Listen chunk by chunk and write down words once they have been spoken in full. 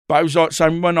But it was like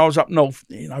saying when I was up north,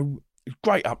 it's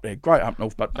great up there, great up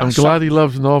north. But I'm glad he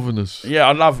loves Northerners.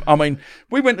 Yeah,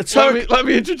 we went to Turkey. Let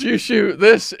me introduce you.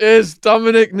 This is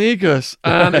Dominic Negus.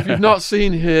 And if you've not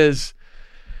seen his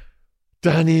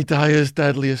Danny Dyer's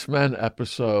Deadliest Men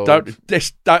episode.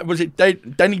 Was it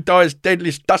Danny Dyer's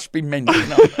Deadliest Dustbin Men?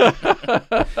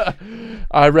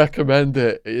 I recommend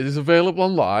it. It is available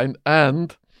online,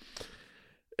 and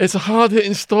it's a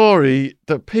hard-hitting story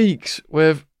that peaks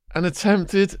with an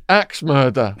attempted axe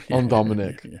murder on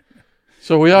Dominic. Yeah.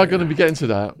 So we are going to be getting to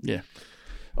that. Yeah.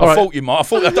 I thought you might.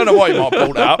 I don't know why you might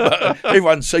have brought that up, but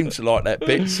everyone seems to like that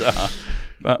bit.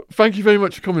 But thank you very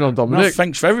much for coming on, Dominic. No,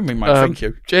 thanks for having me, mate. Thank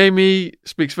you. Jamie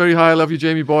speaks very highly of you,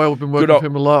 Jamie Boyle. We've been working with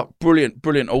him a lot.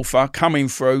 Brilliant author. Coming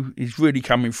through. He's really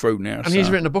coming through now. And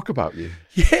he's written a book about you.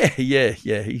 Yeah.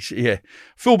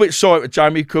 Feel a bit sorry for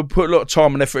Jamie. Could put a lot of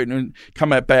time and effort in and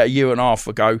come out about a year and a half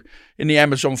ago. In the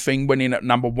Amazon thing, went in at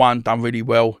number 1, done really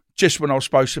well. Just when I was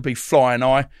supposed to be flying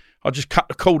high, I just cut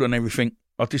the cord on everything.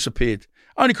 I disappeared.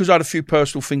 Only because I had a few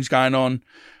personal things going on.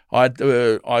 I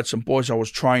had some boys I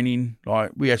was training.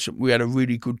 Like we had a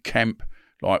really good camp,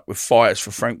 like with fighters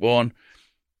for Frank Warren.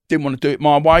 Didn't want to do it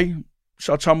my way,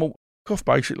 so I told them off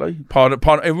basically.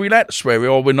 Pardon. We allowed to swear,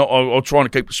 or we're not. I'm trying to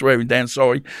keep the swearing down.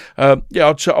 Sorry. I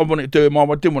wanted to do it my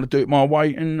way. Didn't want to do it my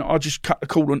way, and I just cut the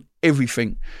cord on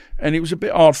everything. And it was a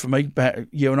bit hard for me about a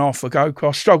year and a half ago because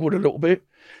I struggled a little bit.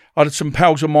 I had some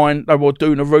pals of mine, they were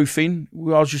doing a roofing.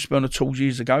 I was just on the tools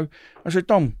years ago. I said,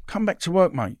 Dom, come back to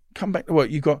work, mate. Come back to work.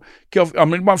 You got, I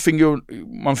mean, one thing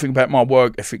about my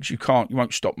work ethics, you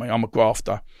won't stop me. I'm a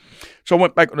grafter. So I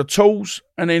went back on the tools,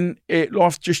 and then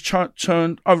life just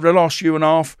turned over the last year and a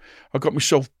half. I got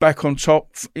myself back on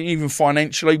top, even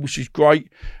financially, which is great.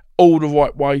 All the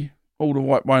right way.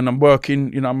 And I'm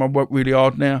working, I work really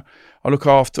hard now. I look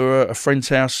after a friend's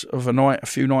house a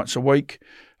few nights a week.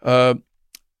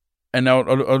 And I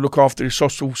look after his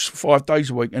hostels 5 days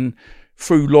a week. And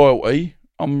through loyalty,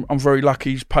 I'm very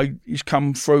lucky. He's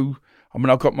come through. I mean,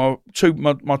 I've got my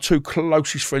two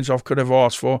closest friends I could ever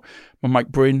ask for, my mate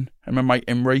Bryn and my mate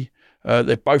Emery.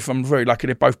 I'm very lucky.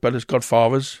 They're both Bella's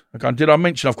godfathers. Okay, did I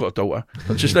mention I've got a daughter?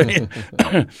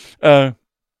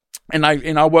 And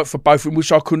I work for both of them,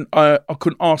 which I couldn't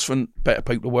ask for better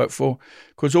people to work for,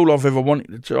 because all I've ever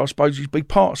wanted to, I suppose, is be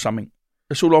part of something.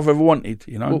 That's all I've ever wanted,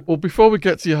 Well, before we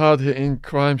get to your hard-hitting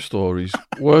crime stories,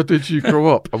 where did you grow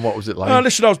up and what was it like?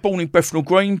 Listen, I was born in Bethnal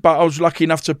Green, but I was lucky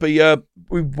enough to be,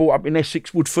 we were brought up in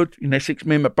Essex, Woodford, in Essex,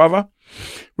 me and my brother,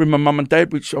 with my mum and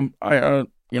dad, which I'm, a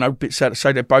bit sad to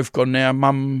say they're both gone now.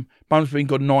 Mum's been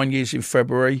gone 9 years in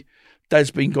February.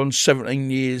 Dad's been gone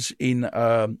 17 years in,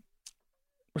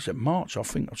 March, I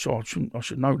think. I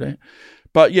should know that.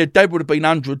 But yeah, Dad would have been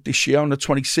 100 this year on the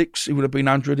 26th. He would have been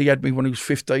 100. He had me when he was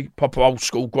 50. Proper old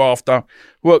school grafter.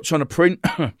 Worked on a print.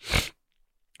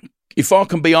 If I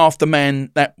can be half the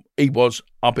man that he was,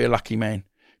 I'll be a lucky man.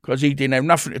 Because he didn't have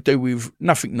nothing to do with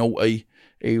nothing naughty.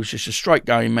 He was just a straight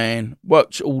going man.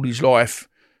 Worked all his life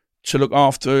to look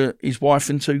after his wife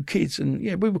and 2 kids. And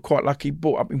yeah, we were quite lucky.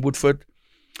 Brought up in Woodford.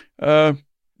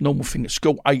 Normal thing at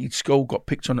school. Hated school. Got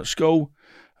picked on at school.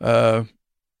 I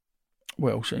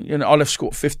left school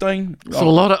at 15. So a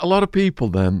lot of people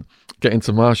then get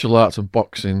into martial arts and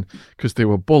boxing because they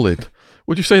were bullied.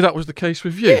 Would you say that was the case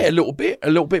with you? Yeah, a little bit.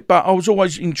 But I was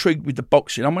always intrigued with the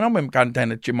boxing. I mean, I remember going down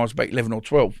to the gym. I was about 11 or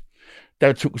 12.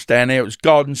 Dad took us down there. It was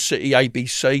Garden City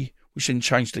ABC, which then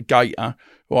changed to Gator,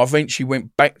 who I eventually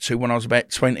went back to when I was about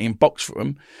 20 and boxed for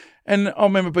them. And I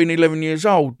remember being 11 years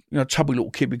old, tubby little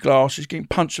kid with glasses, getting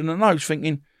punched in the nose,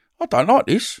 thinking, I don't like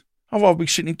this. I'd rather be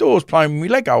sitting indoors playing with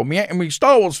my Lego and my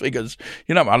Star Wars figures.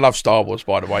 I love Star Wars,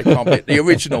 by the way. Can't get the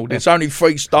original. There's only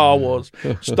 3 Star Wars.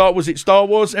 Was it Star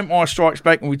Wars, Empire Strikes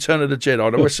Back, and Return of the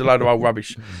Jedi? The rest of a load of old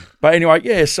rubbish. But anyway,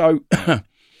 yeah, so, but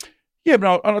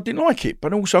I didn't like it.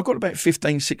 But also I got about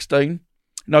 15, 16,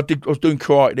 and I was doing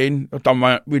karate then. I've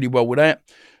done really well with that.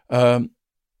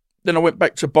 Then I went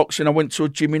back to boxing. I went to a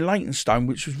gym in Leytonstone,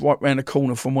 which was right round the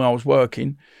corner from where I was working.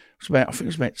 It was about 18.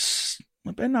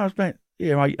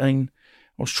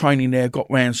 I was training there, got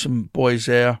round some boys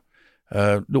there,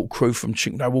 little crew from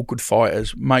Chicken, they were all good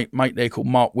fighters. Mate there called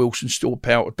Mark Wilson, still a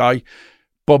pal today.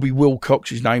 Bobby Wilcox,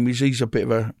 his name is. He's a bit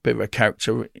of a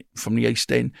character from the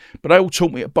East End. But they all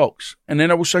taught me to box. And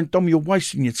then I was saying, Dom, you're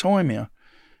wasting your time here.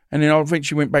 And then I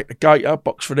eventually went back to Gator,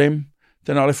 boxed for them.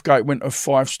 Then I left Gator, went to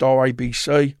 5-star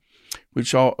ABC,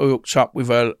 which I hooked up with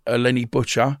a Lenny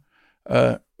Butcher.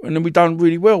 And then we done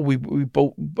really well. We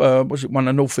bought, one of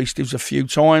the North East Dives a few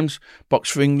times,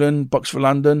 boxed for England, boxed for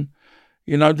London.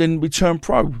 then we turned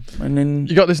pro. And then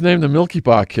You got this name, the Milky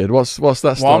Bar Kid. What's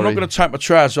that story? well, I'm not going to take my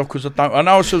trousers off because I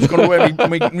know I was going to wear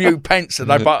my new pants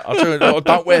today, but I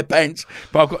don't wear pants.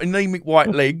 But I've got anemic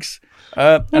white legs.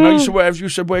 And I used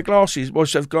to wear glasses. Well, I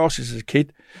used to have glasses as a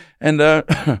kid. And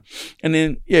and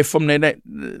then, from there,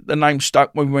 the name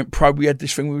stuck. When we went pro, we had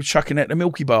this thing, we were chucking out the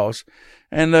Milky Bars.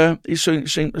 And it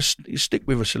seemed to stick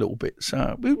with us a little bit.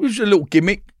 So it was a little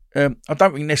gimmick. I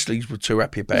don't think Nestle's were too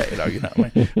happy about it, though, you know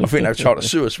what I mean? I think they tried to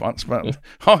sue us once, but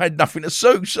I had nothing to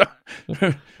sue, so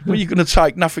what are you going to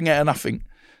take? Nothing out of nothing.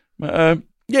 But,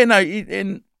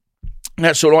 and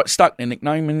that's sort of like stuck the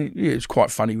nickname, and it's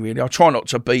quite funny, really. I try not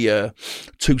to be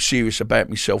too serious about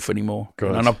myself anymore.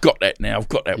 Good. And I've got that now. I've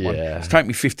got that one. It's taken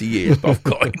me 50 years, but I've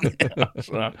got it now.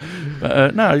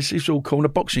 So, no, it's all cool. The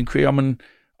boxing career, I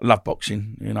love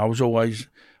boxing.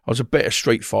 I was a better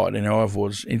street fighter than I ever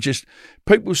was. And just,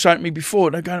 people were saying to me before,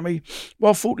 they're going to me,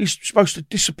 well, I thought he's supposed to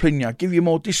discipline you, give you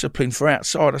more discipline for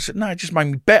outside. I said, no, it just made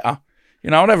me better.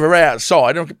 I never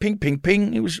outside. I ping, ping,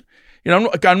 ping. It was, I'm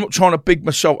not trying to big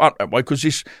myself up that way, because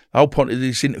the whole point of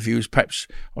this interview is, perhaps,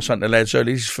 I was saying to the lads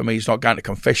earlier, this for me is not going to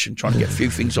confession, trying to get a few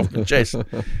things off my chest.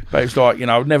 But it's like,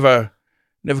 I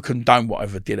never condone what I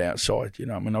ever did outside,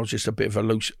 I was just a bit of a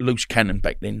loose cannon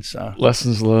back then. So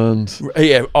Lessons learned.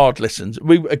 Yeah, hard lessons.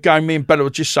 Me and Bella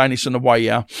were just saying this on the way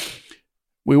here.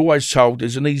 We always told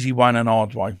there's an easy way and an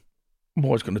hard way. I'm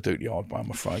always going to do it the hard way,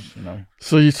 I'm afraid,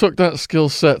 So you took that skill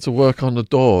set to work on the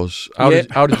doors. How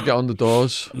did you get on the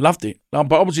doors? Loved it.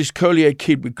 But I was this curly-haired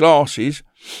kid with glasses,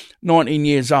 19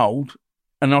 years old,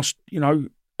 and I was,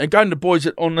 again, the boys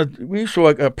we used to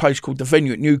work at a place called The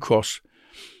Venue at New Cross.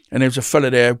 And there was a fella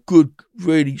there,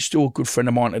 really still a good friend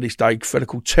of mine to this day, a fella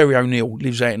called Terry O'Neill,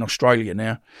 lives out in Australia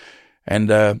now.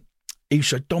 And he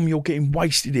said, Dom, you're getting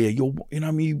wasted here.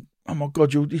 Oh my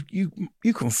God,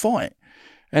 you can fight.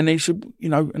 And he said,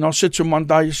 and I said to him one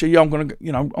day, he said, yeah, I'm going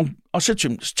to, I said to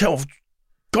him, I've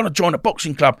got to join a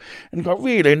boxing club. And he go,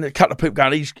 really? And a couple of people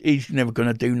going, he's never going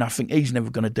to do nothing. He's never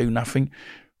going to do nothing.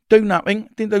 Do nothing.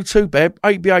 Didn't do too bad.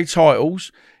 ABA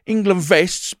titles. England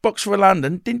vests, box for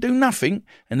London, didn't do nothing.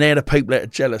 And they're the people that are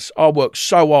jealous. I worked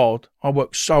so hard.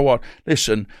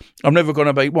 Listen, I'm never going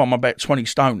to be, I'm about 20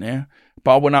 stone now.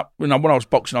 But I went up, when I was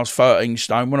boxing, I was 13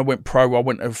 stone. When I went pro, I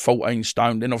went to 14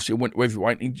 stone. Then obviously I went to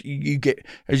heavyweight. And you get,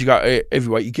 as you go to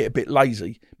heavyweight, you get a bit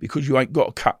lazy because you ain't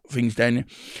got to cut things down there.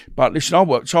 But listen, I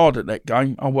worked hard at that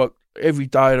game. I worked every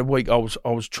day of the week. I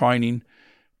was training.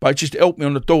 But it just helped me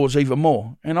on the doors even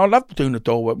more. And I loved doing the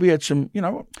door work. We had some,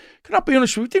 can I be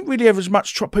honest with you, we didn't really have as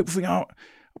much, people think, I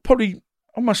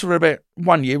must have had about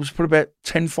 1 year, it was probably about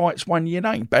 10 fights 1 year.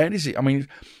 That ain't bad, is it?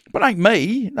 But ain't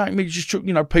me. Just,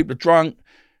 people are drunk.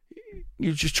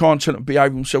 You just try and tell them to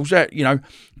behave themselves out.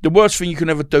 The worst thing you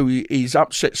can ever do is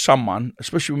upset someone,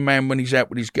 especially a man when he's out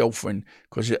with his girlfriend,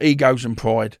 because of egos and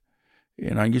pride.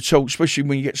 You talk, especially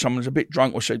when you get someone who's a bit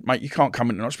drunk or said, mate, you can't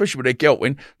come in tonight, especially with their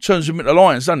girlfriend, turns them into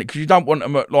lions, doesn't it? Because you don't want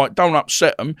them, don't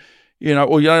upset them,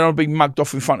 or you don't want to be mugged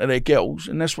off in front of their girls,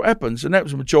 and that's what happens. And that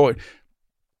was the majority.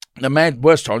 The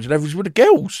worst times you'd have was with the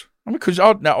girls. Because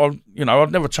I'd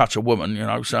never touch a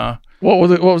woman, so. What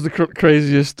was the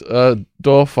craziest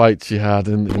door fights you had?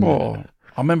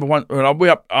 I remember we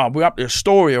up to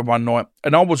Astoria one night,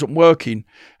 and I wasn't working,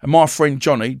 and my friend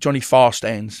Johnny fast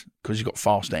hands, because he's got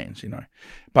fast hands,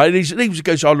 But these were the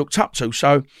guys I looked up to.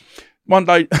 So one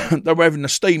day they were having the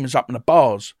steamers up in the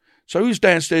bars. So he was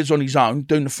downstairs on his own,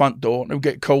 doing the front door, and they would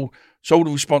get called. So all the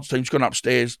response team's gone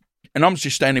upstairs, and I'm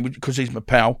just standing because he's my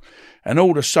pal. And all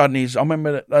of a sudden, I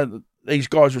remember that these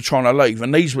guys were trying to leave,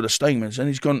 and these were the steamers. And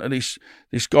he's gone to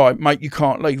this guy, mate, you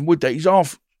can't leave. And with that, he's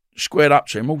half squared up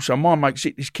to him. Also, my mate's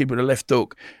hit this kid with a left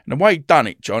hook. And the way he'd done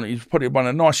it, John, he's probably one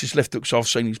of the nicest left hooks I've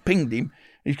seen. He's pinged him.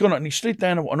 He's gone and he slid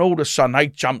down, and all of a sudden they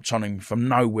jumped on him from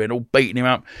nowhere and all beating him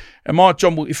up. And my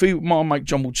mate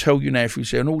John will tell you now if he's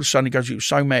there, and all of a sudden he goes, he was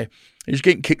so mad. He was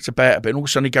getting kicked about a bit, and all of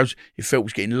a sudden he goes, he felt it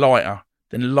was getting lighter.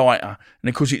 Then lighter,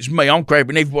 and because it's me, I'm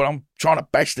grabbing everyone, I'm trying to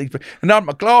bash these people. And I had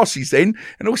my glasses then,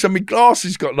 and also my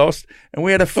glasses got lost. And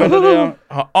we had a fella there,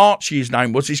 Archie his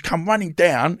name was, he's come running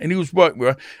down, and he was working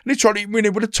with her, and he tried to hit me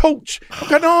in with a torch. I'm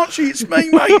going, Archie, it's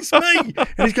me, mate, it's me. And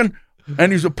he's going,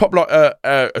 and he's a pop like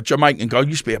a Jamaican guy,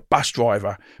 used to be a bus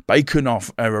driver, but he couldn't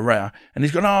have her around. And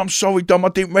he's going, I'm sorry, Dom, I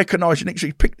didn't recognise you. Next,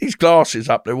 he picked these glasses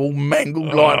up, they're all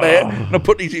mangled like that. And I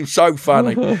put these in so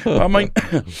funny.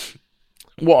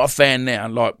 What I found now,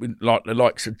 like the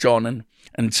likes of John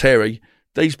and Terry,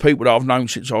 these people that I've known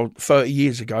since 30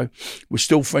 years ago, we're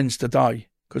still friends today.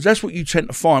 Because that's what you tend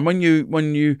to find when you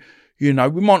we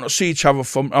might not see each other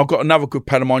from. I've got another good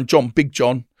pal of mine,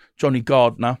 Johnny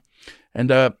Gardner,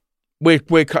 and he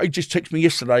just texted me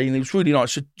yesterday, and it was really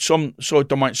nice. Sorry,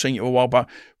 Dom, I ain't seen you in a while, but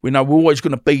we're always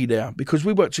going to be there because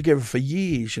we worked together for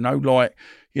years.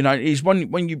 It's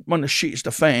when the shit's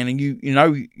the fan, and you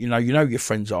know your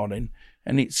friends are then,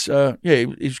 and it's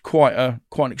it's quite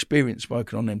an experience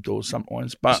working on them doors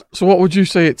sometimes. But so, what would you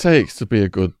say it takes to be a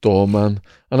good doorman?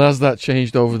 And has that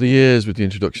changed over the years with the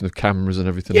introduction of cameras and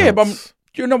everything? Yeah, else? but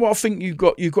you know what? I think you've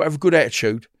got to have a good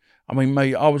attitude. I mean,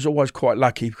 mate, I was always quite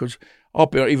lucky because I'll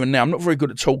be even now. I'm not very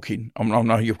good at talking. I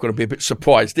know you've got to be a bit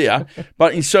surprised there,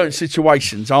 but in certain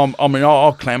situations,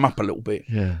 I'll clam up a little bit.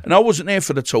 Yeah. And I wasn't there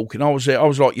for the talking. I was there. I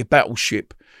was like your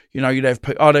battleship. You'd have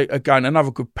again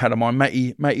another good pal of mine,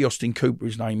 Matty Austin Cooper.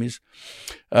 His name is.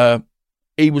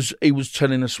 He was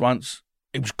telling us once.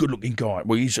 He was a good looking guy.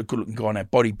 Well, he's a good looking guy now.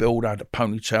 Bodybuilder, had a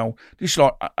ponytail. This is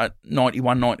like at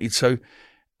 91, 92.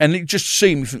 And it just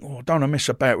seemed, you think, I don't want to mess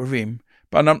about with him.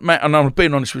 But Matt, and I'm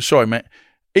being honest with you, sorry, Matt,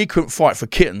 he couldn't fight for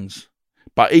kittens,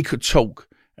 but he could talk.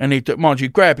 And he'd, mind you,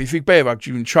 grab if he bear hugged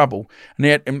you in trouble. And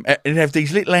he'd have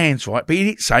these little hands, right? But he'd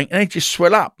hit something and they'd just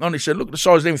swell up. And he said, look at the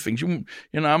size of them things. You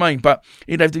know what I mean? But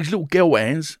he'd have these little girl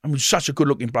hands. And he was such a good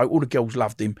looking bloke. All the girls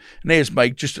loved him. And there's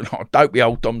me, just like a dopey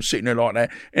old Dom sitting there like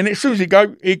that. And as soon as he'd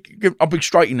go, I'd be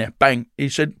straight in there. Bang. He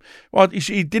said, well,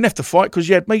 he didn't have to fight because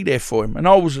he had me there for him. And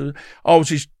I was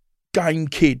his game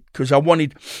kid because I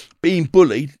wanted, being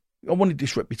bullied, I wanted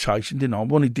this reputation, didn't I? I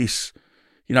wanted this,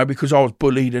 because I was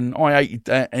bullied and I hated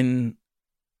that. And,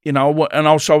 and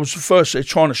also I was the first there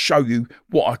trying to show you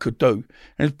what I could do.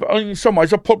 And in some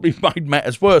ways, I probably made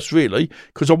matters worse, really,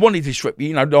 because I wanted this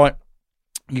reputation, like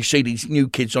you see these new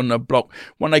kids on the block,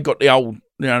 when they got the old,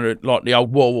 like the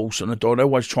old war horse on the door, they're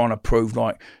always trying to prove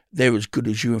like they're as good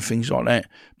as you and things like that.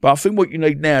 But I think what you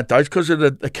need nowadays, because of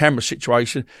the camera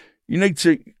situation, you need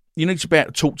to be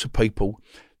able to talk to people.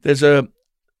 There's a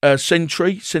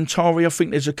Centauri, I think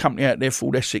there's a company out there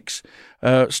called Essex.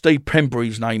 Steve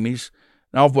Pembury's name is.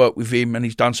 Now, I've worked with him and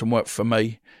he's done some work for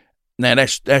me. Now,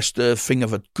 that's the thing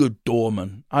of a good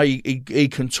doorman. He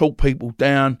can talk people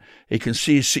down. He can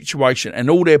see his situation.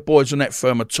 And all their boys on that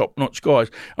firm are top-notch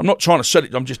guys. I'm not trying to sell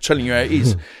it. I'm just telling you how it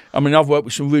is. I mean, I've worked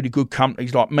with some really good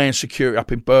companies like Man Security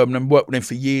up in Birmingham. Worked with them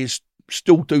for years.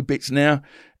 Still do bits now.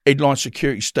 Headline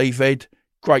Security, Steve Ed.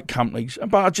 Great companies.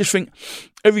 But I just think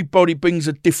everybody brings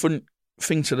a different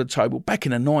thing to the table. Back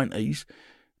in the 90s,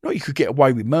 not you could get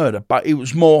away with murder, but it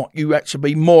was more, you had to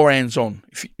be more hands-on,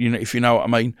 if you know what I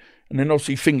mean. And then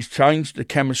obviously things changed, the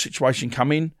camera situation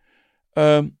come in,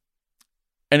 and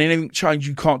then everything changed,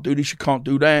 you can't do this, you can't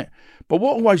do that. But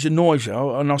what always annoys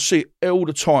you, and I see it all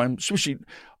the time, especially,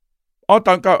 I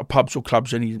don't go to pubs or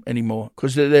clubs anymore,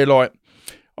 because they're like,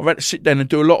 I've had to sit down and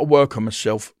do a lot of work on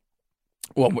myself.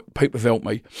 Well, people have helped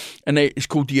me, and it's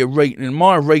called the arena. And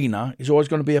my arena is always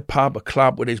going to be a pub, a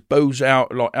club where there's booze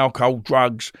out, like alcohol,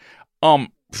 drugs. I'm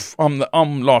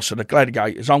last of the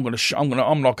gladiators. I'm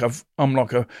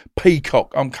like a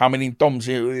peacock. I'm coming in. Dom's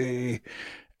here,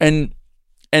 and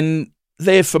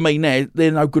they're for me now.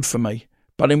 They're no good for me.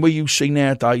 But then where you see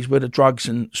nowadays, where the drugs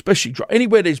and especially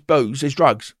anywhere there's booze, there's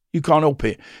drugs. You can't help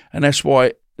it, and that's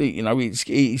why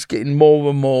it's getting more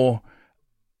and more.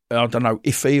 I don't know,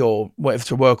 iffy or whatever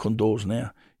to work on doors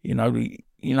now. It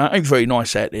ain't very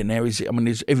nice out there now, is it? I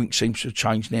mean, everything seems to have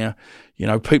changed now.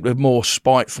 People are more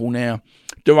spiteful now.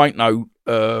 There ain't no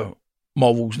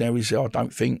morals now, is there? I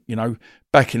don't think.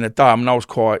 Back in the day, I mean, I was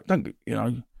quite,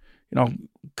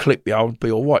 clip you, I'll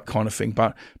be all right kind of thing.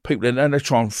 But people, they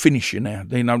try and finish you now.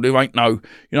 There ain't no,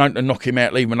 to knock him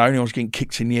out, leave him alone. Anyone's getting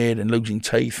kicked in the head and losing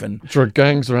teeth. And drug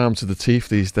gangs are armed to the teeth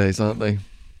these days, aren't they?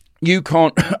 You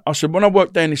can't. I said, when I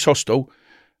worked down this hostel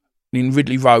in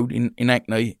Ridley Road in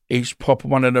Hackney, it's proper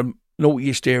one of the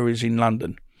naughtiest areas in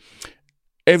London.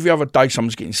 Every other day,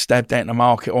 someone's getting stabbed out in the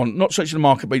market, or not such in the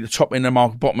market, but the top end of the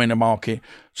market, bottom end of the market.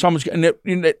 Someone's getting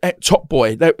that Top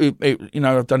Boy. I've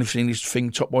done everything in this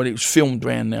thing, Top Boy. It was filmed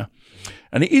around there,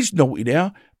 and it is naughty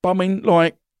there. But I mean,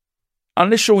 like,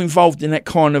 unless you're involved in that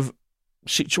kind of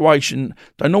situation,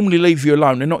 they normally leave you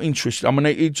alone. They're not interested. I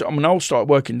mean, I'll start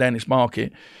working down this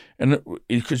market. And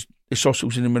because this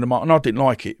hostel's in the middle of the market, and I didn't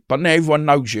like it. But now everyone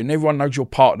knows you, and everyone knows you're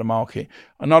part of the market.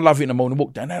 And I love it in the morning,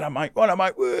 walk down, hello, mate,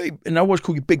 and I always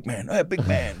call you big man, hey, big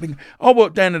man. Big man. I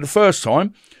walked down there the first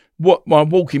time, I'm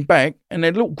walking back, and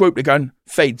there's a little group, they're going,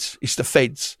 feds, it's the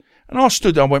feds. And I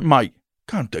stood there, I went, mate,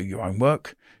 go and do your own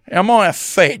work. Am I a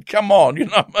fed? Come on, you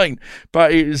know what I mean?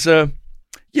 But it was, but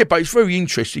it's very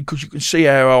interesting because you can see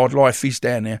how hard life is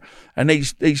down there. And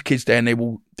these kids down there,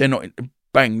 they're not...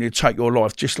 Bang, they take your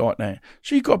life just like that.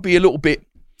 So you've got to be a little bit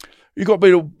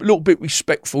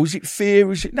respectful. Is it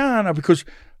fear? Is it no? Because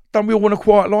don't we all want a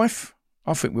quiet life?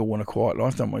 I think we all want a quiet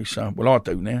life, don't we? So, well, I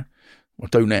do now. I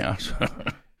do now.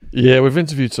 Yeah, we've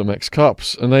interviewed some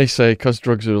ex-cops, and they say because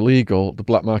drugs are illegal, the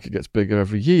black market gets bigger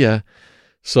every year.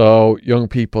 So young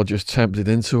people are just tempted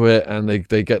into it, and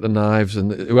they get the knives,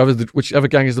 and whichever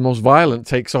gang is the most violent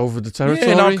takes over the territory.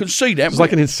 Yeah, and I can see that. There's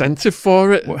like an incentive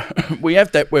for it. We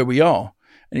have that where we are,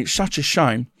 and it's such a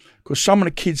shame because some of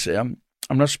the kids there,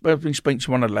 I've been speaking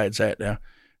to one of the lads out there.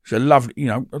 He's a lovely,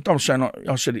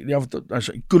 I said it the other day, I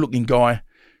said, good-looking guy.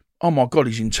 Oh my God,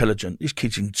 he's intelligent. This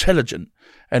kid's intelligent.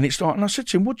 And it's like, and I said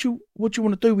to him, what do you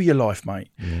want to do with your life, mate?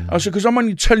 Yeah. I said, because I'm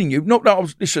only telling you, not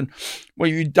that listen, well,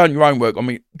 you've done your own work. I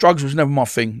mean, drugs was never my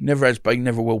thing, never has been,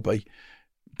 never will be.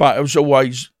 But I was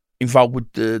always involved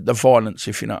with the violence,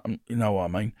 if you know what I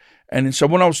mean. And so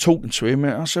when I was talking to him,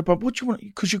 I said, but what do you want?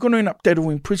 Because you're going to end up dead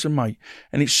or in prison, mate.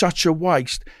 And it's such a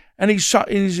waste. And he's an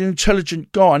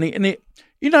intelligent guy. And it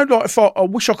like if I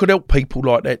wish I could help people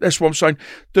like that. That's what I'm saying.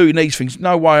 Doing these things,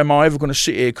 no way am I ever going to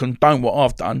sit here and condone what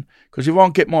I've done. Because if I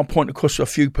can get my point across to a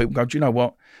few people, go, do you know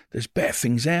what? There's better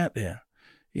things out there.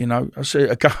 I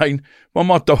said again, when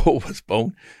my daughter was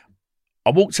born, I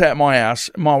walked out of my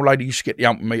house. My old lady used to get the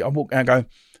hump with me. I walked out and go, you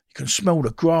can smell the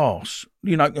grass.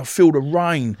 You can feel the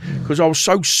rain. Because I was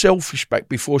so selfish back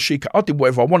before I did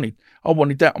whatever I wanted. I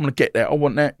wanted that. I'm going to get that. I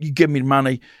want that. You give me the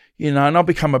money. And I'll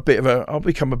become a bit of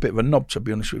a knob, to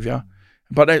be honest with you.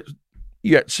 But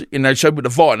so with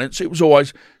the violence, it was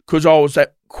always because I was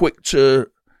that quick to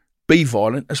be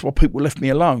violent. That's why people left me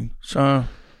alone. So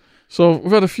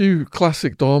we've had a few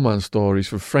classic doorman stories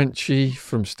from Frenchie,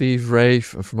 from Steve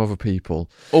Wraith, and from other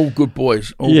people. All good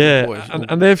boys. Good boys.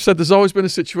 And they've said there's always been a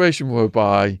situation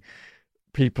whereby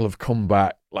people have come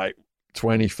back like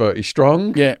 20, 30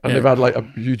 strong. Yeah, and they've had like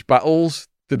huge battles.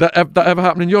 Did that ever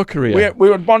happen in your career? We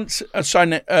were once saying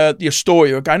the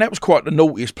Astoria again. That was quite the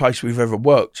naughtiest place we've ever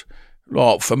worked.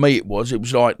 Like for me, it was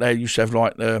like they used to have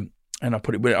like and I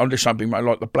put it with this something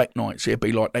like the Black Nights. It'd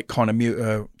be like that kind of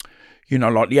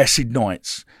like the acid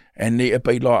nights, and it'd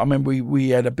be like I remember we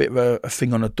had a bit of a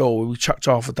thing on the door. We chucked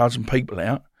half a dozen people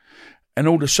out, and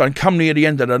all of a sudden, come near the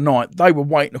end of the night, they were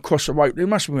waiting across the road. There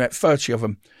must have been about 30 of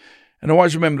them, and I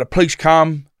always remember the police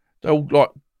come. They all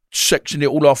like sectioned it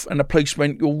all off, and the police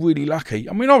went, you're really lucky.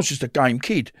 I mean, I was just a game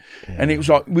kid. Yeah. And it was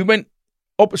like, we went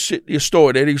opposite the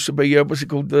Astoria. There used to be, what's it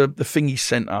called, the Thingy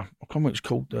Centre. I can't remember what it's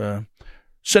called,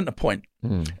 Centre Point.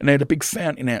 And they had a big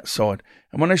fountain outside.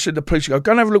 And when they said the police, go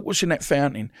and have a look what's in that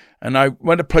fountain. And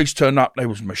when the police turned up, there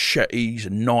was machetes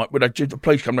and knives. When the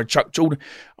police come, they chucked all the...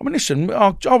 I mean, listen,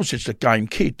 I was just a game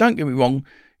kid. Don't get me wrong.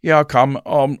 Yeah, I come,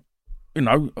 I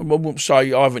wouldn't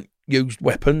say I haven't used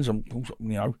weapons,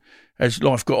 as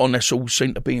life got on, that's all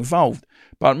seemed to be involved.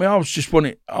 But I mean,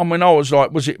 I was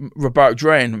like, was it Roberto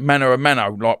Duran, mano a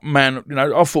mano? Like, man,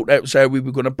 I thought that was how we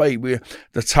were going to be. We're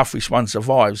the toughest one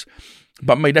survives.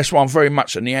 But me, that's why I'm very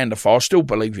much a Neanderthal. I still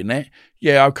believe in that.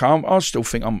 Yeah, okay, I still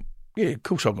think of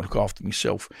course I'm going to look after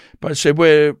myself. But I said,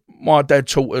 where my dad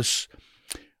taught us,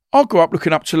 I grew up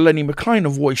looking up to Lenny McLean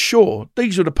and Roy Shaw.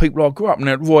 These are the people I grew up.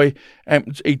 And Roy,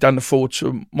 he'd done the forward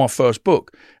to my first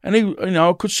book, and he,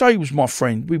 I could say he was my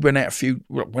friend. We went out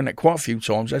quite a few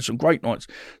times, had some great nights.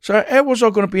 So how was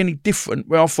I going to be any different?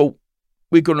 Well, I thought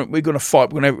we're gonna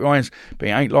fight, we're gonna have our hands, but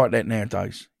it ain't like that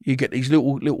nowadays. You get these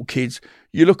little kids.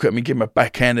 You look at them, you give them a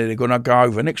backhand, they're going to go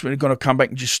over. Next minute, they're going to come back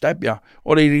and just stab you,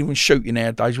 or they'd even shoot you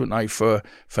nowadays, wouldn't they? For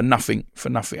nothing.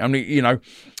 I mean,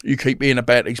 you keep hearing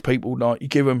about these people, like you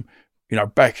give them,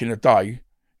 back in the day,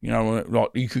 like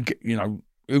you could get,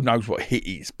 who knows what hit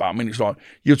is, but I mean, it's like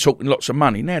you're talking lots of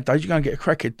money nowadays. You're going to get a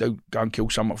crackhead to go and kill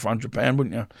someone for £100,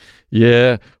 wouldn't you?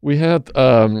 Yeah, we had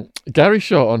Gary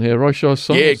Shaw on here, Roy Shaw's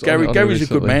son. Yeah, Gary's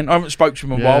a good man. I haven't spoken to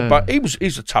him in a while, but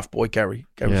he's a tough boy, Gary.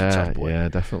 Gary's a tough boy. Yeah,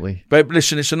 definitely. But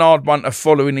listen, it's an hard one to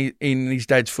follow in his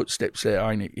dad's footsteps there,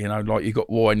 ain't it? Like you got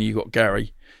Roy and you got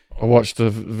Gary. I watched a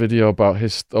video about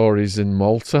his stories in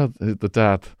Malta, the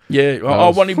dad. Yeah,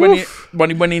 when he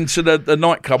went into the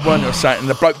nightclub, weren't there, and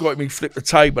the bloke got him, he flipped the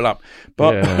table up.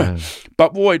 But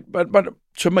but Roy, but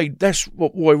to me, that's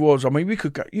what Roy was. I mean,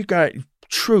 you go out,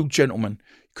 true gentleman.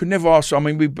 You could never ask. I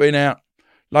mean, we've been out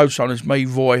loads of times, me,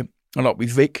 Roy, and like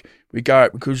with Vic, we go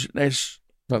out because that's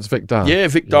Vic Dark. Yeah,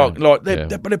 Vic Dark. Like they're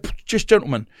just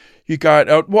gentlemen. You go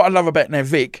out. What I love about now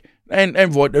Vic. And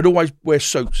Roy, they'd always wear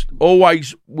suits.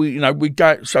 Always, we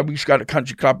go. So we used to go to the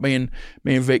country club. Me and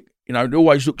Vic, they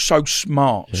always look so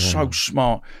smart, so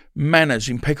smart. Manners,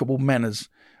 impeccable manners,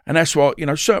 and that's why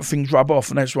certain things rub off,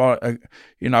 and that's why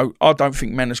I don't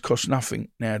think manners cost nothing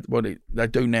now. Well, they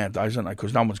do nowadays, don't they?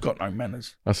 Because no one's got no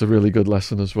manners. That's a really good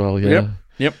lesson as well. Yeah.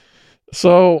 Yep.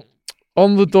 So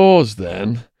on the doors,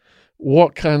 then,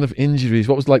 what kind of injuries?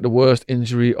 What was like the worst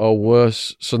injury or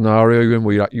worst scenario you in?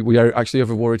 Were you actually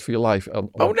ever worried for your life?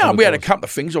 We had a couple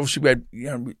of things. Obviously, we had,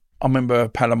 I remember a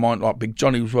pal of mine, like Big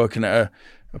Johnny, was working at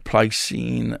a place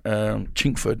in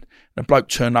Chingford. And a bloke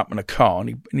turned up in a car and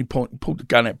he pulled the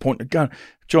gun out, pointed the gun.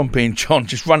 John being John,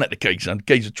 just run at the geezer, and the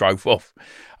geezer drove off.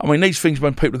 I mean, these things,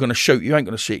 when people are going to shoot, you ain't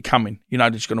going to see it coming. They're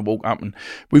just going to walk up. And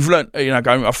we've learnt,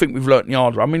 I think we've learnt the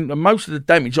hard way. I mean, most of the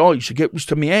damage I used to get was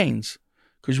to my hands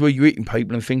because we were hitting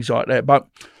people and things like that. But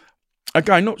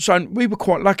again, not saying we were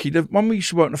quite lucky. When we used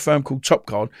to work in a firm called Top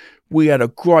Guard, we had a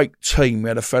great team. We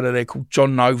had a fella there called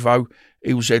John Novo.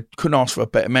 He was there, couldn't ask for a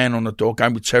better man on the door,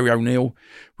 going with Terry O'Neill.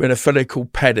 We had a fella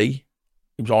called Paddy.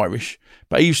 He was Irish,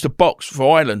 but he used to box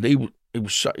for Ireland. He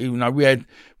was, we had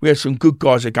some good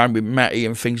guys that going with Matty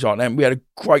and things like that. And we had a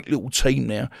great little team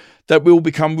there that we all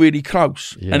become really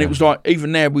close. Yeah. And it was like,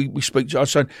 even there, we speak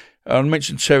to, I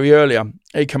mentioned Terry earlier.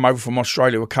 He came over from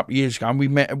Australia a couple of years ago and we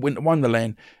met at Winter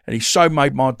Wonderland, and he so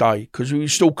made my day because we were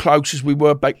still close as we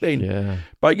were back then. Yeah.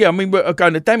 But yeah, I mean,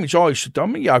 again, the damage I used to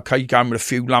do, you're going with a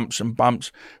few lumps and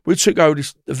bumps. We took over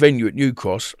the venue at New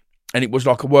Cross, and it was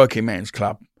like a working man's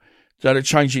club. So they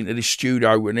changed into this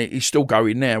studio, and it's still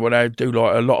going there, where they do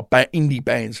like a lot of indie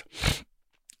bands.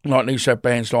 Like they used to have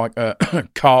bands like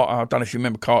Carter, I don't know if you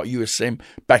remember Carter USM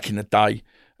back in the day,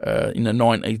 in the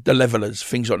 90s, the Levelers,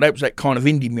 things like that. It was that kind of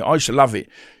indie music. I used to love it.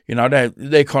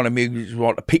 Their kind of music was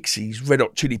like the Pixies, Red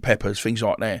Hot Chili Peppers, things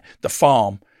like that, The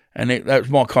Farm, and that was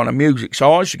my kind of music.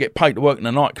 So I used to get paid to work in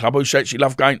a nightclub. I used to actually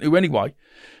love going to anyway.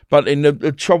 But in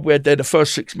the trouble we had there the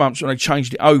first 6 months when they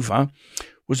changed it over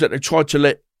was that they tried to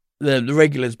let the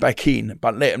regulars back in,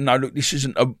 but let them know, look, this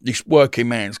isn't this working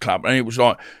man's club. And it was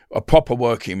like a proper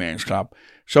working man's club.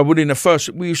 So within the first,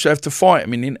 we used to have to fight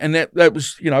them in, and that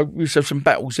was, we used to have some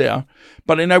battles there.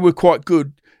 But then they were quite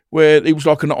good, where it was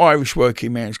like an Irish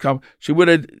working man's club. So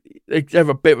they'd have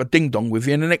a bit of a ding-dong with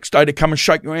you, and the next day they'd come and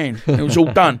shake your hand. And it was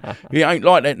all done. It ain't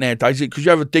like that nowadays, because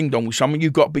you have a ding-dong with someone, they're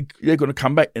going to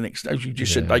come back the next day. As you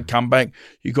just said, they'd come back.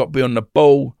 You've got to be on the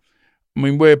ball. I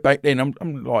mean, we're back then,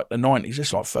 I'm like the 90s,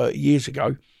 that's like 30 years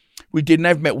ago. We didn't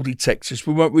have metal detectors.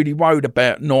 We weren't really worried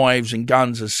about knives and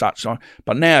guns as such.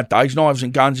 But nowadays, knives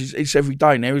and guns, it's every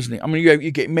day now, isn't it? I mean,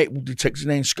 you get metal detectors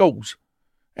in schools.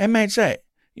 How mad's that?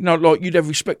 Like you'd have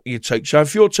respect for your teacher.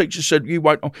 If your teacher said you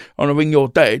won't on to ring your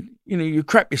dad, you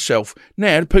crap yourself.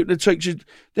 Now, the teachers,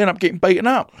 they end up getting beaten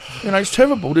up. It's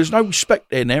terrible. There's no respect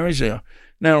there now, is there?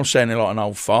 Now I'm sounding like an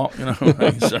old fart, so,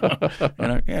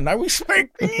 no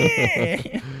respect.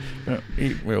 Yeah.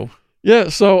 It will. Yeah,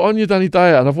 so on your Danny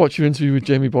diet, and I've watched your interview with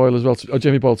Jamie Boyle as well, or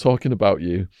Jamie Boyle talking about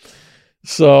you.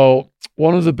 So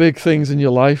one of the big things in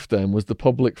your life then was the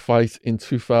public fight in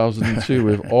 2002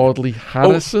 with Audley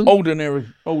Harrison.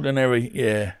 Ordinary,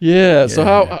 yeah. Yeah, so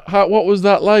how what was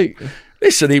that like?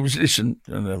 Listen, and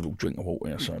a little drink of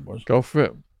water, so it was. Go for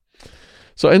it.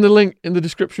 So in the link in the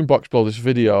description box below this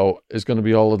video is going to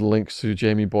be all of the links to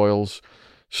Jamie Boyle's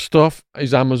stuff,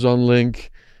 his Amazon link.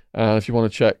 And if you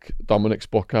want to check Dominic's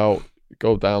book out,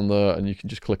 go down there and you can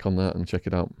just click on that and check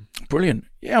it out. Brilliant.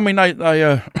 Yeah, I mean,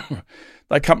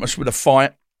 they come us with a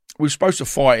fight. We were supposed to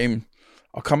fight him,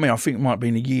 I think it might have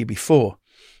been a year before.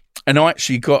 And I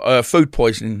actually got food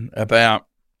poisoning about,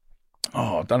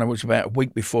 I don't know, it was about a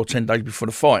week before, 10 days before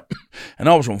the fight. And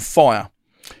I was on fire.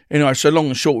 So long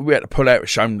and short, we had to pull out to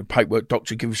show them the paperwork,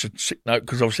 doctor give us a sick note,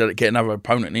 because obviously they had to get another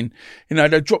opponent in.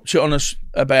 They dropped it on us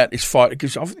about this fight. It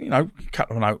gives, a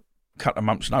couple of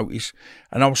months' notice.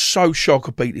 And I was so shocked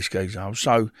I beat this geezer.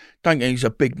 Don't get he's a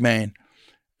big man.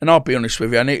 And I'll be honest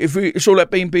with you, and if it's all that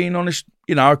being honest,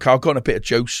 okay, I've got a bit of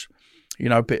juice,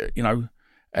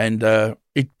 and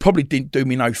it probably didn't do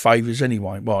me no favours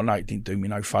anyway. Well, no, it didn't do me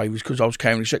no favours because I was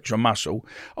carrying this extra muscle.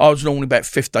 I was normally about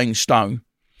 15 stone.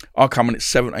 I come in at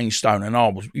 17 stone,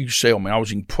 and you see on me, I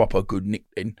was in proper good nick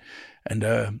then.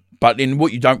 And but then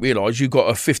what you don't realise, you've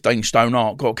got a 15 stone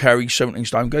art, got to carry 17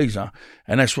 stone geezer,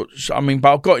 and that's what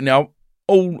but I've got it now.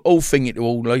 All thing it to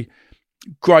Audley,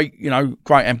 great,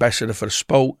 great ambassador for the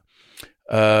sport,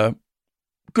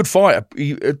 good fighter.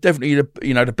 Definitely,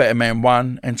 the better man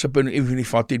won. And so, but even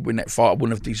if I did win that fight, I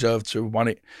wouldn't have deserved to have won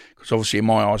it, because obviously in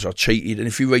my eyes I cheated. And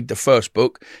if you read the first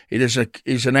book, it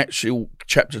is an actual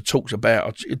chapter that talks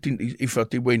about if I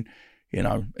did win,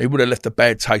 it would have left a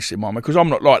bad taste in my mouth, because I'm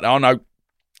not like that. I know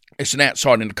it's an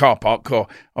outside in the car park,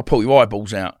 I'll pull your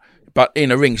eyeballs out, but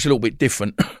in a ring it's a little bit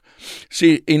different.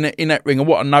 See, in that ring, and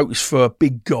what I noticed for a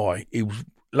big guy, he was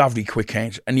lovely quick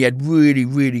hands, and he had really,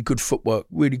 really good footwork,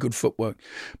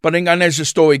 But then, and as the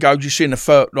story goes, you see in the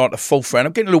fourth round,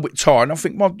 I'm getting a little bit tired, and I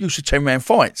think, I'm used to 10-round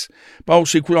fights, but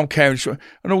obviously, because I'm carrying,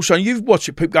 and also, you've watched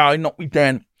it, people go, he knocked me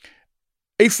down.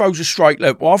 He throws a straight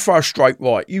left. Well, I throw a straight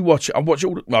right. You watch it. I watch it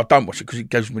all. Well, I don't watch it because it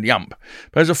gives me the hump.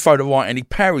 But as I throw the right and he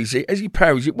parries it, as he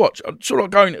parries it, watch. I'm sort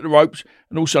of going at the ropes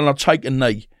and all of a sudden I take a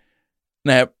knee.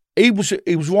 Now, he was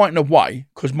right in the way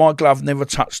because my glove never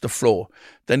touched the floor.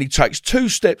 Then he takes 2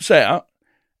 steps out.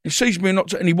 He sees me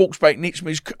and he walks back and hits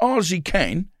me as hard as he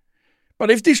can. But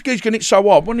if this guy's going to hit so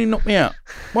hard, why didn't he knock me out?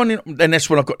 Then that's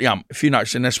when I got the hump. If you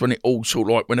notice, and that's when it all sort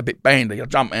of like went a bit bandy. I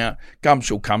jump out,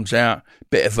 Gumshaw comes out,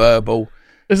 bit of verbal.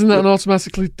 Isn't that an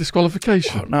automatically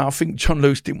disqualification? Oh, no, I think John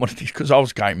Lewis didn't want this because I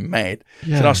was going mad.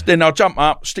 Yeah. So then I jump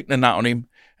up, stick the nut on him,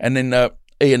 and then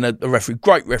Ian, the referee,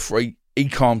 great referee, he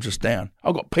calms us down.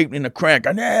 I've got people in the crowd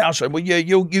going, yeah. I said, well, yeah,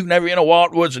 you never in a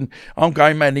afterwards, and I'm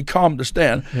going mad, and he calmed us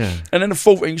down. Yeah. And then the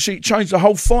fourth thing, you see, it changed the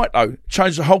whole fight, though. It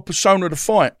changed the whole persona of the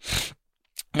fight.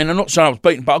 And I'm not saying I was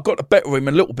beaten, but I got the better of him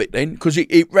a little bit then because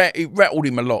it rattled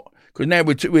him a lot. Because now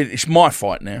it's my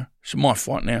fight now. It's my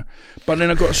fight now. But then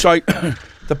I've got to say,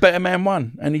 the better man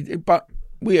won. But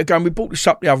we brought this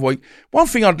up the other week. One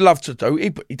thing I'd love to do, he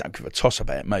don't give a toss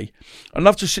about me. I'd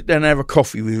love to sit down and have a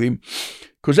coffee with him.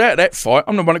 Because out of that fight,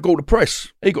 I'm the one that got the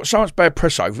press. He got so much bad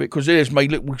press over it because there's me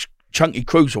little chunky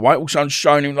cruiserweight. All of a sudden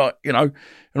showing him like, and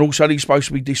also he's supposed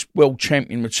to be this world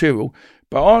champion material.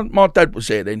 But my dad was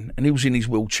there then, and he was in his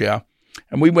wheelchair.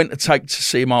 And we went to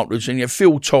see him afterwards. And you had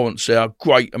Phil Torrance there,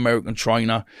 great American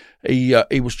trainer. He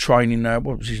was training,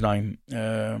 what was his name?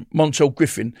 Montel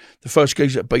Griffin, the first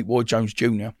geezer that beat Roy Jones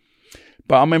Jr.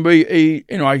 But I remember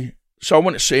so I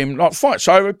went to see him. Like, fight's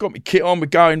over, got my kit on, we're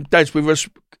going, Dad's with us,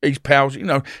 his pals, it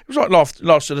was like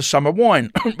last of the summer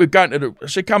wine. We're going to I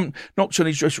said, come, knocked on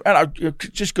his dress, hello, you're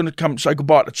just going to come say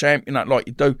goodbye to the champ, like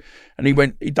you do. And he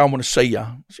went, he don't want to see you.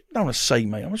 I said, you don't want to see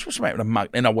me? I was, what's the matter with the mug?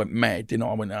 Then I went mad, didn't I?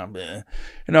 I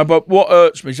went, but what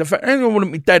hurts me is the fact, anyone wanted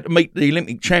my dad to meet the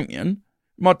Olympic champion.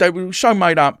 My dad was so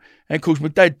made up, and of course my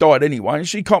dad died anyway, and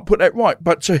so you can't put that right.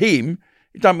 But to him,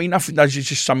 it don't mean nothing, does it? It's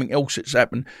just something else that's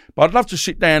happened. But I'd love to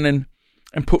sit down and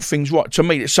put things right. To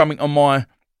me, it's something on my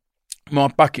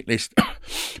bucket list.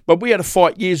 But we had a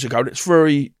fight years ago that's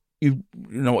very, you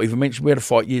know what, even mentioned, we had a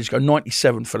fight years ago,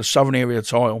 97 for the Southern Area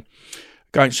title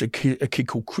against a kid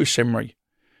called Chris Emery.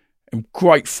 And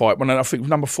great fight. I think it was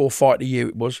number 4 fight of the year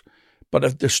it was.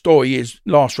 But the story is,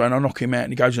 last round I knock him out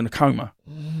and he goes in a coma.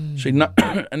 So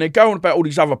and they're going about all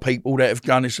these other people that have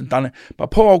done this and done it.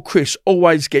 But poor old Chris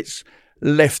always gets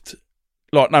left.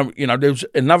 Like, no, there was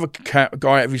another guy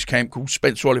out of his camp called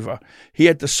Spencer Oliver. He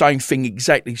had the same thing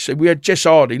exactly. So we had Jess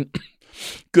Harding,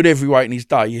 good heavyweight in his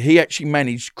day. He actually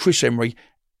managed Chris Emery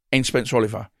and Spencer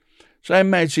Oliver. So they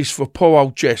managed this for poor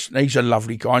old Jess. And he's a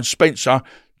lovely guy. And Spencer,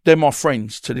 they're my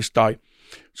friends to this day.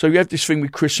 So you have this thing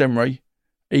with Chris Emery.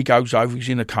 He goes over, he's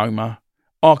in a coma.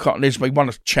 I can't, there's me, one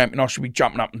of the champion, I should be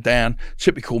jumping up and down.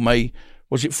 Typical me.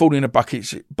 Was it falling in a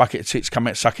bucket of tits, come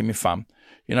out sucking my thumb?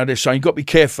 They're saying, you've got to be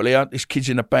careful here, this kid's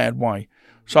in a bad way.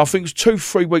 So I think it was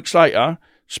 2-3 weeks later,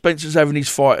 Spencer's having his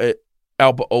fight at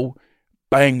Albert Hall.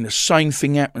 Bang, the same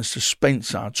thing happens to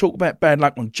Spencer. Talk about bad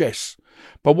luck on Jess.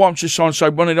 But what I'm just trying to say,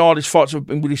 one of the hardest fights have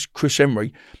been with this Chris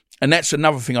Emery. And that's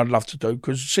another thing I'd love to do,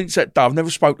 because since that day, I've never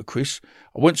spoke to Chris.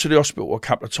 I went to the hospital a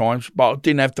couple of times, but I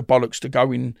didn't have the bollocks to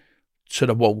go in to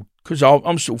the wall, because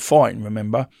I'm still fighting,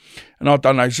 remember? And I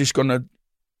don't know, is this going to...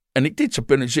 And it did to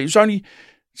finish. It was only...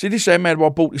 See, this is how mad I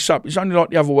brought this up. It's only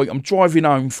like the other week. I'm driving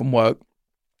home from work,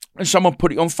 and someone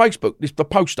put it on Facebook, the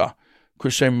poster.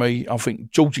 Chris Emery, I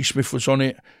think Georgie Smith was on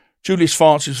it. Julius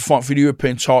Francis was fighting for the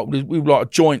European title. We were like a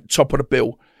joint top of the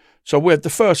bill. So we had the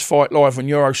first fight live on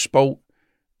Eurosport.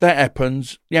 That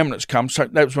happens. The ambulance comes. So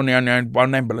that was when they only had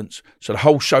one ambulance. So the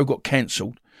whole show got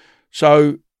cancelled.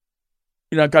 So,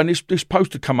 going, this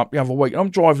poster come up the other week. And I'm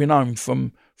driving home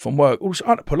from work. I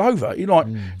had to pull over. It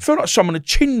felt like someone had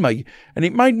chinned me. And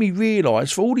it made me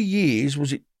realise for all the years,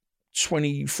 was it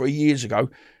 23 years ago,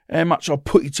 how much I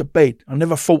put it to bed. I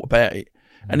never thought about it.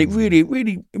 And it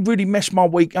really messed my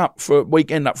weekend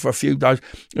up for a few days.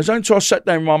 It was only until I sat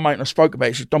down with my mate and I spoke about it.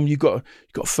 He said, Dom, you've got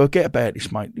to forget about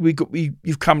this, mate.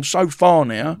 You've come so far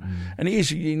now. And it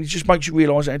just makes you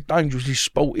realise how dangerous this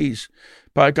sport is.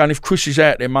 But again, if Chris is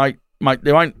out there, mate,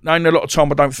 there ain't a lot of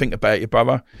time I don't think about you,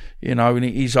 brother. And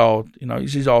it is hard.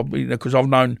 It is hard, because I've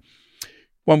known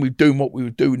when we were doing what we were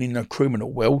doing in the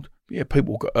criminal world,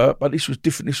 people got hurt, but this was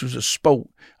different. This was a sport.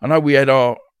 I know we had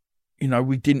our... no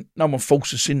one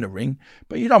forced us in the ring,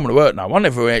 but you don't want to hurt no one. I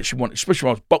never actually wanted, especially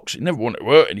when I was boxing, never wanted to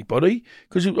hurt anybody,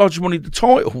 because I just wanted the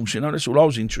titles, that's all I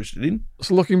was interested in.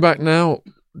 So looking back now,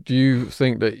 do you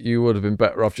think that you would have been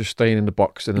better off just staying in the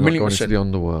boxing and not going into the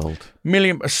underworld?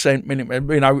 1,000,000%.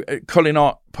 You know, Colin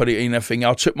Hart put it in a thing.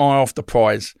 I took my eye off the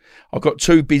prize. I got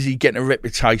too busy getting a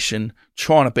reputation,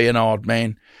 trying to be an hard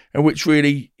man, and which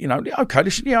really, you know, okay,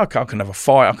 listen, yeah, okay, I can have a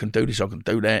fight, I can do this, I can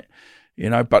do that, you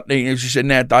know. But as you said,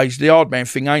 nowadays the hard man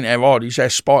thing ain't how hard; it's how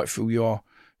spiteful you are.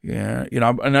 Yeah, you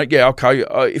know, and yeah, okay.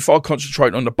 If I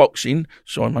concentrate on the boxing,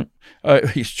 sorry, mate,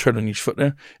 he's treading his foot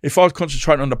there. If I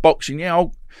concentrate on the boxing, yeah,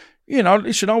 I'll, you know,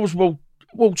 listen, I was well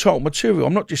told material.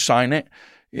 I'm not just saying it,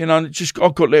 you know. Just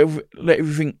I've got to let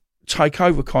everything take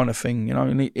over, kind of thing, you know.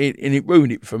 And it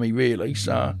ruined it for me, really.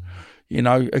 So, you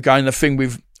know, again, the thing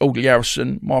with Audley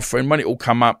Harrison, my friend, when it all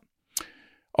come up,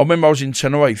 I remember I was in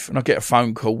Tenerife and I get a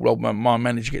phone call. Well, my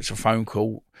manager gets a phone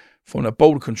call from the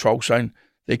border control saying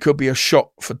there could be a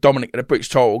shot for Dominic at the British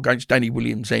title against Danny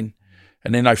Williams then.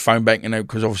 And then they phoned back, you know,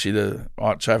 because obviously I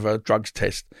had to have a drugs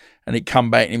test. And it come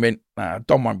back and he went, nah,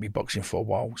 Dom won't be boxing for a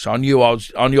while. So I knew I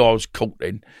was caught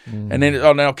then. And then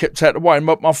I kept out of the way. And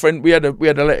my friend, we had to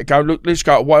let it go. Look, let's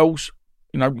go to Wales.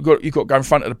 You know, you've got to go in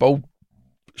front of the ball.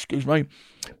 Excuse me.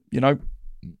 You know,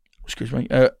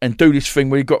 and do this thing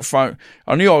where you got phone.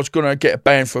 I knew I was going to get a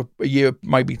ban for a year,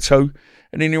 maybe 2.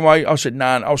 And anyway, I said,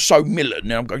 nah, I was so militant.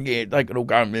 And I'm going, yeah, they could all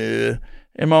go, yeah.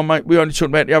 And my mate, we only talked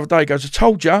about it the other day. He goes, I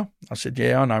told you. I said,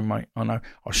 yeah, I know, mate, I know.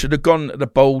 I should have gone to the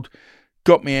board,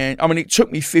 got me in. I mean, it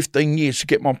took me 15 years to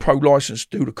get my pro licence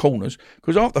to do the corners,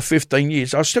 because after 15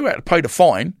 years, I still had to pay the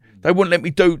fine. They wouldn't let me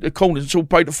do the corners until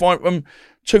I paid the fine from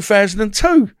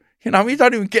 2002. You know, you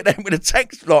don't even get that with a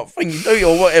tax like thing, do you,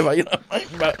 or whatever, you know.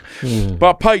 But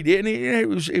I paid it, and it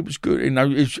was good. You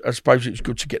know, I suppose it was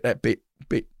good to get that bit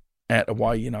out of the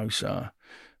way, you know. So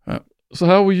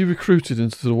how were you recruited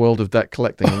into the world of debt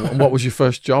collecting, and what was your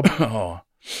first job?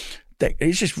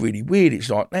 It's just really weird. It's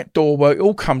like that door work, it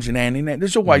all comes in hand in there.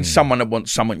 There's always someone that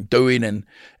wants something doing, and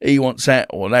he wants that,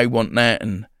 or they want that,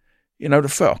 and you know, the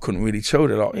first I couldn't really tell.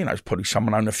 They're like, you know, it's probably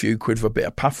someone on a few quid for a bit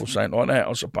of puff or something like that,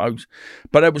 I suppose.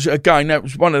 But that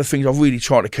was one of the things I really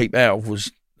tried to keep out of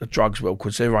was the drugs, well,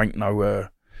 because there ain't no,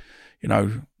 you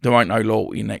know, there ain't no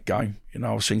loyalty in that game. You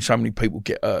know, I've seen so many people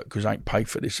get hurt because they ain't paid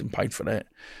for this and paid for that.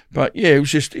 But yeah, it was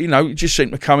just, you know, it just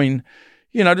seemed to come in.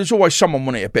 You know, there's always someone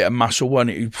wanting a bit of muscle,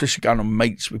 wasn't it? Especially going on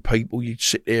meets with people. You'd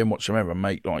sit there and watch them have a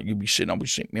mate. Like, you'd be sitting, I'd be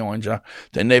sitting behind you.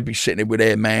 Then they'd be sitting there with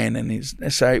their man, and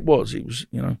that's how it was. It was,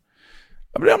 you know.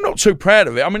 I mean, I'm not too proud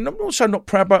of it. I mean, I'm also not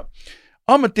proud, but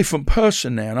I'm a different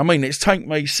person now. And I mean, it's taken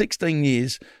me 16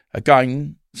 years,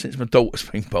 again, since my daughter's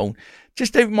been born.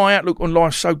 Just even my outlook on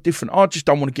life's so different. I just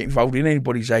don't want to get involved in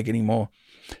anybody's ag anymore.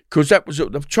 Because that was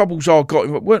the troubles I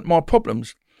got, weren't my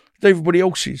problems. They're everybody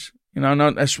else's. You know,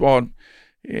 and that's why,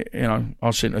 you know,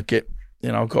 I seem to get,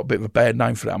 you know, I've got a bit of a bad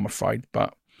name for that, I'm afraid.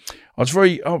 But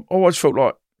I always felt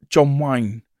like John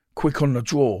Wayne, quick on the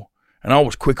draw. And I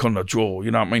was quick on the draw, you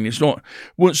know what I mean? It's not,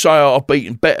 wouldn't say I've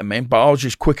beaten better men, but I was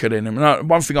just quicker than them. And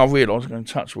one thing I realised, I'm going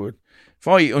to touch wood, if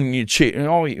I eat on your chin,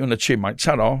 I'll eat you on the chin, mate.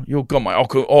 Ta-da, you're gone, mate. I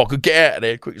could get out of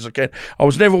there as quick as I can. I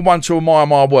was never one to admire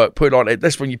my work, put it like that.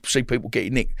 That's when you see people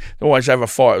getting nicked. They always have a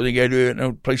fight. They go,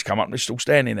 no, please come up, and they're still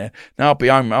standing there. Now I'll be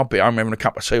home having a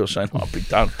cup of tea or something. I'll be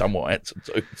done what I had to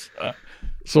do.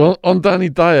 So on Danny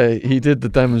Dyer, he did the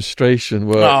demonstration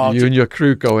where you and your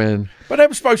crew go in. But that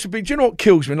was supposed to be, do you know what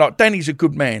kills me? Like, Danny's a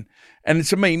good man. And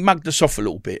to me, he mugged us off a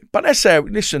little bit. But that's how,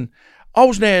 listen, I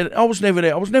was never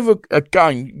there. I was never,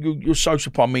 again, you're so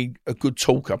surprised me, a good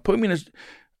talker. Put me in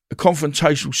a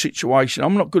confrontational situation.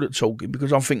 I'm not good at talking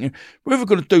because I'm thinking, we're either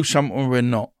going to do something or we're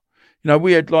not. You know,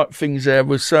 we had like things there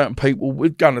with certain people.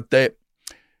 We'd gone to debt.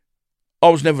 I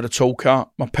was never the talker.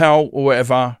 My pal or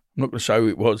whatever, I'm not going to say who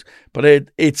it was, but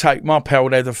he'd take, my pal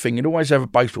would have a thing, he'd always have a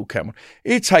baseball cap on.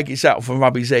 He'd take his out and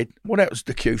rub his head. Well, that was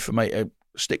the cue for me to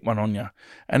stick one on you.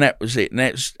 And that was it. And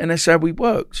that's how we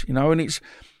worked, you know. And it's,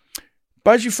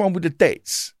 but as you find with the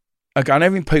debts, again,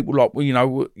 having people like, well, you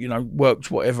know, worked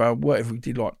whatever we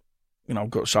did, like, you know,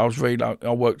 so I was really like,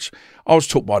 I was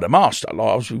taught by the master, like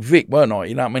I was with Vic, weren't I?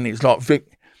 You know what I mean? It's like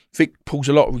Vic pulls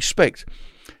a lot of respect.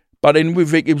 But then with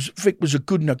Vic, Vic was a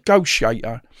good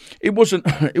negotiator. It wasn't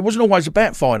always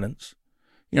about violence.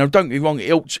 You know, don't get me wrong. It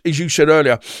helped, as you said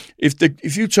earlier,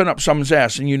 if you turn up someone's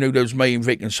house and you knew there was me and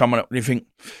Vic and someone, and you think,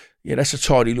 yeah, that's a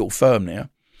tidy little firm now.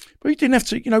 But you didn't have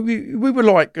to. You know, we were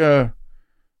like, I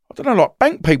don't know, like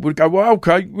bank people would go, well,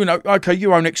 okay, you know, okay,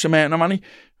 you own X amount of money.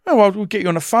 Oh, well, we'll get you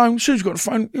on the phone. As soon as you got the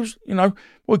phone, it was, you know,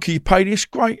 well, can you pay this?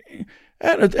 Great.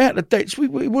 Out of debts,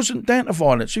 it wasn't down to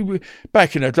violence. We were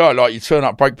back in the day, like you turn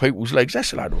up, break people's legs.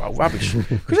 That's a load of old rubbish.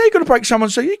 Because how you going to break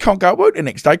someone so he can't go to work the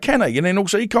next day, can he? And then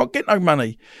also he can't get no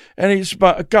money.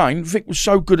 But again, Vic was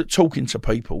so good at talking to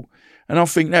people, and I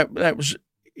think that was,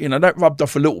 that rubbed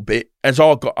off a little bit as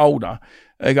I got older.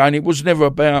 Again, it was never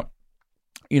about,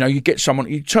 you get someone,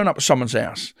 you turn up at someone's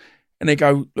house and they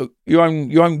go, look, you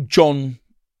own John,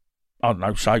 I don't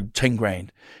know, say 10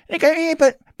 grand. And they go, yeah,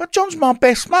 but John's my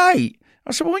best mate.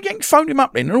 I said, well, you can phone him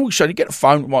up then. And all of a sudden you get the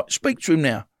phone, right, speak to him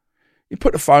now. You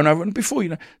put the phone over, and before you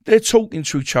know, they're talking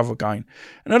to each other again.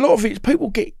 And a lot of it is people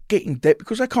get in debt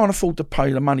because they can't afford to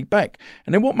pay the money back.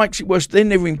 And then what makes it worse, then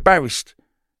they're embarrassed.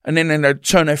 And then they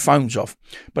turn their phones off.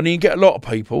 But then you get a lot of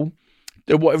people,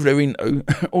 that whatever they're into,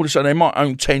 all of a sudden they might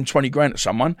own 10, 20 grand to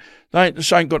someone. They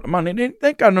ain't got the money.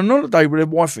 They're going on holiday with their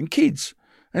wife and kids.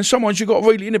 And sometimes you've got to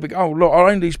really in it, oh, look,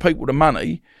 I own these people the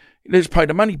money. Let's pay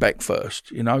the money back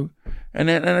first, And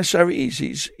that's how it is.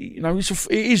 It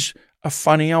is a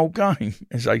funny old game,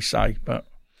 as they say. But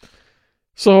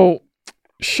so,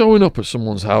 showing up at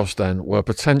someone's house then, where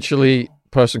potentially a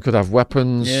person could have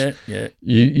weapons. Yeah.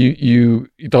 You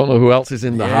don't know who else is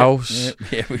in the house.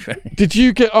 Yeah. Did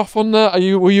you get off on that?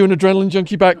 Were you an adrenaline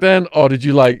junkie back then, or did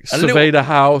you survey the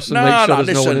house and make sure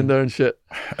there's no one in there and shit?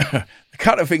 A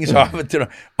couple of things I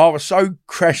was so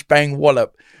crash bang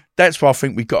wallop. That's why I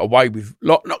think we got away with.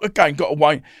 Got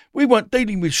away. We weren't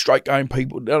dealing with straight going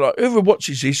people. They're like, whoever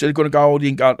watches this, they're going to go, they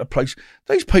didn't go to the police.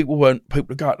 These people weren't people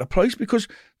to go to the police because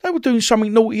they were doing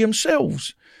something naughty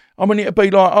themselves. I mean, it'd be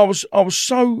like, I was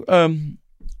so,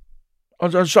 I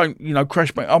was saying,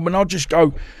 crash bang. I mean, I'd just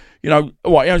go,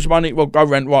 right, here's money, well, go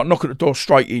round, right, knock at the door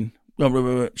straight in.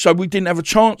 So we didn't have a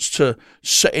chance to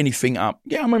set anything up.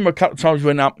 Yeah, I remember a couple of times we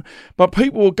went up, but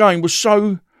people again were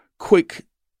so quick.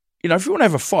 If you want to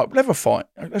have a fight, we'll have a fight.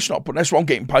 That's what I'm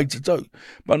getting paid to do.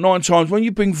 But 9 times when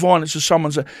you bring violence to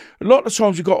someone's, a lot of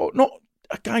times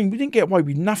we didn't get away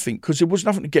with nothing because there was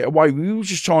nothing to get away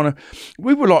with.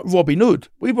 We were like Robin Hood.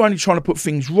 We were only trying to put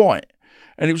things right.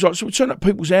 And it was like, so we turned up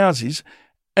people's houses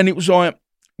and it was like,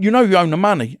 you own the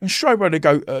money. And straight away they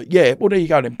go, yeah, well, there you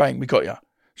go then, bang, we got you.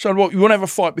 So what, you want to have a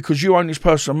fight because you own this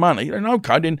person money? Then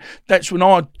okay, then that's when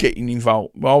I'd get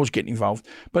involved. Well, I was getting involved.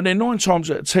 But then 9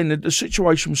 times out of 10, the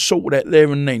situation was sorted out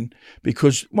there and then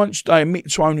because once they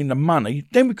admit to owning the money,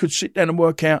 then we could sit down and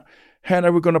work out how they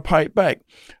were going to pay it back.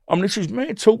 I mean, this is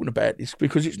me talking about this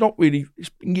because it's been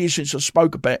years since I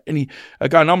spoke about any.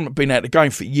 Again, I've not been out of the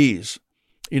game for years.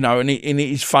 And it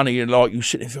is funny, and like you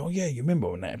sit there and think, oh yeah, you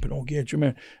remember when that happened? Oh yeah, do you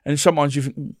remember? And sometimes you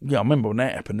think, yeah, I remember when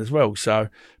that happened as well. So,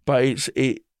 but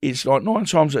it's like 9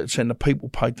 times out of 10, the people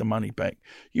paid the money back.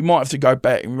 You might have to go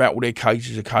back and rattle their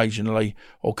cages occasionally,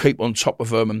 or keep on top of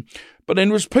them. But then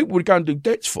there was people would go and do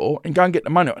debts for and go and get the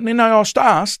money, and then they asked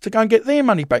us to go and get their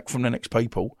money back from the next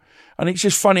people. And it's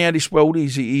just funny how this world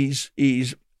is. It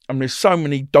is. I mean, there's so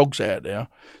many dogs out there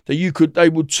that they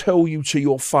would tell you to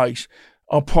your face,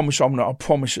 I promise I'm not. I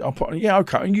promise. Yeah,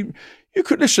 okay. And you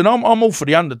could listen. I'm all for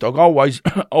the underdog. I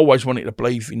always wanted to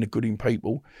believe in the good in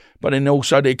people. But then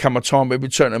also there come a time where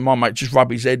we'd turn to my mate, just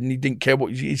rub his head, and he didn't care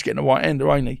what he's getting a right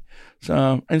hander, ain't he?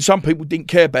 So, and some people didn't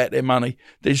care about their money.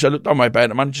 They said, look, don't worry about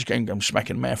the money. Just go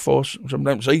smacking the mouth for us.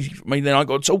 Sometimes it's easy for me. Then I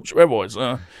got to talk to otherwise.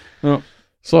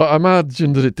 So I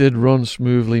imagine that it did run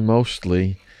smoothly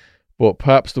mostly. But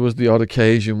perhaps there was the odd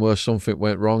occasion where something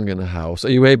went wrong in a house. Are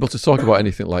you able to talk about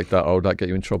anything like that, or would that get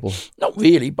you in trouble? Not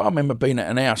really, but I remember being at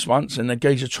an house once and the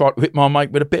geezer tried to hit my mate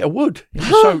with a bit of wood.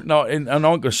 And I'm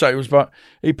going to say it was, but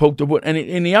he pulled the wood and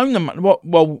he owned the money.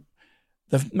 Well,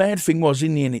 the mad thing was,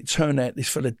 in the end, it turned out this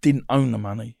fella didn't own the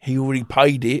money. He already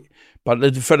paid it, but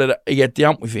the fella, he had the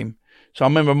hump with him. So I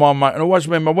remember my mate, and I always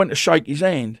remember I went to shake his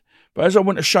hand. But as I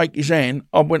went to shake his hand,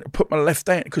 I went to put my left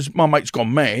hand, because my mate's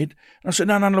gone mad. And I said,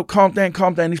 no, look, calm down.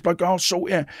 This bloke, I'll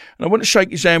sort it out. And I went to shake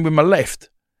his hand with my left.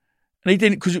 And he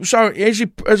didn't, because it was so,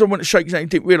 as I went to shake his hand, he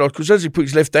didn't realise, because as he put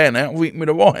his left hand out, I hit him with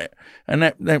the right. And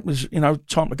that was,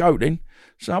 time to go then.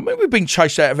 So, I mean, we've been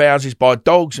chased out of houses by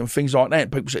dogs and things like that.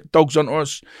 People set dogs onto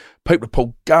us. People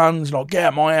pull guns, like, get out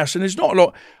of my house. And there's not a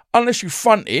lot, unless you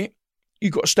front it,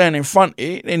 you've got to stand in front of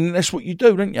it, and that's what you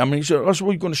do, don't you? I mean, he said, that's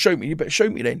what you're going to shoot me. You better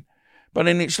shoot me then. But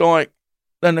then it's like,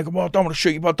 then they go, well, I don't want to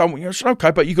shoot you, but I don't want you. I said,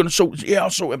 okay, but you're going to sort, yeah, I'll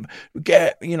sort him.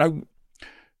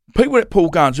 People that pull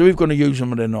guns, are we going to use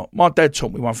them or they're not? My dad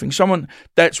taught me one thing.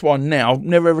 That's why now, I've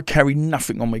never ever carry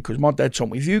nothing on me, because my dad taught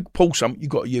me, if you pull something,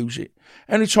 you've got to use it.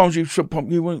 Any times you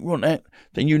want that,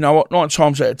 then you know what, 9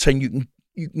 times out of 10,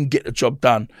 you can get the job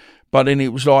done. But then it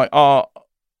was like,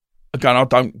 again, I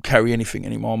don't carry anything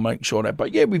anymore, I'll make sure that.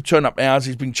 But yeah, we've turned up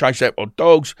houses, been chased out by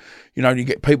dogs. You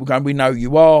get people going, we know who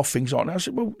you are, things like that. I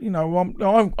said, well,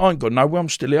 I ain't got nowhere, I'm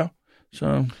still here.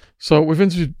 So we've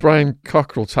interviewed Brian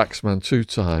Cockrell, Taxman, 2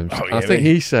 times. Oh, yeah, I think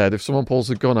he said, if someone pulls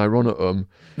a gun, I run at them.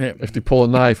 Yeah. If they pull a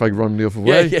knife, I run the other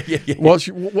way. Yeah.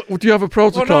 Do you have a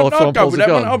protocol if someone pulls a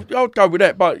gun? I'll go with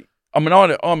that, but I mean,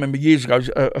 I remember years ago,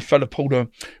 a fella pulled well,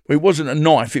 it wasn't a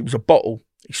knife, it was a bottle.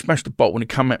 He smashed the bottle and he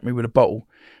come at me with a bottle.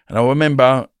 And I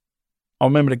remember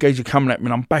the geezer coming at me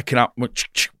and I'm backing up,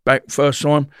 went back first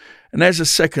time. And there's a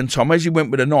second time, as he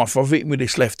went with a knife, I've hit him with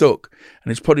this left hook.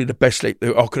 And it's probably the best lick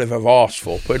that I could have ever asked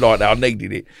for. Put it like that, I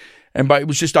needed it. But it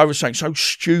was just over something so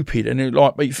stupid. And it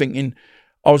like me thinking,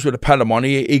 I was with a pal of mine,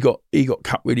 he got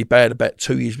cut really bad about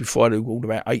 2 years before. I did all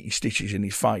about 80 stitches in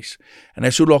his face. And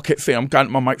that's all I kept thinking. I'm going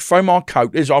to my mate, throw my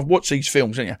coat. I've watched these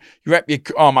films, haven't you? You wrap your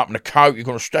arm up in a coat, you're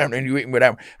going to stand there and you hit him with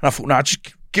that. And I thought, no,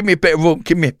 just give me a bit of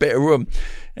room.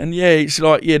 And yeah, it's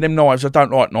like, yeah, them knives, I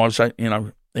don't like knives, you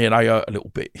know, yeah, they hurt a little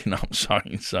bit, you know what I'm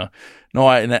saying? So, no,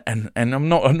 and I'm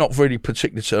not really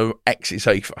particular to axes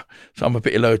either. So I'm a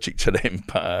bit allergic to them,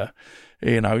 but...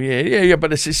 you know, yeah,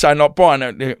 but it's the same, like Brian,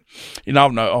 you know,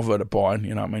 I've heard of Brian,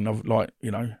 you know what I mean, I've like,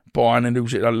 you know, Brian and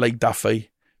who's it, Lee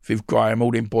Duffy, Viv Graham, all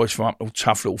them boys from up a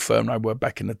tough little firm they were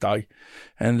back in the day.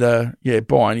 And, yeah,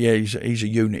 Brian, yeah, he's a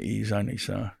unit, he's only,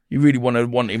 so you really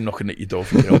want him knocking at your door,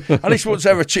 you know. Unless he wants to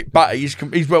have a chip butty,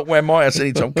 he's well where my house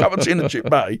anytime, come and see a chip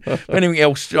butty. But anything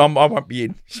else, I won't be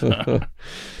in, so.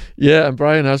 Yeah, and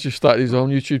Brian has just started his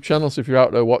own YouTube channel, so if you're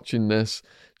out there watching this,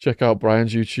 check out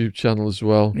Brian's YouTube channel as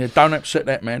well. Yeah, don't upset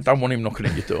that man. Don't want him knocking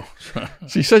at your door.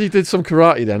 So you said you did some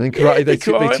karate then. In karate, they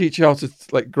teach you how to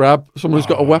like grab someone who's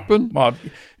got a weapon. I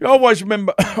always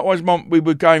remember. We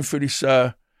were going through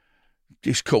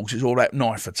this course. It's all about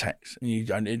knife attacks,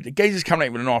 and the geezer's coming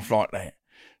out with a knife like that.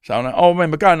 So I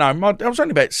remember going home. I was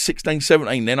only about 16,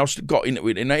 17 then. I got into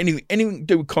it, and anything to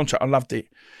do with contact, I loved it.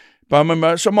 But I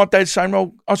remember, so my dad's saying,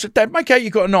 well, I said, Dad, make out you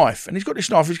got a knife. And he's got this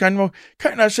knife. He's going, well,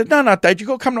 cut it. I said, no, Dad, you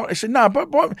got to come like this. I said, no,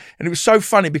 but. And it was so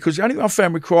funny because the only thing I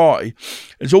found with karate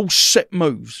is all set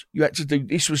moves. You had to do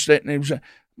this was that. And it was,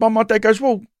 but my dad goes,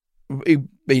 well, he'd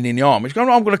been in the army. He's going,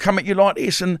 I'm going to come at you like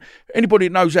this. And anybody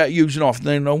that knows how to use a knife,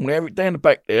 they normally have it down the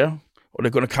back there. Or they're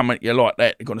going to come at you like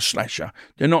that. They're going to slash you.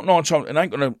 They're not nine times. They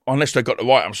ain't going to, unless they've got the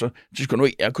right answer, just going to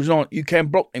eat you because you can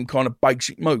block them kind of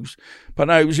basic moves. But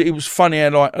no, it was funny how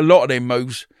like a lot of them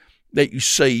moves that you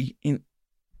see ain't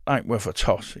worth a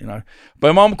toss, you know.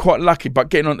 But I'm quite lucky. But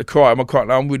getting on the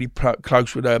karate, I'm really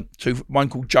close with one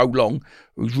called Joe Long,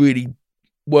 who's really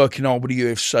working hard with the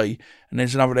UFC, and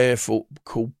there's another there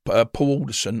called Paul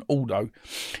Alderson, Aldo.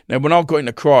 Now, when I got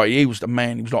into karate, he was the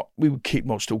man. He was like, we were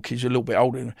still kids, a little bit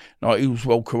older. Like, he was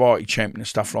world karate champion and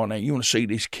stuff like that. You want to see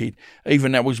this kid,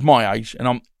 even that was my age,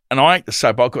 and I hate to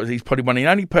say, but he's probably one of the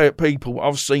only people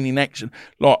I've seen in action,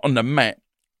 like on the mat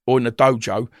or in the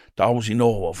dojo, that I was in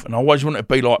awe of. And I always wanted to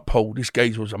be like Paul. This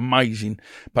geezer was amazing.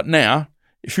 But now,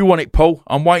 if you want it, Paul,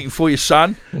 I'm waiting for your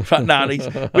son. But no,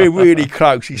 we're really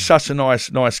close. He's such a nice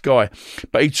guy.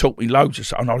 But he taught me loads of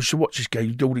stuff. And I used to watch this guy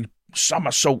do all these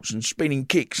somersaults and spinning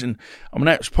kicks. And I mean,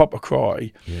 that was proper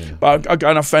karate. Yeah. But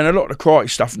again, I found a lot of the karate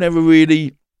stuff never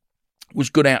really was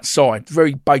good outside.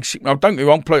 Very basic. Now, don't get me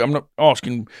wrong, I'm not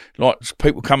asking, like,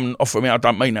 people come and offer me, I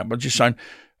don't mean that. But just saying,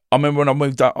 I remember when I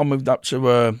moved up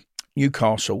to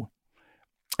Newcastle.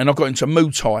 And I got into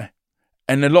Muay Thai.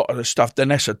 And a lot of the stuff, then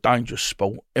that's a dangerous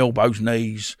sport. Elbows,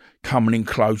 knees, coming in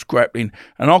close, grappling.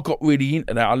 And I got really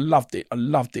into that. I loved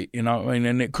it, you know what I mean?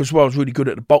 And because I was really good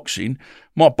at the boxing,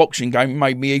 my boxing game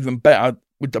made me even better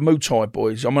with the Muay Thai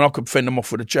boys. I mean, I could fend them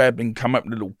off with a jab and come up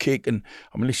with a little kick. And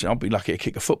I mean, listen, I'd be lucky to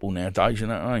kick a football nowadays, you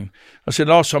know what I mean? I said,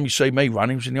 last time you see me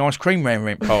running was in the ice cream man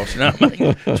went past, you know what I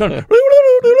mean?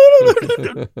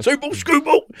 So, scoop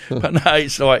ball. But no,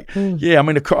 it's like, yeah, I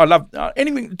mean, I love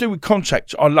anything to do with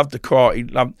contact. I love the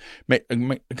karate.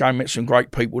 Met some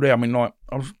great people there. I mean, like,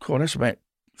 that's about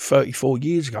 34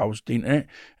 years ago I was doing it.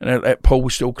 And that Paul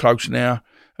was still close now.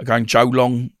 Again, Joe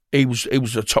Long, he was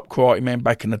the top karate man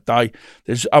back in the day.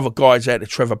 There's other guys out there,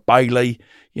 Trevor Bailey.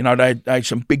 You know, they had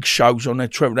some big shows on there.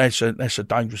 Trevor, that's a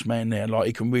dangerous man there. Like,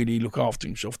 he can really look after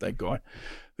himself, that guy.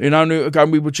 You know,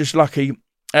 again, we were just lucky.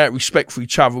 Out of respect for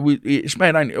each other, it's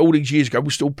mad, ain't it? All these years ago, we're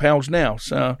still pals now.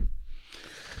 So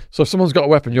if someone's got a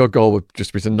weapon, your goal would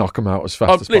just be to knock them out as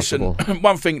fast as possible. Listen,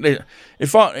 one thing,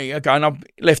 if I'm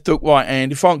left hook, right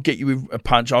hand, if I can get you with a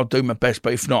punch, I'll do my best.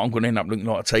 But if not, I'm going to end up looking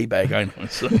like a teabag, ain't I?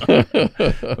 So,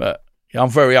 but yeah, I'm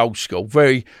very old school,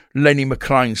 very Lenny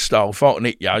McLean style. If I can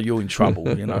hit you, you're in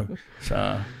trouble, you know.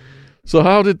 So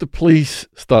how did the police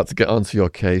start to get onto your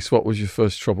case? What was your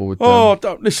first trouble with them? Oh,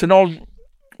 listen,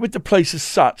 with the police as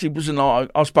such, it wasn't like,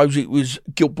 I suppose it was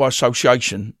guilt by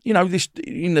association. You know, this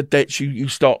in the debts, you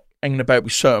start hanging about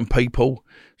with certain people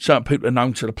are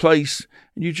known to the police,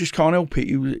 and you just can't help it.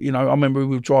 You know, I remember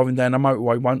we were driving down the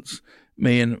motorway once,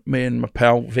 me and my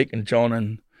pal Vic and John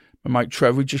and my mate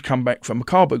Trevor, we'd just come back from a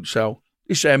car boot sale.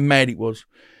 This is how mad it was.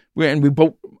 I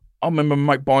remember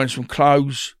my mate buying some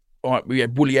clothes, Right, we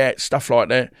had woolly hats, stuff like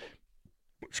that.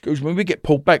 Excuse me, we get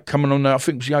pulled back coming on, I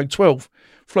think it was the A12.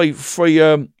 Three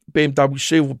BMW,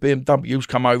 silver BMWs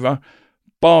come over,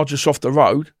 barge us off the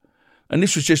road. And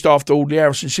this was just after all the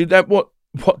Harrison. See, that what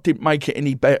didn't make it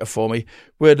any better for me,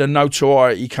 where the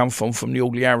notoriety come from the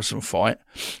Audley Harrison fight,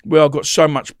 where I got so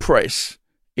much press,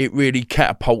 it really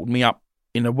catapulted me up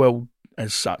in the world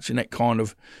as such, in that kind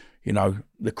of, you know,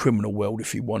 the criminal world,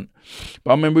 if you want.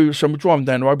 But I remember we were driving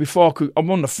down the road. Before I could, I'm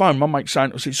on the phone, my mate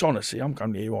saying, it's honest. I'm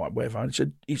going, yeah, right, whatever. And he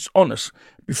said, it's honest.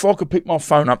 Before I could pick my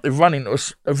phone up, they're running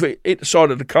us, hit the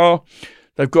side of the car.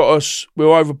 They've got us,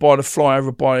 we're over by the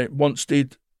flyover by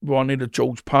Wanstead, right near the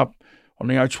George pub, on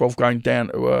the A12 going down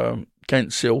to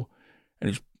Kent's-Hill,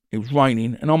 and it was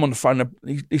raining, and I'm on the phone.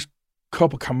 This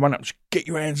copper come running up, said, get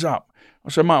your hands up. I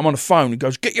said, mate, I'm on the phone. He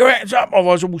goes, get your hands up. I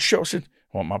was all shot. I said,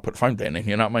 well, I might put the phone down then,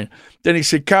 you know what I mean? Then he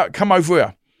said, come over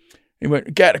here. He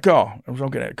went, get out of the car. I was, I'll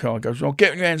get out of the car. He goes, well,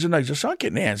 get on your hands and knees. I said, I'm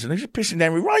getting the hands and knees. It's pissing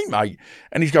down with rain, mate.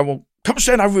 And he's going, well, come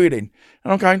stand over here then.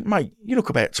 And I'm going, mate, you look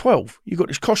about 12. You got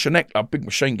this Kosher neckline, big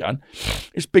machine gun.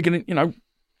 It's bigger than, you know.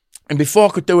 And before I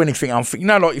could do anything, I'm thinking, you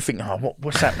know, like you think, oh,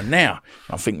 what's happening now?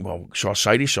 I'm thinking, well, shall I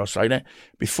say this? Shall I say that?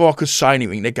 Before I could say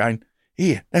anything, they're going,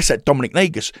 here, that's that Dominic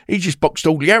Negus. He just boxed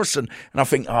Audley Harrison. And I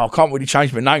think, oh, I can't really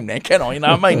change my name there, can I? You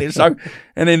know what I mean?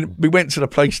 And then we went to the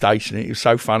police station. It was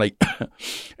so funny.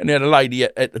 And they had a lady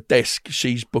at the desk.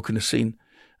 She's booking us in.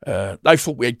 They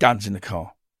thought we had guns in the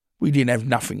car. We didn't have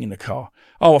nothing in the car.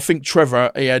 Oh, I think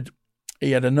Trevor, he had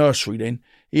a nursery then.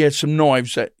 He had some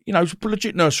knives that, you know, it was a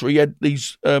legit nursery. He had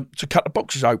these to cut the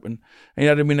boxes open. And he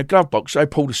had them in a glove box. They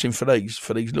pulled us in for these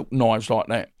little knives like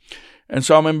that. And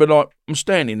so I remember, like, I'm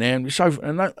standing there,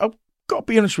 and I've got to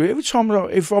be honest with you, every time,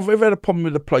 if I've ever had a problem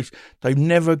with the police, they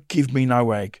never give me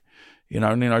no egg. You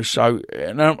know, so,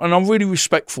 and I'm really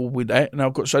respectful with that. And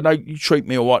I've got to say, no, you treat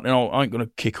me all right, and I ain't going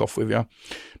to kick off with you.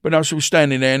 But no, so we're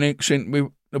standing there, and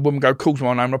the woman calls my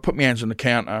name, and I put my hands on the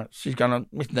counter. She's going,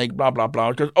 Mr. Negus, blah, blah,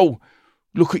 blah. She goes, oh,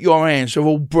 look at your hands. They're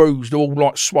all bruised. They're all,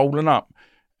 like, swollen up.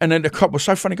 And then the cop was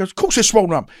so funny. He goes, of course they're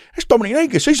swollen up. That's Dominic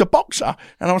Negus. He's a boxer.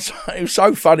 And it was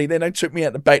so funny. Then they took me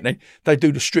out the back. And they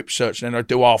do the strip search. And then they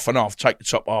do half and half, take the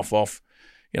top half off.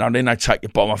 You know, then they take the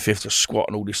bottom fifth to squat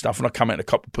and all this stuff. And I come out, the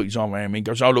cop put his arm around me and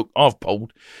goes, oh, look, I've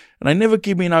pulled. And they never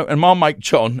give me no. And my mate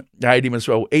John, they had him as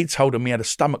well. He told him he had a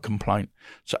stomach complaint.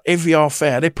 So every half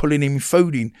hour, they're pulling him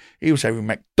food in. He was having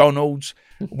McDonald's,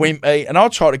 Wimpy. And I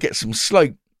tried to get some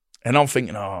sleep. And I'm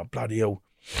thinking, oh, bloody hell.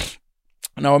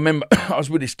 And I remember I was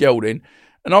with this girl then,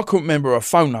 and I couldn't remember her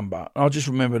phone number. I just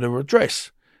remembered her address.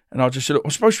 And I just said, look,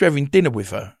 I'm supposed to be having dinner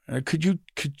with her. Could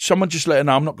someone just let her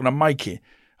know I'm not going to make it?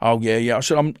 Oh, yeah. I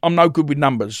said, I'm no good with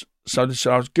numbers. So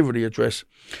I was give her the address.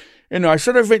 Anyway,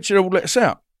 so they eventually all let us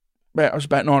out. It was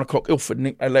about 9 o'clock, Ilford,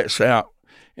 Nick, they let us out.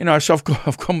 So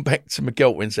I've gone back to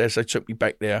McGeltwin's there, so they took me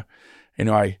back there.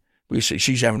 Anyway, we see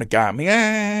she's having a go at me.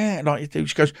 Like you do.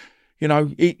 She goes,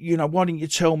 why didn't you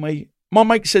tell me? My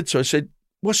mate said to her, I said,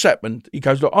 what's happened? He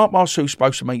goes, look, Art Mars 2's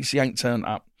supposed to meet, he ain't turned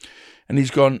up. And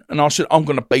he's gone, and I said, I'm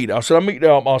going to beat her. I said, I'll meet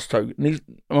the Art Mars 2. And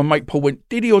my mate Paul went,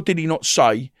 did he or did he not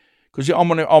say? Because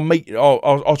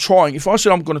I'll try. If I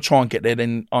said I'm going to try and get there,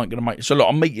 then I ain't going to make it. So look,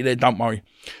 I'll meet you there, don't worry.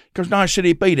 He goes, no, I said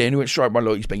he'd be there. And he went straight away,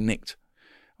 look, he's been nicked.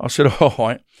 I said, all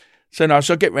right. So I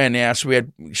get round the house,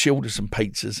 she ordered some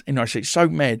pizzas. And I said, so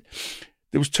mad.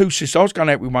 There was two sisters. I was going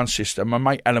out with one sister. My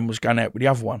mate Alan was going out with the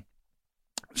other one.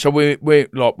 So we're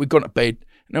like, we got to bed.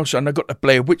 And all of a sudden, I got the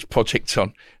Blair Witch Project on.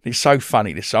 And it's so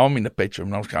funny. So I'm in the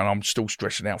bedroom, and I'm still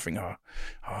stressing out, thinking,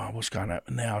 what's going on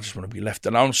now? I just want to be left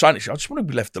alone. I'm saying this, I just want to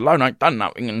be left alone. I ain't done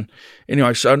nothing. And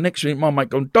anyway, so next week, my mate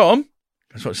gone, Dom,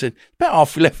 that's what I said, about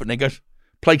half 11. And he goes,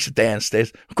 place are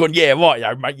downstairs. I've gone, yeah, right,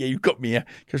 yo, mate, yeah, you've got me here.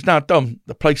 He goes, no, Dom,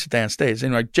 the place are downstairs.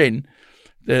 Anyway, Jen,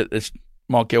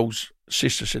 my girl's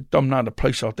sister, said, Dom, no, the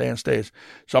police are downstairs.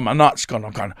 So my nut's gone.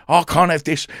 I'm going, I can't have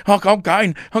this. I'm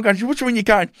going. What's when you're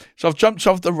going? So I've jumped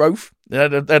off the roof. They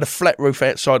had a flat roof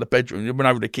outside the bedroom. Went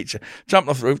over the kitchen. Jumped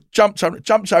off the roof. Jumped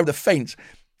over the fence.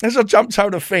 As I jumped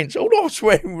over the fence, all I was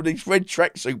wearing were these red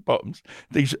tracksuit bottoms,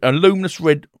 these luminous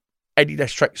red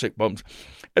Adidas tracksuit bottoms.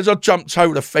 As I jumped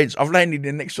over the fence, I've landed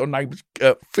in next door neighbour's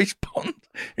fish pond.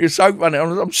 It was so funny.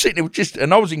 I'm sitting there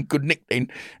and I was in good nick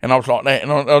then, and I was like that,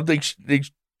 and I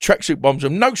these tracksuit bombs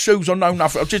and no shoes on, no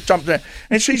nothing. I just jumped there,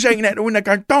 and she's hanging out the window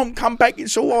going, "Don't come back,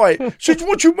 it's all right." She said,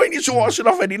 "What do you mean it's all right?" I said,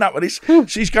 "I've had enough of this."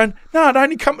 She's going, "No, they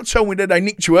only come to tell me that they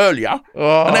nicked you earlier."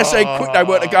 And that's how quick they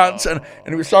were to go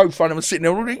and it was so funny. I was sitting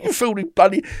there, you feel this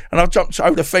bloody, and I jumped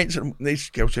over the fence, and this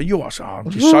girl said, I'm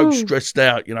just so stressed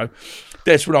out,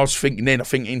 That's what I was thinking then. I'm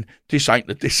thinking, this ain't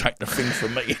the thing for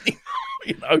me anymore.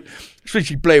 you know,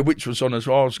 especially Blair Witch was on as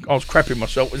well. I was crapping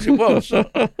myself as it was.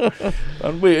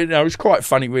 And we, you know, it's quite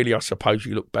funny, really, I suppose,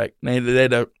 you look back.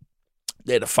 They're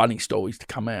the funny stories to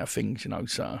come out of things, you know,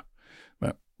 so...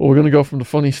 Well, we're going to go from the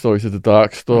funny story to the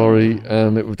dark story.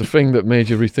 It was the thing that made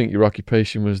you rethink your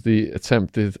occupation was the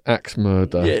attempted axe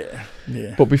murder.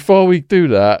 Yeah. But before we do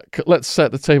that, let's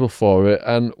set the table for it.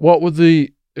 And what were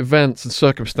the events and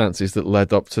circumstances that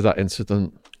led up to that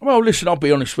incident? Well, listen, I'll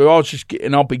be honest with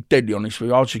you. I'll be deadly honest with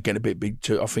you. I was just getting a bit big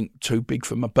too. I think too big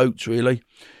for my boots, really.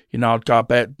 You know, I'd go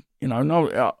about, you know,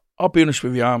 no, I'll be honest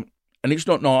with you. And it's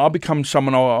not, no, I'll become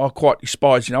someone I quite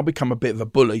despise. You know, I'll become a bit of a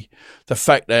bully. The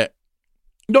fact that,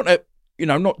 not that, you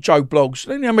know, not Joe Bloggs.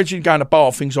 Then imagine going to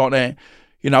bar, things like that.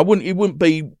 You know, it wouldn't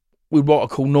be with what I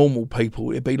call normal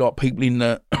people. It'd be like people in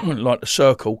the like the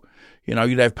circle. You know,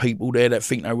 you'd have people there that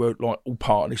think they were like all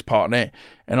part of this, part of that.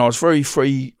 And I was very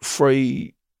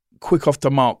free, quick off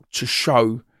the mark to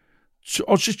show.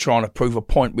 I was just trying to prove a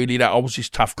point, really, that I was this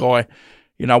tough guy.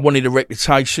 You know, I wanted a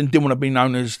reputation, didn't want to be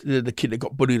known as the kid that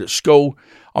got bullied at school.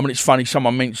 I mean, it's funny,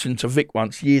 someone mentioned to Vic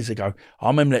once, years ago, I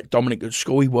remember that Dominic at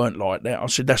school, he weren't like that. I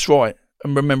said, that's right.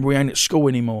 And remember, we ain't at school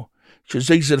anymore. Because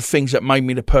these are the things that made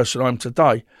me the person I am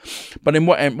today. But then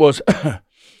what happened was,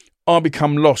 I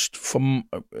become lost from,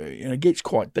 you know, it gets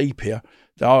quite deep here,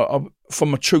 from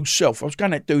my true self. I was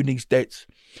going out doing these debts.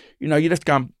 You know, you'd have to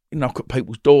go and knock at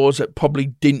people's doors that probably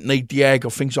didn't need the ag or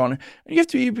things like that.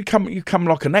 And you become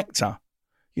like an actor.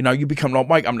 You know, you become like,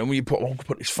 wake up, and when you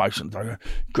put this face on,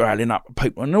 growling up at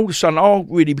people, and all of a sudden, I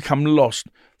really become lost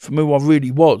from who I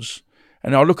really was.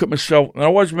 And I look at myself, and I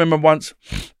always remember once,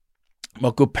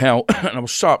 my good pal, and I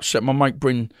was so upset. My mate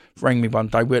Bryn rang me one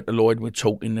day. We were at the Lloyd, we were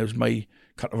talking. There was me,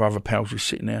 a couple of other pals were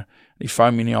sitting there. And he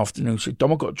phoned me in the afternoon and said,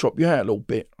 Dom, I've got to drop you out a little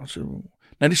bit. I said,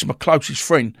 now this is my closest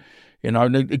friend, you know,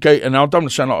 and I don't want to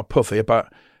sound like a puff here,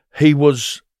 but he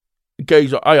was,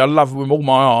 he's like, A, I love him with all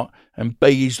my heart, and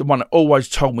B, he's the one that always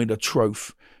told me the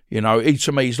truth. You know, he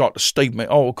to me, he's like the Steve,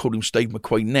 I'll call him Steve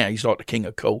McQueen now, he's like the king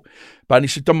of cool. But he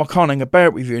said, Dom, I can't hang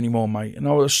about with you anymore, mate. And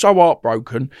I was so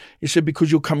heartbroken. He said, because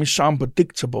you're coming so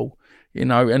unpredictable, you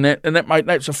know, and that mate,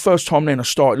 that's the first time then I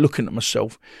started looking at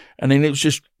myself. And then it was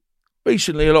just,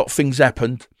 recently a lot of things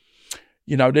happened.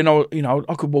 You know, then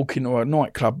I could walk into a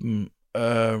nightclub and,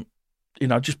 you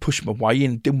know, just push my way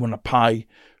in, didn't want to pay,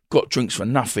 got drinks for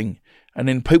nothing. And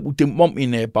then people didn't want me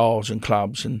in their bars and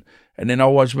clubs. And then I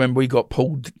always remember we got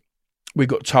told,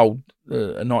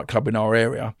 a nightclub in our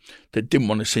area that didn't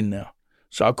want us in there.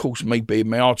 So, of course, me being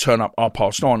me, I'll turn up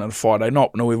 9:30 on a Friday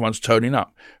night when everyone's turning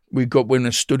up. We got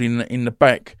women stood in the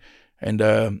back. And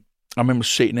I remember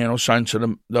sitting there and I was saying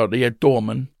to the head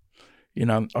doorman, you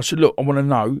know, I said, look, I want to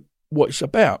know what it's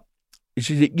about.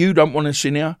 Is it you don't want us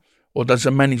in here, or does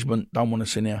the management don't want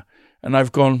us in here? And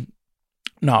they've gone,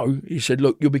 no. He said,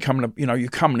 look, you're becoming you're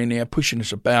coming in here pushing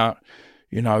us about,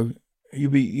 you know,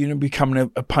 you're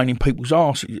becoming a pain in people's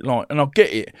asses, like, and I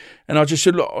get it. And I just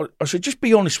said, look, I said, just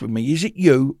be honest with me. Is it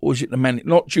you or is it the man?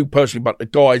 Not you personally, but the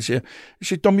guys here. He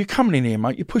said, Dom, you're coming in here,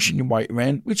 mate. You're pushing your weight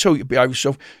around. We tell you to behave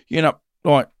yourself. You're not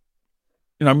like,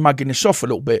 you know, mugging us off a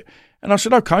little bit. And I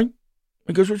said, okay.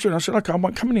 He goes, what do you doing? I said, okay, I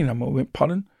won't come in anymore. I went,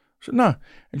 pardon? I said, no.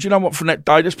 And do you know what? From that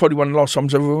day, that's probably one of the last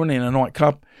times I ever went in a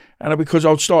nightclub. And because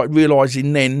I'd started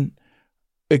realising then,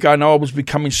 again, I was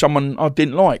becoming someone I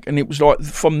didn't like. And it was like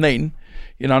from then,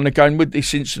 you know, and again, with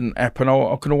this incident happen,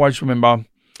 I can always remember,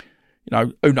 you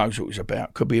know, who knows what it was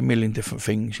about. Could be a million different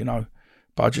things, you know.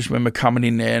 But I just remember coming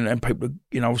in there and people,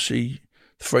 you know, obviously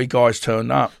the three guys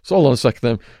turned up. So hold on a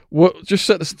second then. Just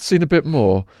set the scene a bit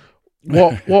more.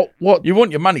 What? You want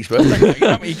your money's worth, don't you? You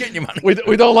know, you're getting your money.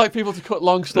 We don't like people to cut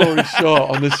long stories short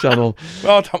on this channel.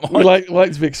 Well, I don't mind. We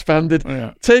like to be expanded.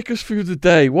 Yeah. Take us through the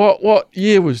day. What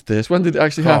year was this? When did it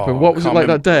actually happen? What was it like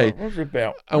that day? What was it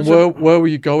about? And where were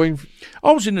you going?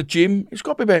 I was in the gym. It's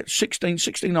got to be about 16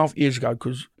 and a half years ago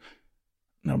because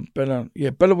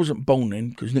Bella wasn't born then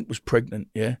because Nick was pregnant,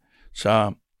 yeah. So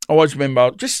I always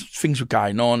remember just things were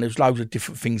going on. There was loads of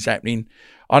different things happening.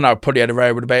 I know I probably had a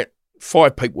row with about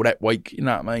 5 people that week, you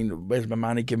know what I mean? Where's my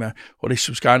money? Give me, well, this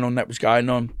was going on, that was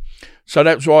going on. So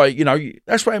that's why, you know,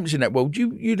 that's what happens in that world. You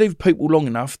leave people long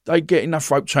enough, they get enough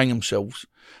rope to hang themselves.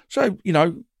 So, you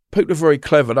know, people are very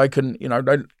clever. They can,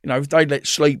 if they let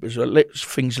sleepers or let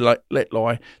things let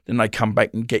lie, then they come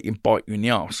back and get you and bite you in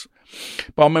the arse.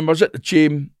 But I remember I was at the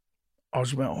gym. I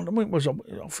think it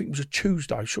was a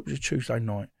Tuesday. I'm sure it was a Tuesday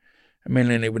night. And me and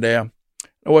Lenny were there.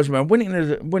 I always remember went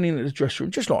into the dressing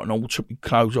room, just like normal, took my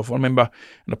clothes off. I remember,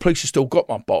 and the police had still got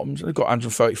my bottoms. They got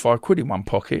 135 quid in one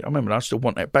pocket. I remember, I still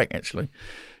want that back, actually.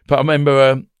 But I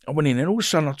remember I went in, and all of a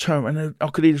sudden I turned around, and I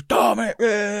could hear this, damn it,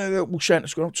 all shouting at the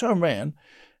school. I turned around,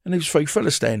 and there was 3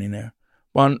 fellas standing there.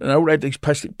 one, and they all had these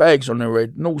plastic bags on their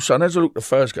head. And all of a sudden, as I looked at the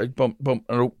first gauge, bump, bump,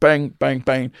 and I looked, bang, bang,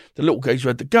 bang, the little gauge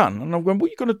had the gun. And I'm going, what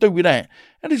are you going to do with that?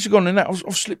 And he's gone in that,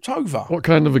 I've slipped over. What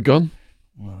kind of a gun?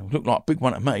 Well, it looked like a big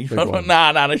one to me.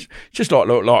 No, it's just like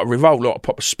a revolver, like a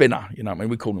proper spinner. You know what I mean?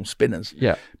 We call them spinners.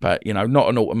 Yeah. But, not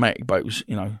an automatic, but it was,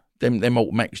 them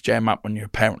automatics jam up when you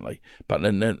apparently, but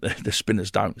then the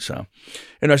spinners don't. So,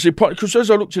 so because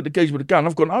as I looked at the geese with the gun,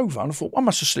 I've gone over, and I thought, I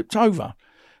must have slipped over.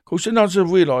 Of course, then as I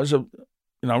realised, I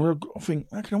think,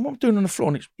 okay, what I'm doing on the floor,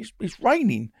 and it's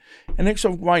raining. And next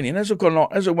time raining, as I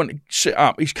went to sit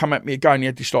up, he's come at me again. He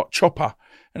had this chopper,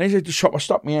 and as he had the chopper, I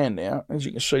stuck my hand there. As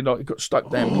you can see, it got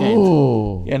stuck down my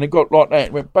hand. Yeah, and it got like that.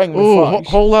 It went bang in my face.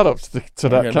 Hold that up to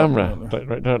that camera,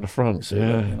 right down at the front.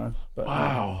 But,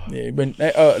 wow. It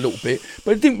hurt a little bit,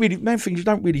 but it didn't really. Main thing is you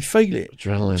don't really feel it.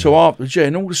 Adrenaline. So afterwards,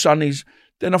 and all of a sudden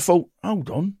then I thought, hold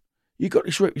on. You got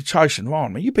this reputation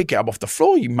around me. You pick it up off the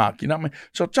floor, you mug, you know what I mean?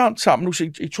 So I jumped up and also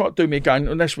he tried to do me again,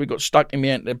 unless we got stuck in the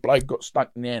hand, the blade got stuck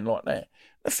in the hand like that.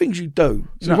 The things you do.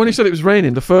 So when you said it was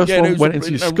raining, the first one went into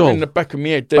your skull? In the back of my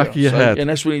head there. Back of your head. And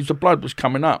that's when the blood was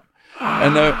coming up.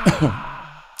 And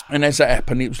and as that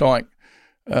happened, it was like,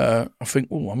 I think,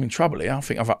 I'm in trouble here. I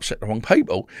think I've upset the wrong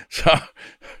people. So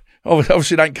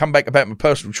obviously don't come back about my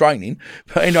personal training.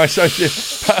 But anyway,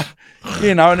 and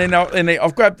then I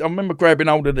remember grabbing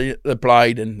hold of the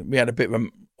blade, and we had a bit of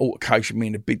an altercation, me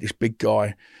and this big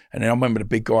guy. And then I remember the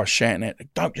big guy shouting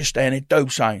at, don't just stand there, do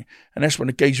something. And that's when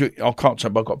the geezer, I can't say,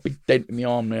 but I got a big dent in my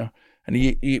arm now. And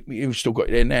he was still got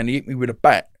it there now, and he hit me with a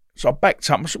bat. So I backed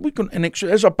up. I said, and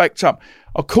as I backed up,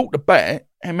 I caught the bat,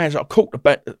 and as I caught the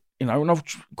bat, and of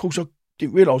course I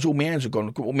didn't realise all my hands had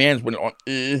gone. All my hands went like,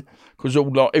 because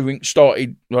everything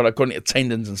started, I got into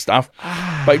tendons and stuff.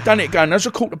 But he done it again. As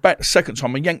I caught the bat the second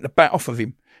time, I yanked the bat off of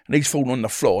him, and he's fallen on the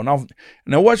floor. And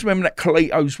I always remember that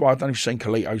Carlito's Way. I don't know if you've seen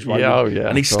Carlito's Way. Yeah.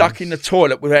 And he's stuck in the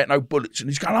toilet without no bullets, and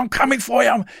he's going, I'm coming for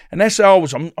you. And that's how I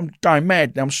was. I'm going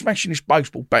mad now. I'm smashing this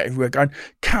baseball bat everywhere, going,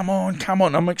 come on.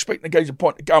 I'm expecting the guys to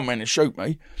point the gun man and shoot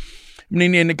me. And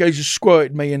in the end, the guys just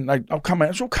squirted me, and I'll come out.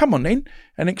 I said, well, come on then.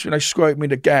 And next thing they squirted me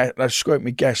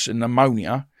gas and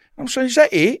ammonia. I'm saying, is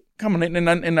that it? Come on in.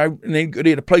 And then you could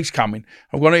hear the police coming.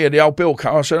 I'm going to hear the old bill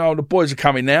come. I said, the boys are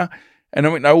coming now. And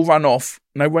then they all run off,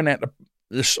 and they went out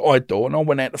the side door, and I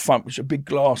went out the front, which was a big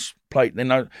glass plate. And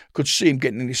then I could see him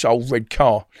getting in this old red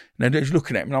car. And they're just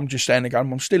looking at me, and I'm just standing there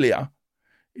going, I'm still here.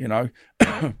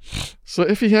 So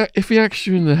if he axed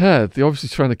you in the head, they're obviously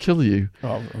trying to kill you.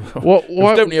 Why, it was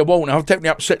definitely a warning. I've definitely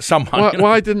upset someone.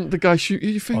 Why didn't the guy shoot you,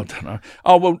 you think? I don't know.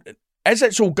 Oh, well, as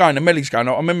that's all going, the melly's going,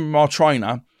 I remember my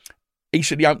trainer, he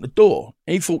said he opened the door.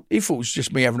 He thought it was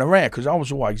just me having a row, because I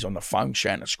was always on the phone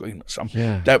shouting and screaming at something.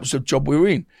 Yeah. That was the job we were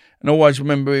in. And I always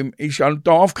remember him, he's going,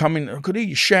 I've come in, I could hear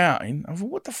you shouting. I thought,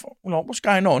 what the fuck, what's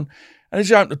going on? And as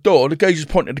he opened the door, the guy just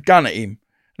pointed the gun at him.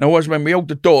 And I always remember he held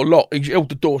the door locked, he held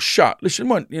the door shut. Listen,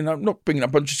 not bringing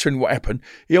up, I'm just telling you what happened.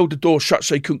 He held the door shut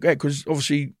so he couldn't get, because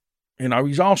obviously,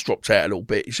 his arse dropped out a little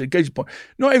bit. He said,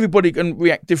 not everybody can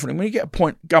react differently. When you get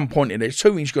a gun pointed, there's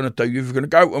two things you're going to do. You're either going to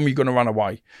go or you're going to run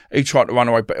away. He tried to run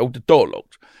away, but held the door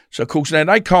locked. So, of course, now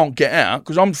they can't get out,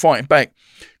 because I'm fighting back.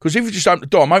 Because if you just opened the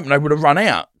door, I'm hoping they would have run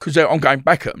out, because I'm going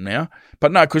back at them now.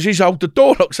 But no, because he's held the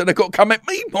door locked, so they've got to come at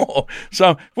me more.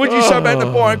 So, what do you say about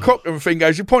the boy and Cochran thing?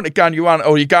 Goes, you point the gun, you run,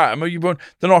 or you go at them, or you run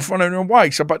the knife running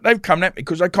away. So, but they've come at me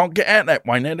because they can't get out that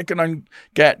way now. They can only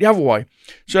get out the other way.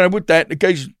 So, with that, the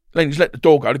geezers, then he's let the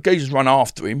door go. The geezers run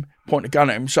after him, point the gun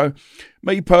at him. So,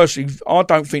 me personally, I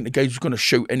don't think the geezer's going to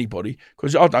shoot anybody,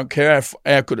 because I don't care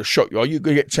how good a shot you are. You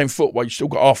can get 10 foot away, you still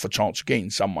got half a chance of getting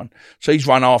someone. So he's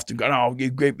run after him, going,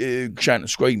 you shouting and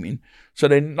screaming. So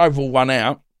then they've all run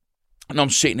out, and I'm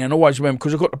sitting there and always remember,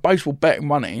 because I've got the baseball bat in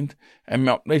one hand, and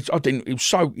it was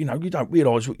so, you don't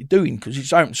realise what you're doing, because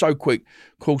it's open so quick.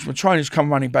 Of course, my trainer's come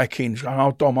running back in, he's going,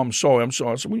 oh, Dom, I'm sorry. I said,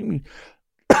 what do you mean?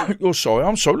 You're sorry,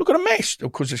 I'm sorry, look at the mess.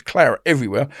 Of course, there's claret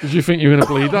everywhere. Did you think you were going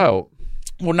to bleed out?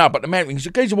 Well, no, but the main thing is the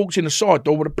geezer walks in the side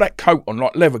door with a black coat on,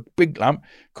 like leather, big lump,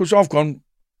 because I've gone,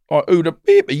 like, who the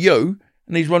beep are you?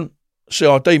 And he's run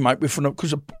CID, mate,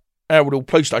 because our little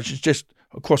police station's just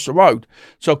across the road.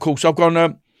 So, of course, I've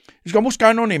gone, he's gone, what's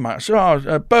going on here, mate? I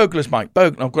said, burglars, mate,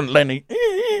 burglars. I've gone, Lenny,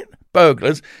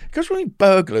 burglars. Because when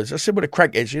burglars, I said, well, the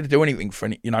crackheads, you to do anything for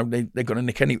it, they're going to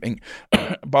nick anything.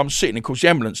 But I'm sitting, of course, the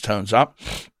ambulance turns up.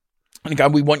 And they go,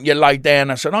 we want you laid down.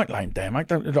 I said, I ain't laying down,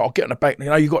 mate. I'll get on the back.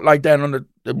 You got laid down on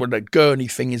the gurney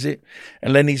thing, is it?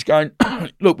 And then he's going,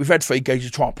 look, we've had 3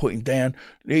 geezers try to put him down.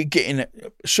 He get in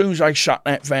it. As soon as they shut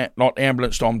that van, like the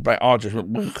ambulance on back, I just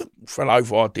fell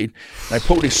over, I did. They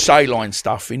put this saline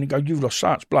stuff in and go, you've lost so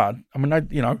much blood. I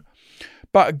mean,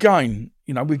 But again,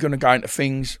 we're going to go into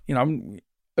things,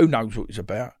 who Who knows what it's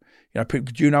about?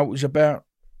 People, do you know what it was about?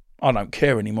 I don't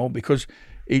care anymore because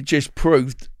it just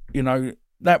proved,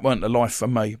 that weren't the life for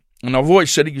me. And I've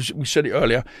always said it, we said it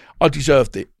earlier, I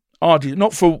deserved it.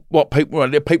 Not for what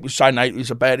people saying it was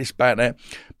about this, about that,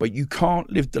 but you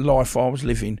can't live the life I was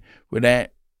living without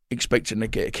expecting to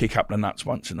get a kick up the nuts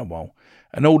once in a while.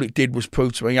 And all it did was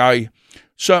prove to me, hey,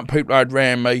 certain people I had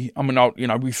around me, I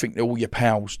mean, we think they're all your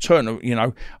pals.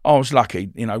 I was lucky,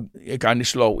 again,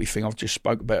 this loyalty thing I've just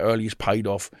spoke about earlier has paid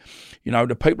off.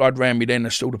 The people I had around me then are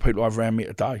still the people I have around me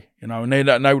today, and they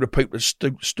were the people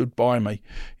that stood by me.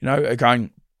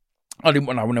 Again, I didn't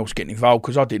want no one else getting involved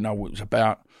because I didn't know what it was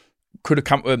about. Could have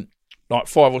come to like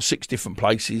 5 or 6 different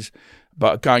places.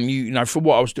 But again, for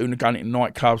what I was doing, going into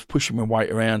nightclubs, pushing my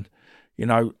weight around,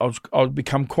 I'd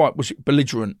become quite,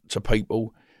 belligerent to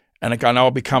people. And again, I'll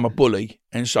become a bully.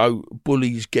 And so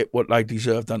bullies get what they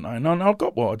deserve, don't they? And I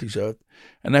got what I deserved.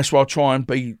 And that's why I try and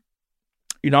be,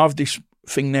 I have this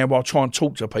thing now where I try and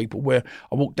talk to people where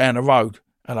I walk down the road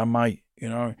and I'm mate,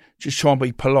 just try and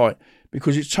be polite.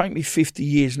 Because it's taken me 50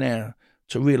 years now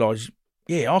to realise,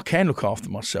 yeah, I can look after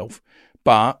myself.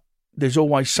 But there's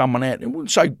always someone out there. I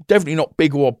wouldn't say definitely not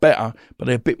bigger or better, but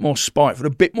they're a bit more spiteful, a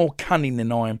bit more cunning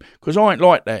than I am. Because I ain't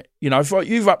like that. If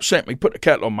you've upset me, put the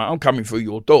kettle on, mate, I'm coming through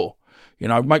your door.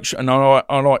 Make sure, and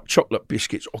I like chocolate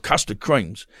biscuits or custard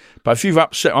creams. But if you've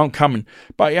upset, I'm coming.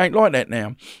 But it ain't like that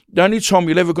now. The only time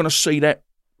you're ever going to see that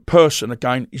person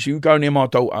again is you go near my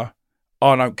daughter.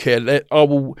 I don't care. I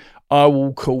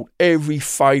will call every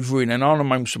favour in, and I'll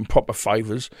make some proper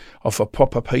favours for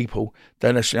proper people.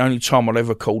 Then that's the only time I'll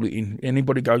ever call it in.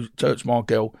 Anybody goes, hurts my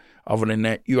girl, other than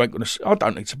that, you ain't going to, I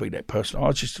don't need to be that person.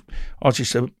 I just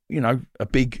a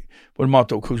big, well, my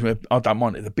dog calls me, I don't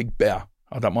mind it, the big bear.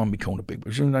 I don't mind me called a big,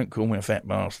 but you don't call me a fat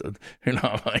bastard. You know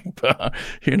what I mean? But,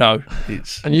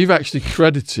 it's... And you've actually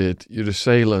credited your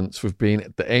assailants with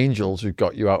being the angels who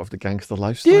got you out of the gangster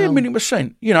lifestyle. Yeah,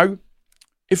 1,000,000%.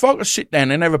 If I could sit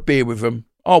down and have a beer with them,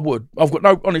 I would. I've got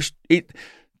no honest.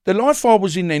 The life I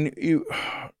was in then,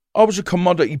 I was a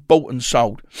commodity bought and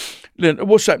sold.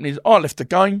 What's happening is I left the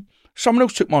game. Someone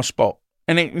else took my spot.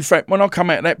 And in fact, when I come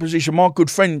out of that position, my good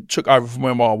friend took over from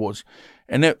where I was.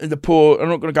 And the poor, I'm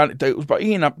not going to go into details, but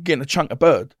he ended up getting a chunk of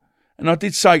bird. And I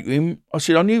did say to him, I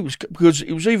said, I knew it was because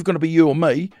it was either going to be you or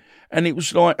me. And it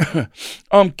was like,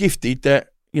 I'm gifted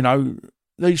that,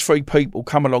 these 3 people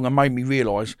come along and made me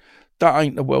realise that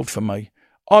ain't the world for me.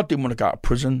 I didn't want to go to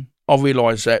prison. I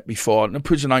realised that before. And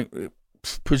prison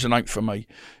ain't for me.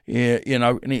 Yeah,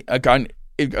 and again,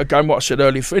 what I said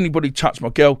earlier, if anybody touched my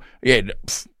girl, yeah,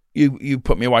 you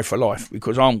put me away for life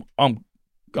because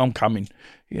I'm coming.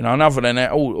 And other than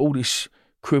that, all this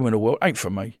criminal world ain't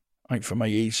for me. I've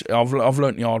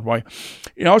learnt the hard way.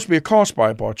 I used to be a car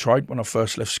sprayer by trade when I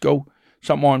first left school.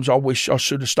 Sometimes I wish I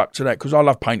should have stuck to that because I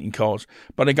love painting cars.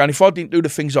 But again, if I didn't do the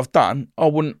things I've done, I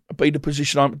wouldn't be the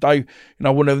position I'm today. I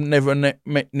would have never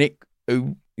met Nick,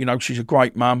 who, she's a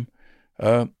great mum.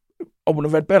 I wouldn't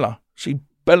have had Bella. See,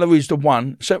 Bella is the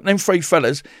one. So them 3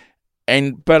 fellas,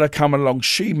 and Bella come along.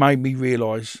 She made me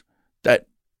realise that,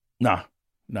 no,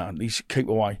 keep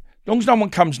away. As long as no one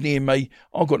comes near me,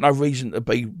 I've got no reason to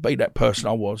be that person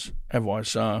I was, have I?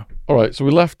 So. All right, so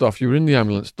we left off. You were in the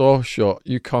ambulance, door shut,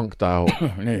 you conked out.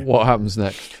 Yeah. What happens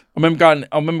next? I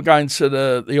remember going to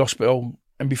the hospital,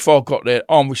 and before I got there,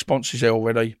 armed response is there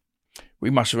already.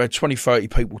 We must have had 20, 30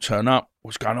 people turn up.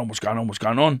 What's going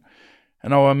on?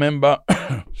 And I remember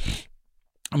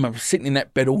sitting in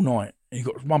that bed all night, and you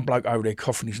got one bloke over there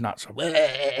coughing his nuts.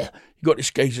 You got this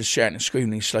geezer shouting and screaming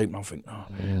in his sleep, and I'm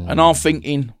thinking, And I'm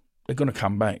thinking, they're going to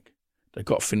come back. They've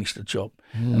got to finish the job.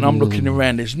 And I'm looking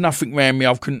around. There's nothing around me.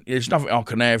 There's nothing I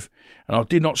can have. And I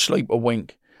did not sleep a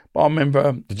wink. But I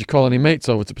remember... Did you call any mates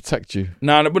over to protect you?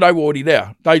 No, but they were already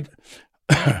there.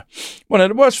 One of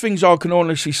the worst things I can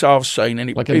honestly say I've seen.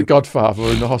 And like in The Godfather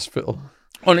in the hospital.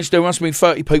 Honestly, there must have been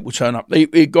 30 people turn up. I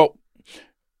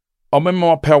remember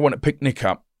my pal went to pick Nick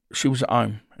up. She was at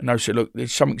home. And they said, look,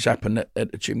 there's something's happened at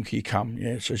the gym. Can you come?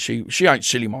 Yeah, so she ain't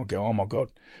silly, my girl. Oh, my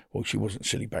God. Well, she wasn't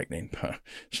silly back then. But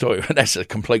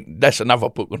that's another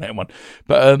book on that one.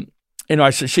 But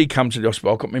anyway, so she comes to the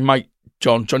hospital. I've got my mate,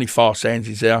 Johnny Farsands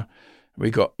is there.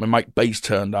 We got my mate B's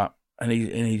turned up. And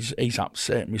he's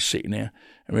upset. And we're sitting there.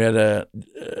 And we had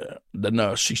the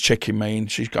nurse. She's checking me. And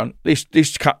she's going,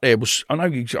 this cut there was, I know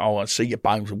you, I see your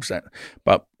bones, all that.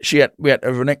 But we had to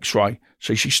have an x-ray.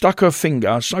 So she stuck her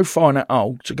finger so far in that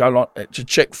hole to go like that, to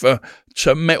check for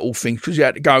metal things, because you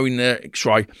had to go in the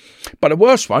x-ray. But the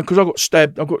worst one, because I got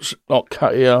stabbed, I got like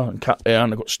cut here and cut there,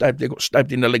 and I got stabbed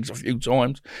in the legs a few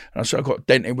times. And so I got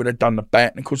dented where they'd done the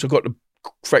back. And of course I got the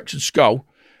fractured skull.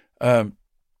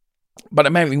 But the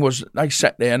main thing was they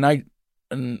sat there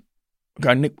and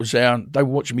Nick was there and they were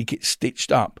watching me get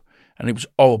stitched up. And it was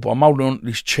horrible. I'm holding on to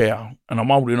this chair and I'm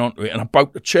holding on to it and I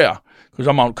broke the chair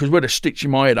because we're stitching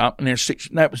my head up and then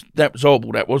stitching. That was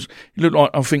horrible. That was. It looked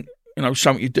like, I think,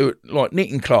 something you do at like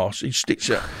knitting class. You stitch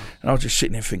it. And I was just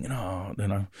sitting there thinking,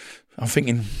 I'm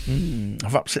thinking,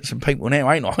 I've upset some people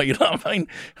now, ain't I? You know what I mean?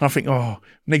 And I think, I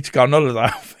need to go on holiday, I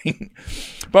think.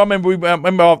 But I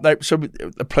remember so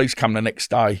the police come the next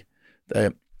day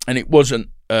there, and it wasn't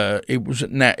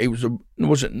regional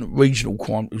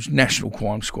crime, it was national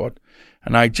crime squad.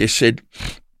 And they just said,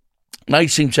 they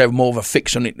seemed to have more of a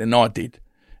fix on it than I did.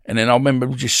 And then I remember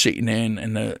just sitting there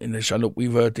and they said, look,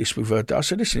 we've heard this, we've heard that. I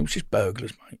said, listen, it was just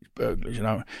burglars, mate, it's burglars,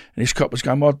 And this cop was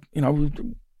going, well,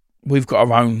 we've got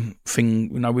our own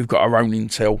thing, we've got our own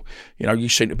intel. You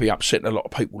seem to be upsetting a lot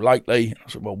of people lately. I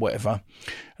said, well, whatever.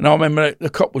 And I remember the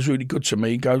cop was really good to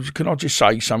me. He goes, can I just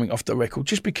say something off the record?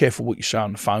 Just be careful what you say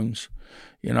on the phones.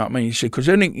 You know what I mean? He said, because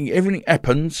everything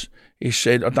happens, he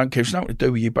said, I don't care, it's nothing to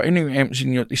do with you, but anything happens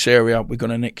in this area, we're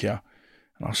going to nick you.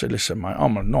 And I said, listen, mate,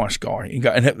 I'm a nice guy.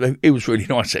 He was really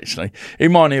nice, actually. He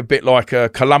reminded me a bit like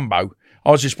Columbo.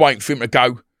 I was just waiting for him to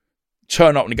go,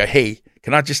 turn up and go, hey,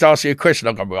 can I just ask you a question?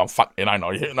 I'm going, well, fuck it, ain't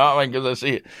I? You know what I mean? Because I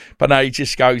see it. But no, he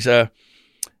just goes,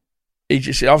 he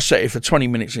just said, I've sat here for 20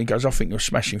 minutes. And he goes, I think you're a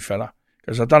smashing fella.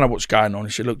 He goes, I don't know what's going on.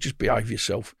 He said, look, just behave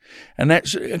yourself. And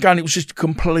that's, again, it was just a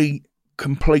complete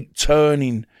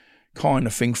turning kind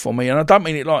of thing for me. And I don't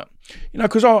mean it like,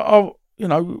 because I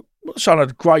son had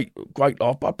a great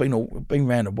life, but I've been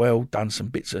around the world, done some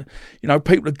bits of,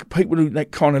 people who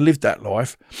that kind of lived that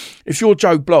life. If you're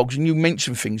Joe Bloggs and you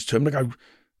mention things to them, they go,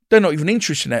 they're not even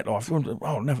interested in that life.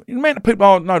 Oh, never. The amount of people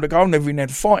I know that go, I've never even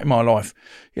had a fight in my life.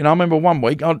 I remember one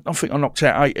week, I think I knocked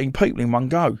out 18 people in one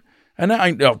go. And that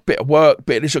ain't a bit of work,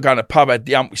 bit of this, I go to the pub, had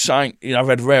the ump with Saint, I've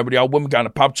had a row with the old woman going to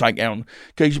the pub, take out.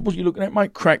 He said, what are you looking at,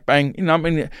 mate? Crack, bang, what I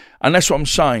mean? And that's what I'm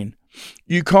saying.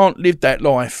 You can't live that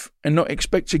life and not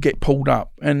expect to get pulled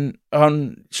up. And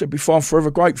so before, I'm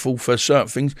forever grateful for certain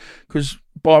things, because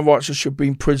by rights I should be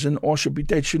in prison or I should be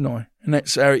dead, shouldn't I? And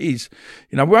that's how it is.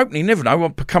 We're hoping, you never know,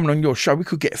 coming on your show, we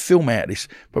could get a film out of this,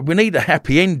 but we need a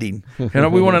happy ending.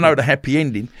 We want to know the happy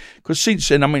ending. Because since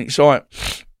then, it's like,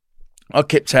 I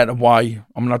kept out of the way.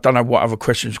 I don't know what other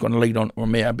question's going to lead on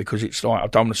from here, because it's like, I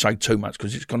don't want to say too much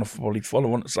because it's going to probably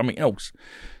follow on to something else.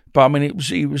 But it was,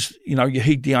 you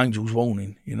heed the angel's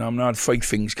warning. I had 3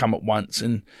 things come at once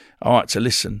and I had to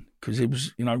listen, because it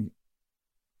was,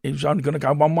 it was only going to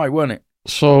go one way, weren't it?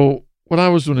 So when I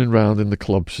was running around in the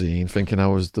club scene thinking I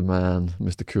was the man,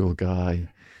 Mr. Cool Guy,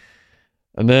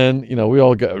 and then, we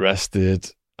all get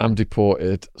arrested, I'm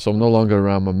deported, so I'm no longer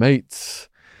around my mates,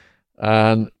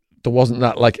 and there wasn't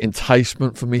that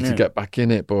enticement for me to get back in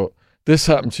it. But this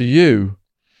happened to you,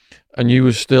 and you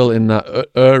were still in that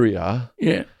area.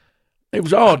 Yeah, it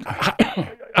was odd.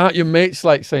 Aren't your mates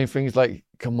saying things like,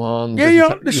 "Come on,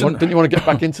 listen, didn't you want to get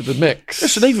back into the mix?"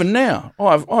 Listen, even now,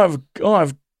 I've,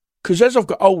 because as I've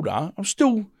got older, I'm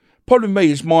still. Problem with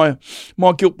me is my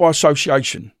guilt by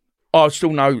association. I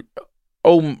still know. A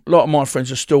lot of my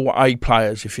friends are still A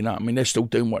players, if you know what I mean. They're still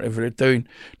doing whatever they're doing.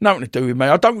 Nothing to do with me.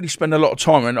 I don't really spend a lot of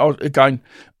time. And again,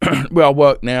 where I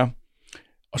work now,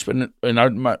 I spend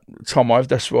my time I have.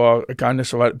 That's why, again,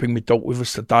 that's why I had to bring my daughter with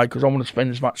us today, because I want to spend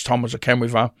as much time as I can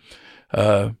with her.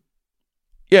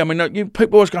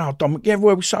 People always go, oh, Dom, yeah,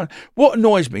 where we saying? What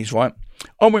annoys me is, right,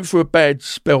 I went through a bad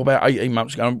spell about 18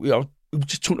 months ago. We were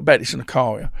just talking about this in the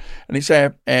car, and it's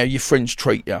how your friends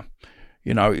treat you.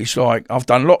 It's like, I've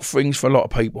done a lot of things for a lot of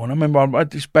people. And I remember I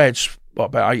had this bad spot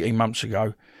about 18 months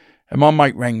ago, and my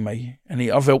mate rang me, and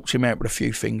I've helped him out with a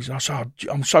few things. And I said,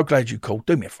 I'm so glad you called.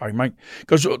 Do me a favour, mate.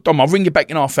 Because, Dom, I'll ring you back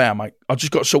in half hour, mate. I've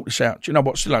just got to sort this out. Do you know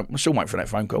what? I'm still waiting for that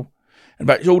phone call. And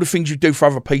about all the things you do for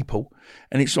other people.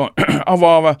 And it's like, I've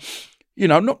either,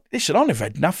 listen, I never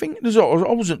had nothing. I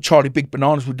wasn't Charlie Big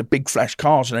Bananas with the big flash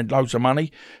cars and had loads of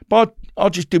money. But I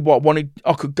just did what I wanted.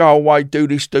 I could go away, do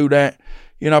this, do that.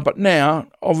 But now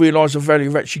I realise the value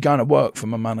of actually going to work for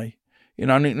my money.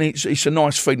 And it's a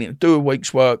nice feeling to do a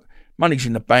week's work, money's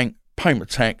in the bank, pay my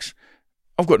tax.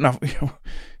 I've got nothing,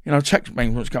 tax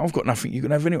man wants to go, I've got nothing you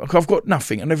can have anyway. I've got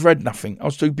nothing. I never had nothing. I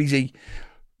was too busy,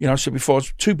 I said before, I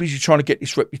was too busy trying to get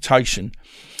this reputation.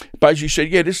 But as you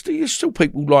said, there's still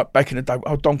people like back in the day,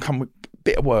 don't come with a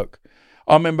bit of work.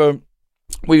 I remember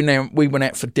we went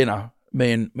out for dinner,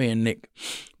 me and Nick,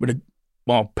 with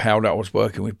my pal that I was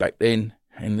working with back then.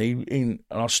 And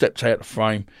I stepped out of the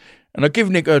frame, and I give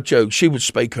Nick her joke. She would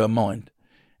speak her mind,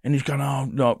 and he's going, "Oh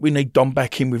no, we need Dom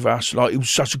back in with us." Like, he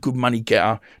was such a good money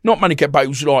getter, not money getter, but he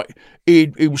was like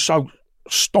he was so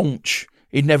staunch.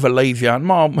 he'd never leave you. And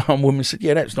my woman said,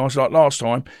 yeah, that's nice. Like last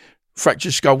time,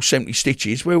 fractured skull, 70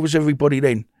 stitches. Where was everybody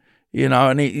then? You know,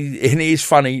 and it is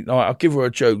funny. Like, I'll give her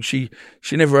a joke. She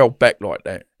never held back like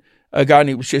that. Again,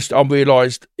 it was just,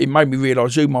 it made me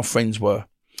realise who my friends were.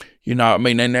 You know what I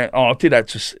mean? And I did have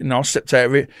to, I stepped out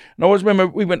of it. And I always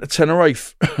remember we went to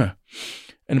Tenerife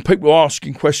and people were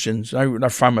asking questions. They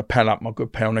throw my pal up, my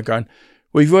good pal, and they're going,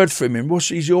 well, you've heard from him. Is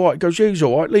he all right? He goes, yeah, he's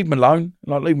all right. Leave him alone.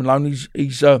 Like, leave him alone.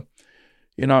 He's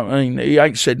you know what I mean? He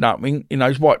ain't said nothing. You know,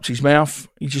 he's wiped his mouth.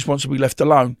 He just wants to be left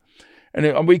alone.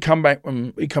 And we come back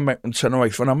from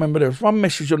Tenerife, and I remember there was one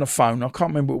message on the phone. I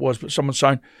can't remember what it was, but someone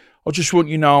saying, I just want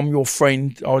you to know I'm your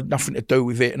friend. I had nothing to do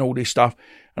with it and all this stuff.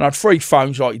 And I had 3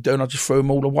 phones like you do, and I just threw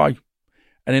them all away.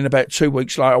 And then about 2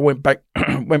 weeks later, I went back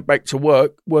to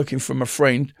work, working for my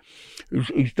friend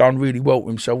who's done really well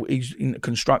with himself. He's in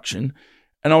construction.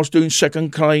 And I was doing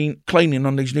second cleaning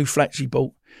on these new flats he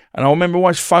bought. And I remember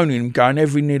always phoning him, going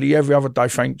nearly every other day,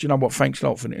 do you know what, thanks a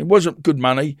lot for it. It wasn't good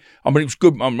money. I mean, it was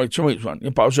good money to me,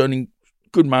 but I was earning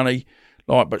good money,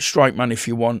 but straight money if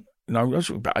you want. You know, that's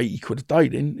about 80 quid a day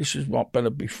then. This is what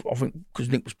Bella, before, I think, because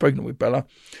Nick was pregnant with Bella.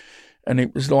 And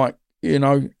it was like, you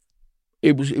know,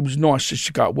 it was nice just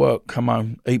to go to work, come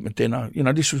home, eat my dinner. You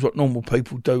know, this was what normal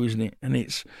people do, isn't it? And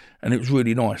it was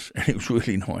really nice. And it was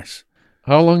really nice.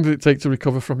 How long did it take to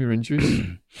recover from your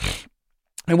injuries?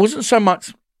 It wasn't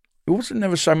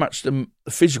never so much the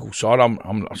physical side.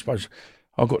 I suppose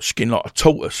I've got skin like a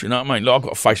tortoise, you know what I mean? Like, I've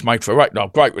got a face made for radio. I'm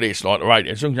great with this, like the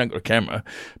radio, as long as I ain't got a camera.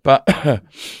 But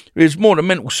it's more the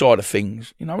mental side of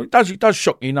things. You know, it does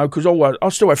shock you, you know, because I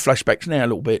still have flashbacks now a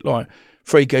little bit, like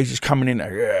 3 geezers coming in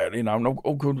there, yeah, you know,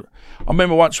 all good. I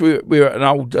remember once we were at an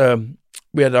old,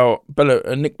 we had Bella,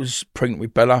 and Nick was pregnant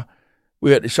with Bella. We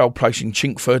were at this old place in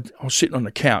Chinkford. I was sitting on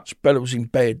the couch. Bella was in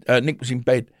bed. Nick was in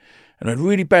bed. And a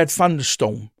really bad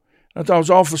thunderstorm. And I was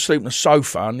half asleep on the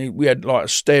sofa, and we had like a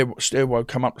stairway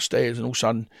come up the stairs, and all of a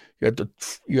sudden you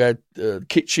had the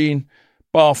kitchen,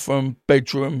 bathroom,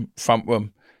 bedroom, front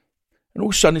room. And all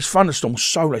of a sudden this thunderstorm was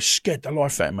so loud, scared the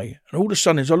life out of me. And all of a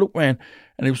sudden as I looked round,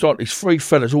 and it was like these 3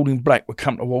 fellas all in black were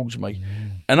coming towards me.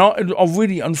 And I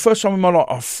really, and the first time in my life,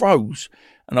 I froze.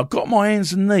 And I got my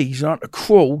hands and knees, and I had to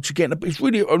crawl to get in the bed. It's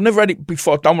really, I've never had it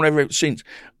before. I've done whatever it since.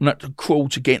 And I had to crawl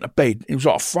to get in the bed. It was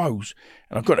like I froze.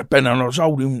 And I got to bed, and I was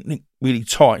holding Nick really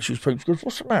tight. She goes,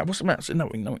 what's the matter? What's the matter? I said,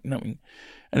 nothing.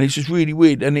 And it's just really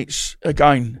weird. And it's,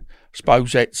 again, I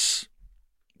suppose that's,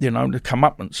 you know, the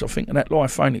comeuppance, I think, of that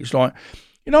life, ain't it? It's like,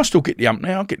 you know, I still get the ump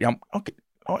now. I get the ump.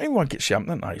 Everyone gets the ump,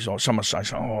 don't they? It's like someone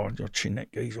says, oh, your chin neck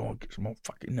geezer, I get some more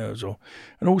fucking nerves. And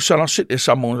all of a sudden I sit there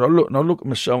some mornings, I look at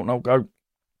myself, and I'll go,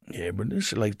 yeah, but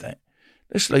let's leave that.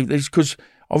 Let's leave this, because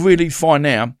I really find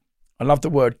now, I love the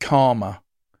word karma.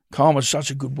 Karma's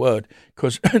such a good word,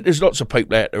 because there's lots of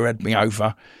people out there who had me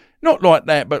over. Not like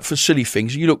that, but for silly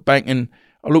things. You look back, and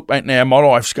I look back now, my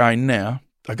life's going now,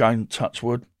 again, touch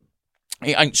wood.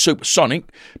 It ain't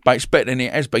supersonic, but it's better than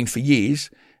it has been for years,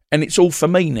 and it's all for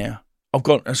me now. I've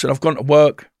gone to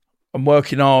work, I'm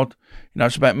working hard. You know,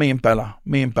 it's about me and Bella.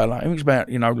 Everything's about,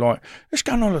 you know, like, let's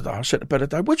go on holiday. I said to Bella,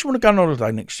 where do you want to go on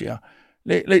holiday next year?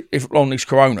 If on this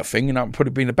corona thing, you know, I'll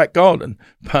probably be in the back garden.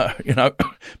 But, you know,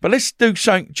 but let's do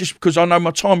something, just because I know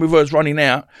my time with her is running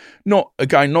out. Not like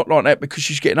that, because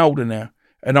she's getting older now.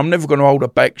 And I'm never going to hold her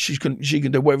back. She can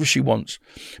do whatever she wants.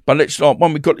 But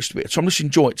when we got this bit, so let's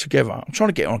enjoy it together. I'm trying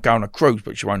to get her to go on a cruise,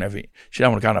 but she won't have it. She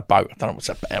don't want to go on a boat. I don't know what's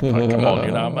that about. Come on,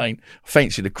 you know what I mean? I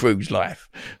fancy the cruise life.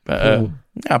 But,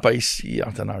 no, but it's,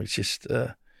 I don't know. It's just,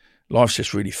 life's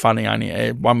just really funny, ain't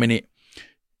it? 1 minute,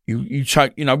 you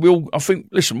take, you know, I think,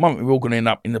 listen, one minute we're all going to end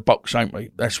up in the box, ain't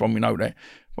we? That's when we know that.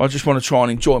 But I just want to try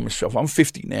and enjoy myself. I'm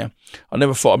 50 now. I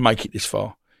never thought I'd make it this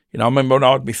far. You know, I remember when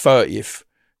I had my 30th,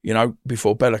 you know,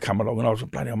 before Bella came along, and I was like,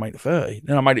 bloody, I made it 30.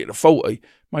 Then I made it to 40,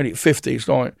 made it 50. It's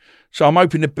like, so I'm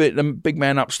hoping the big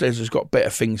man upstairs has got better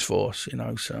things for us, you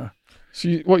know, so. So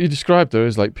what you described there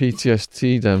is like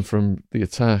PTSD then from the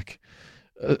attack.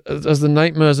 Has the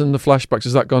nightmares and the flashbacks,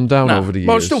 has that gone down over the years?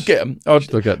 Well, I still get them.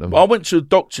 Still get them. I went to the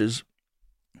doctors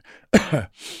with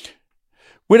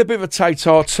a bit of a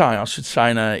tete-a-tete, I should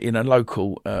say, in a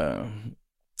local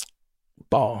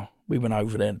bar. We went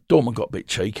over there, and doorman got a bit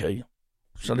cheeky.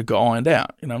 So they got ironed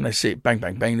out, you know, and they see it, bang,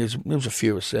 bang, bang. There was a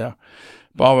few of us there.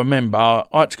 But I remember I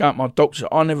had to go to my doctor.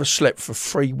 I never slept for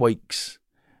 3 weeks.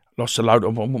 Lost a load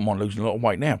of, I wouldn't mind losing a lot of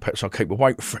weight now. Perhaps I'll keep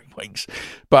awake for 3 weeks.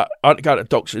 But I had to go to the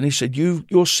doctor, and he said,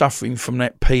 you're suffering from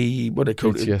that what they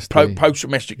call it,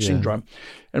 post-traumatic syndrome.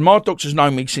 And my doctor's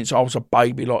known me since I was a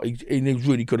baby. Like, he was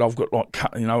really good. I've got, like,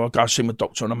 you know, I go see my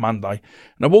doctor on a Monday.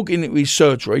 And I walk in with his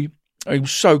surgery. He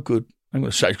was so good. I'm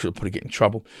going to say it's because I'll probably get in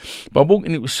trouble. But I walked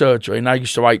into surgery, and they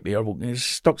used to hate me. I walked in,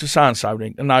 it's Dr. So-and-so,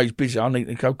 and no, he's busy. I need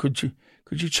to go, could you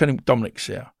tell him Dominic's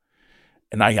here?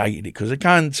 And they hated it because they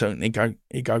go to him, and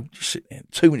he go, just sit there.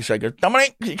 2 minutes later, he goes,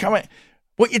 Dominic, you come in.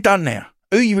 What you done now?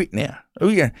 Who you with now? Who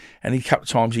you? And a couple of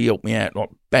times he helped me out,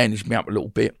 like bandaged me up a little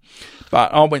bit.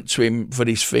 But I went to him for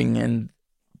this thing, and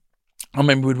I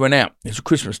remember we went out. It was a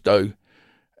Christmas do.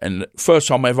 And the first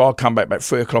time ever, I come back about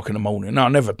 3 o'clock in the morning. No, I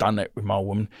never done that with my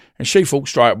woman. And she thought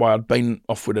straight away I'd been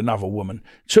off with another woman.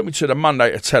 Took me to the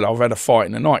Monday to tell her I've had a fight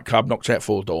in a nightclub, knocked out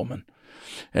 4 doormen.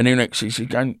 And then next she's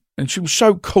going, and she was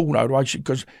so cool though, the way she,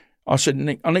 because I said,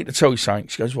 Nick, I need to tell you something.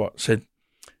 She goes, what? I said,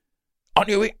 I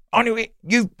knew it.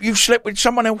 You slept with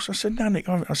someone else. I said, no, Nick.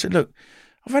 I said, look,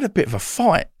 I've had a bit of a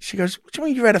fight. She goes, what do you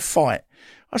mean you had a fight?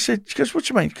 She goes, what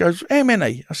do you mean? She goes, how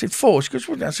many? I said, 4. She goes,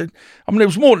 what? I said, I mean, there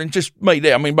was more than just me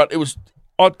there. I mean, but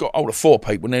I'd got hold of 4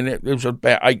 people, and then there was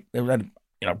about 8.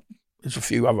 There's a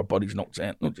few other bodies knocked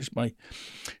out, not just me.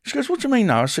 She goes, what do you mean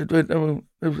now? I said, there was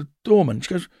a doorman. She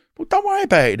goes, well, don't worry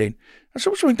about it then. I said,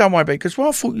 what do you mean don't worry about it? Because, well,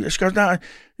 I thought, she goes, no,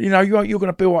 you're going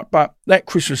to be all right. But that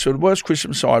Christmas, so the worst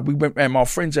Christmas side, we went round my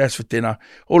friend's house for dinner.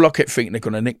 All I kept thinking, they're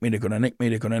going to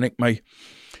nick me.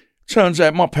 Turns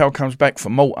out my pal comes back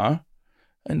from Malta.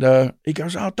 And he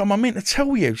goes, oh, Dom, I meant to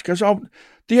tell you. He goes,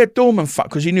 the head doorman,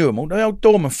 because he knew him all, the old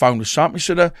doorman phoned us up. He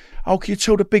said, can you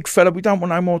tell the big fella we don't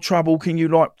want no more trouble? Can you,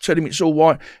 tell him it's all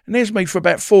right? And there's me for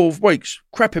about 4 weeks,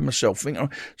 crapping myself. So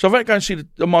I've had to go and see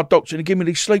my doctor and give me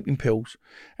these sleeping pills.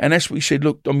 And that's what he said,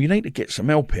 look, Dom, you need to get some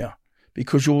help here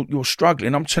because you're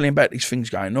struggling. I'm telling him about these things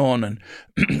going on, and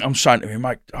I'm saying to him,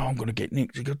 mate, I'm going to get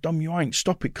nicked. He goes, Dom, you ain't.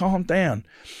 Stop it. Calm down.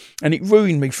 And it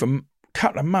ruined me from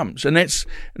couple of months, and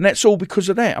that's all because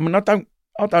of that. I mean, I don't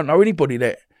know anybody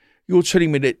that you're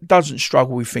telling me that doesn't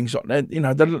struggle with things like that.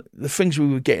 The things we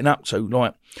were getting up to,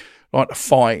 like the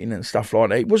fighting and stuff like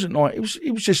that. It wasn't like it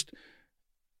was just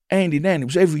hand in hand. It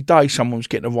was every day someone was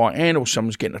getting a right hand, or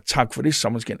someone's getting a tug for this,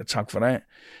 someone's getting a tug for that,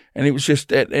 and it was just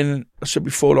that. And I said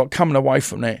before, coming away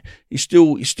from that, he's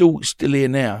still here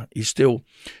now. He's still,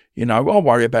 I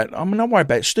worry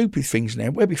about stupid things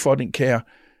now. Where before I didn't care.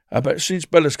 But since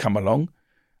Bella's come along,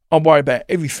 I worry about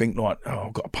everything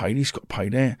I've got to pay this, got to pay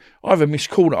that. I have a missed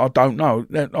call that I don't know.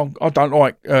 I don't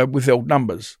like withheld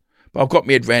numbers. But I've got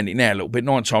my head round it now a little bit.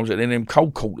 9 times out of them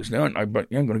cold callers now, aren't they? But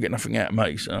you ain't going to get nothing out of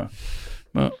me. So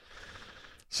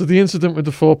the incident with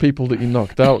the 4 people that you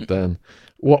knocked out then,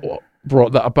 what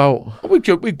brought that about? They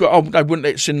wouldn't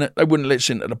let us in. They wouldn't let us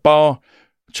into the bar.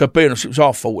 To be honest, it was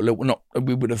our fault a little.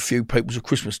 We with a few people. It was a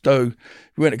Christmas do.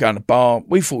 We went to go in the bar.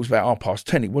 We thought it was about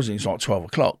 10:30. It wasn't. It was like 12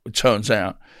 o'clock. It turns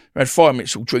out we had 5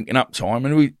 minutes of drinking up time,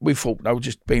 and we thought they were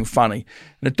just being funny.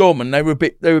 And the doorman, they were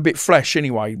a bit flash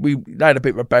anyway. They had a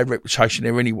bit of a bad reputation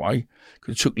there anyway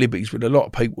because they took liberties with a lot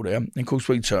of people there. And of course,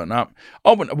 we turned up.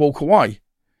 I went to walk away,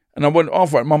 and I went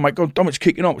halfway. My mate, God, Dominic's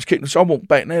kicking on. It's kicking. So I walked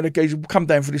back there. The geezer will come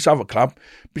down for this other club.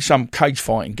 Be some cage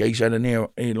fighting geezer had an ear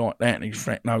like that, and his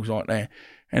flat nose like that.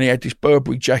 And he had this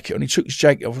Burberry jacket on. He took his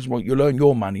jacket off and said, well, you'll earn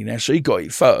your money now. So he got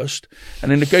it first.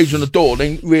 And then the geezer on the door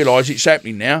then realised it's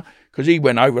happening now because he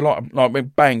went over,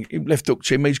 went bang, he left hook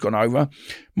to him, he's gone over.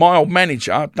 My old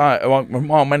manager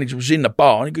was in the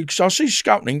bar, and he goes, I see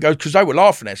scuttling, goes, because they were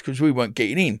laughing at us because we weren't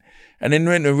getting in. And then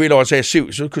when they realised how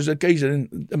serious it was, because the geezer,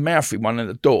 the mouthy one at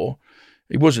the door,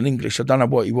 he wasn't English, I don't know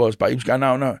what he was, but he was going,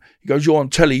 no. He goes, you're on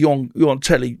telly, you're on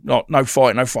telly, no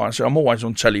fight. I said, I'm always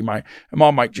on telly, mate. And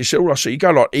my mate just said, I see, you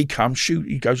go he comes, shoot,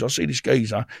 he goes, I see this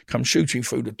geezer come shooting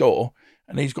through the door,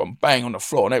 and he's gone bang on the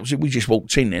floor, and that was it. We just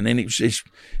walked in, and then it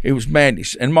was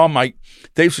madness. And my mate,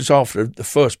 this was after the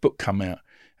first book come out,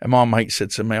 and my mate said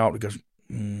to me, he goes,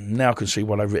 now I can see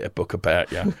what I wrote a book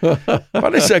about you.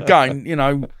 But it's again,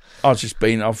 I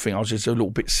think I was just a little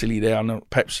bit silly there, and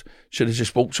perhaps should have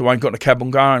just walked away and got in a cab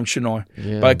and gone home, shouldn't I?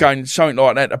 Yeah. But again, something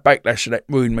like that, the backlash of that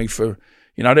ruined me for,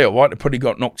 they're all right, they probably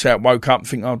got knocked out, woke up and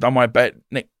think, don't worry about it,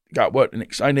 Nick, go to work the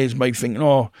next day, and there's me thinking,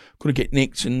 going to get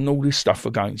nicked and all this stuff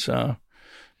again, so,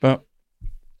 but...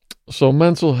 So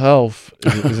mental health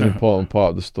is an important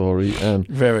part of the story, and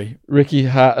very. Ricky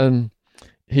Hatton,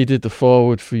 he did the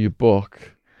foreword for your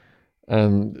book,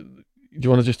 and do you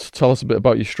want to just tell us a bit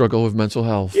about your struggle with mental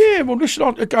health? Yeah, well, listen,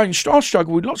 I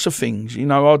struggle with lots of things. It's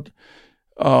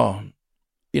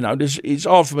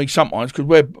hard for me sometimes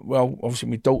because obviously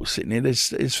my daughter's sitting here. There's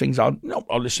things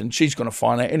listen, she's going to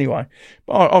find out anyway.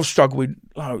 But I've struggled with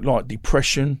like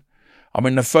depression. I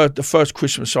mean, the first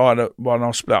Christmas when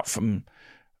I split up from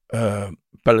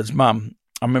Bella's mum,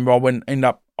 I remember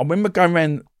I remember going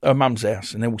around her mum's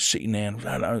house and they were sitting there and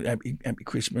hello, happy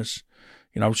Christmas,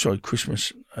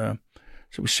 Christmas.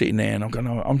 So we're sitting there and I'm going,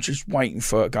 I'm just waiting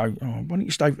for her to go, why don't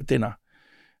you stay for dinner?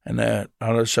 And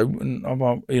so I'm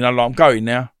like, I'm going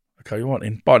now. Okay, you want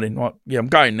in? Bye then. Like, yeah, I'm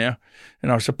going now.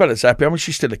 And I said, Bella's happy. I mean,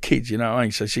 she's still a kid, you know what I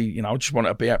mean? So she, I just want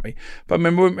her to be happy. But I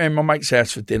remember we went in my mate's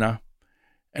house for dinner.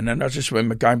 And then I just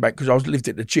remember going back, because I lived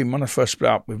at the gym when I first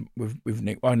split up with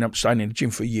Nick. I ended up staying in the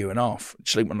gym for a year and a half,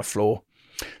 sleep on the floor,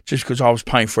 just because I was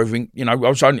paying for everything. I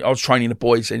was training the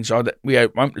boys then, so we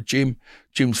went to the gym.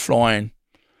 Gym's flying.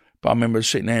 But I remember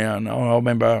sitting there, and I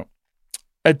remember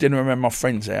at dinner at my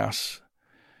friend's house.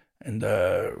 And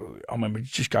I remember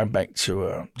just going back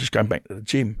to the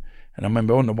gym, and I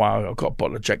remember on the way I got a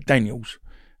bottle of Jack Daniels,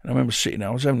 and I remember sitting there.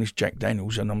 I was having this Jack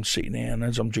Daniels, and I'm sitting there, and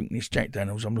as I'm drinking this Jack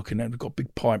Daniels, I'm looking at it, I've got a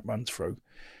big pipe run through,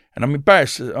 and I'm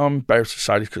embarrassed to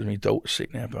say this because my daughter's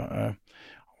sitting there, but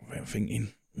I'm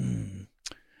thinking, I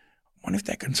wonder if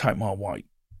that can take my weight.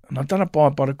 And I don't know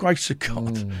by the grace of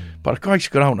God, by the grace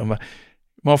of God,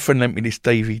 my friend lent me this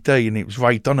DVD, and it was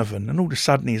Ray Donovan. And all of a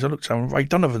sudden, as I looked at him, Ray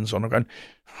Donovan's on. I'm going,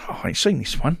 I ain't seen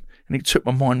this one. And it took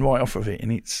my mind right off of it.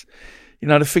 And it's,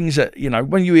 the things that,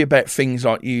 when you hear about things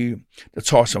like the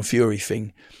Tyson Fury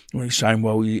thing, when he's saying,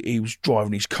 well, he was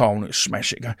driving his car and it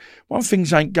smashed it. One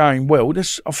things ain't going well.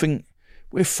 I think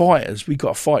we're fighters. We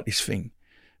got to fight this thing.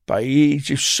 But it's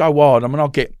just so hard. I mean, I'll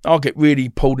get really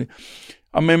pulled in.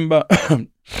 I remember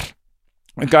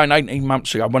going 18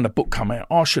 months ago when the book came out,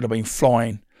 I should have been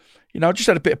flying. I just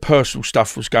had a bit of personal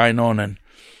stuff was going on, and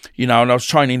and I was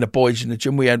training the boys in the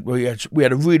gym. We had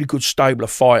a really good stable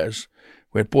of fighters.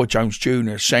 We had Boy Jones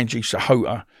Jr., Sanjay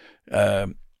Sahota,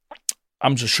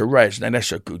 Hamza Shiraz. Now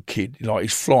that's a good kid.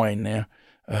 He's flying now.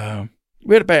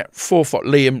 We had about 4 or 5.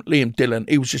 Liam Dillon.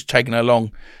 He was just tagging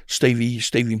along. Stevie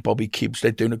and Bobby Kibbs.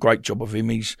 They're doing a great job of him.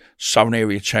 He's Southern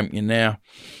Area champion now.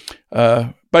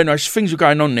 But things were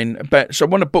going on then. So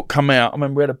when the book came out, I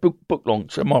remember we had a book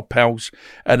launch at my pal's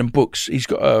Adam Books. He's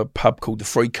got a pub called the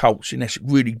Three Colts, and that's a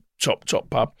really top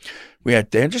pub we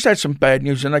had there. And just had some bad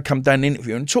news, and they come down and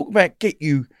interview and talk about if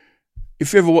you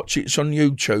ever watch it, it's on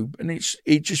YouTube, and it's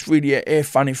just really air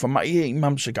funny from 18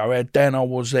 months ago how down I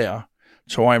was there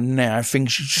to I am now.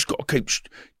 Things you just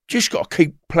got to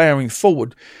keep ploughing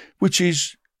forward, which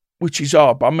is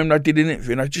hard. But I remember I did an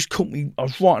interview, and they just caught me. I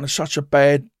was writing in such a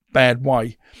bad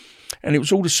way, and it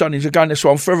was all the Sundays again. That's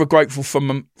why I'm forever grateful for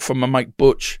my mate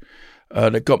Butch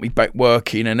that got me back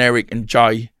working, and Eric and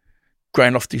Jay,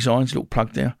 Grand Off Designs, little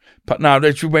plug there. But no,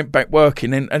 we went back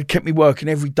working and kept me working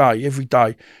every day.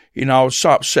 I was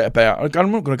so upset about.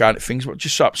 I'm not going to go into things, but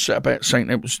just so upset about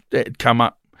something that had come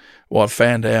up, what I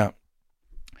found out,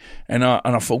 and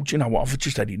I thought, what, I've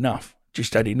just had enough.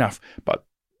 But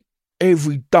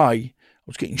every day I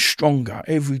was getting stronger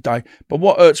every day. But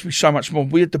what hurts me so much more,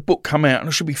 we had the book come out and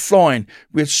I should be flying.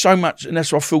 We had so much, and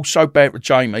that's why I feel so bad for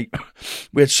Jamie.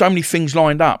 We had so many things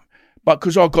lined up. But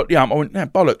because I got the I went,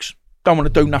 bollocks, don't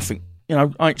want to do nothing. I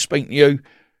ain't speaking to you.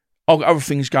 I've got other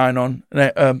things going on.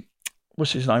 And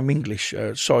what's his name? English.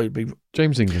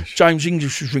 James English. James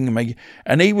English was ringing me,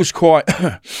 and he was quite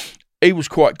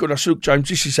good. I said, look, James,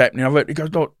 this is happening. He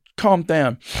goes, look, calm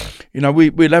down.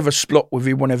 We'll have a split with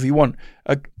you whenever you want.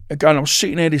 Again, I was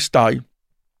sitting there this day,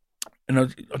 and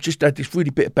I just had this really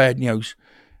bit of bad news.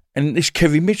 And this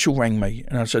Kevin Mitchell rang me,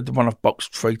 and I said, the one I've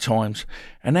boxed 3 times.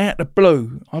 And out of the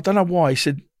blue, I don't know why, he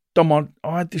said, Dom,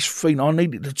 I had this feeling, I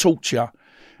needed to talk to you.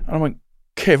 And I went,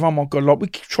 Kev, oh my God, we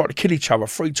tried to kill each other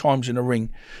 3 times in the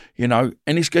ring, and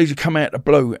this geezer come out of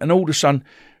the blue, and all of a sudden,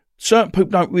 certain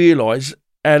people don't realise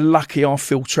how lucky I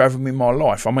feel to have him in my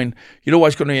life. I mean, you're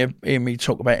always going to hear me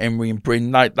talk about Emery and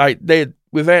Bryn. They're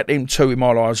without them 2 in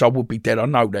my lives, I would be dead. I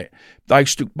know that. They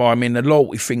stuck by me, and the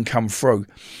loyalty thing come through.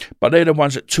 But they're the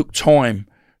ones that took time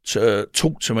to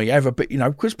talk to me, have a bit,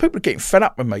 because people are getting fed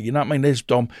up with me. You know what I mean? There's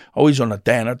Dom, he's on a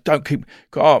downer. Don't keep.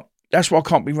 That's why I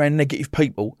can't be around negative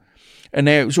people. And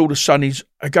now it was all of a sudden, he's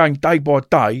again day by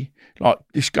day, like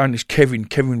this Kevin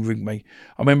ringed me.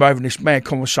 I remember having this mad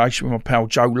conversation with my pal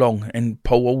Joe Long and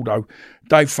Paul Aldo.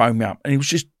 They phoned me up, and it was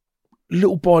just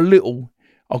little by little,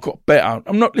 I got better.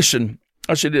 I'm not listening.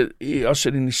 I said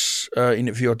in this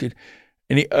interview I did,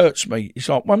 and it hurts me. It's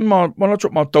like when I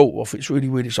drop my daughter off, it's really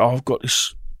weird. It's like I've got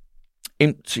this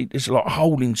empty, there's like a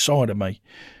hole inside of me,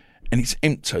 and it's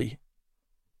empty,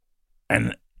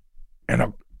 and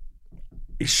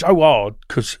it's so hard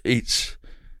because it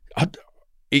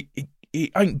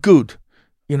ain't good,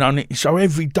 And so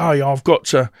every day I've got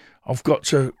to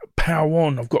power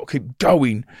on. I've got to keep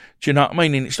going. Do you know what I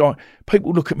mean? And it's like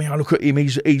people look at me. I look at him.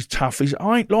 He's tough.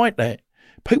 I ain't like that.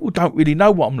 People don't really know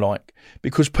what I'm like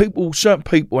because certain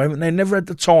people haven't. They never had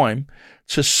the time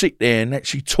to sit there and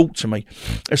actually talk to me,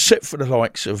 except for the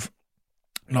likes of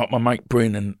like my mate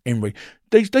Bryn and Henry.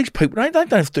 These people, they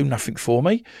don't have to do nothing for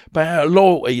me. But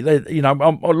loyalty,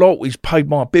 my loyalty's paid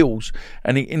my bills,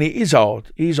 and it is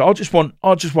hard. It is. I just want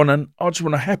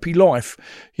a happy life.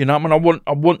 You know, I mean,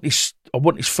 I want this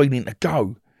feeling to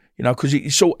go. You know, because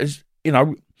it's sort of, you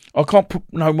know, I can't put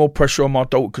no more pressure on my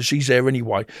daughter because she's there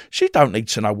anyway. She don't need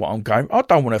to know what I'm going. I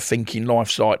don't want her thinking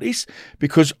life's like this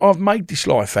because I've made this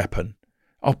life happen.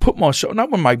 I put myself. No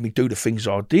one made me do the things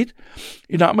I did.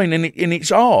 You know what I mean? And it's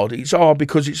hard. It's hard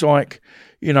because it's like,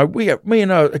 you know, me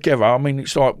and her together. I mean,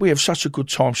 it's like we have such a good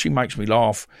time. She makes me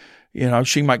laugh. You know,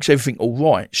 she makes everything all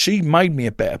right. She made me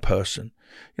a better person.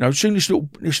 You know, seeing this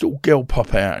little girl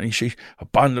pop out and she's a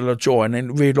bundle of joy, and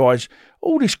then realise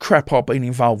all this crap I've been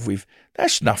involved with,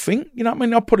 that's nothing. You know what I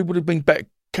mean? I probably would have been better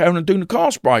carrying on doing the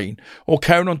car spraying or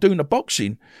carrying on doing the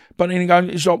boxing. But then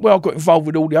it's like, well, I got involved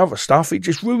with all the other stuff. It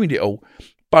just ruined it all.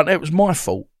 But that was my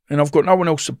fault. And I've got no one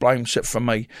else to blame except for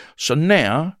me. So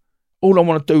now, all I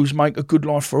want to do is make a good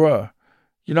life for her.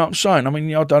 You know what I'm saying? I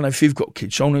mean, I don't know if you've got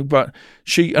kids, Sonny, but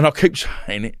and I keep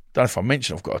saying it, don't know if I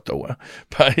mentioned I've got a daughter,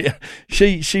 but yeah,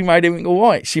 she made everything all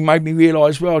right. She made me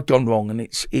realise where I'd gone wrong, and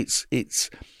it's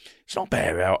not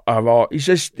about how hard. It's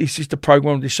just the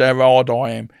programme to say how hard I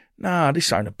am. Nah,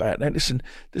 this ain't about that. Listen,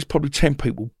 there's probably 10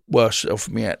 people worse off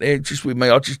me out there. Just with me,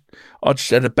 I just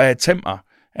had a bad temper,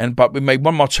 but with me,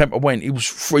 when my temper went, it was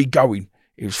free going.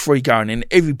 It was free going, and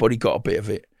everybody got a bit of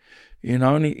it. You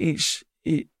know, and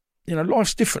you know,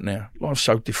 life's different now. Life's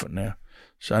so different now.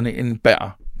 So, and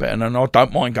better. And I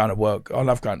don't mind going to work. I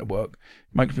love going to work.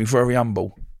 It makes me very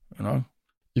humble, you know.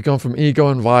 You've gone from ego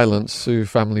and violence to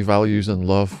family values and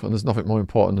love, and there's nothing more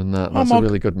important than that. That's a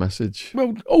really good message.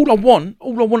 Well, all I want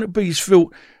to be is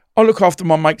I look after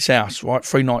my mate's house, right,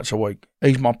 3 nights a week.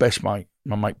 He's my best mate,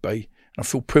 my mate B. And I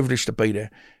feel privileged to be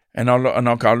there. And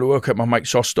I go work at my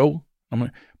mate's hostel.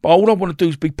 But all I want to do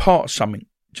is be part of something.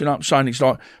 Do you know what I'm saying? It's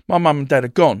like my mum and dad are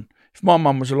gone. If my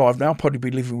mum was alive now, I'd probably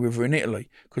be living with her in Italy,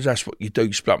 because that's what you do.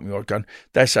 You split up with your gun.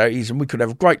 That's how it is, and we could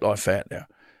have a great life out there.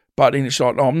 But then it's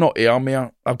like, no, I'm not here. I'm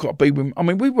here. I've got to be with them. I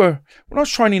mean, when I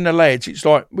was training the lads, it's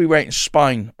like we were out in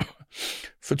Spain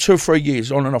for 2 or 3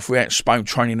 years, on and off. We were out in Spain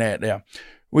training out there.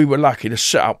 We were lucky. The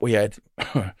setup we had,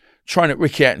 train at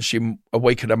Ricky Hatton's gym a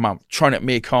week of the month, train at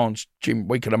Mir Khan's gym a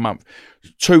week of the month.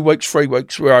 2 weeks, 3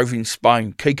 weeks, we're over in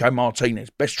Spain. Kiko Martinez,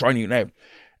 best training you can have.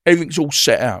 Everything's all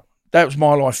set out. That was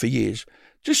my life for years.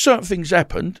 Just certain things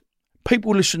happened.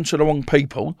 People listened to the wrong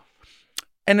people,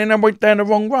 and then I went down the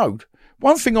wrong road.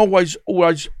 One thing always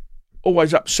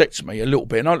upsets me a little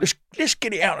bit, and let's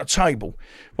get it out on the table.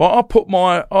 Well,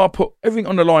 I put everything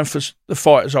on the line for the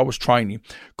fighters I was training.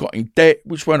 Got in debt,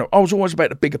 I was always about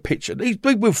the bigger picture.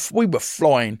 We were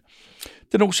flying.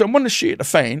 Then all of a sudden, when the shit hit the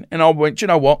fan, and I went, do you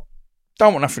know what?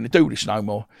 Don't want nothing to do with this no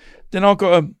more. Then I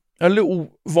got a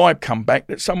little vibe come back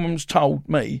that someone's told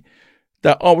me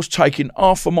that I was taking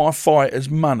half of my fighters'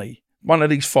 money. One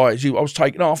of these fighters, I was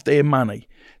taking half their money.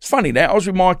 It's funny that I was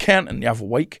with my accountant the other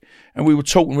week, and we were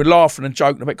talking, we're laughing and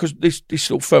joking about, because this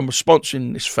little firm was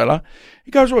sponsoring this fella. He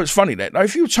goes, it's funny that. Now,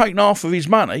 if you were taking half of his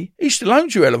money, he still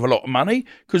owns you a hell of a lot of money,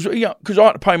 because I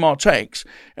had to pay my tax.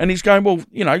 And he's going, well,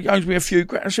 he owes me a few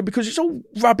grand. I said, because it's all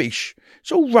rubbish.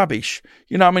 It's all rubbish.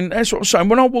 You know what I mean? That's what I'm saying.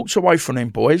 When I walked away from them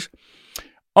boys,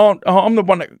 I'm the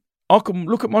one that I can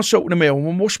look at myself in the mirror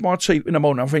and wash my teeth in the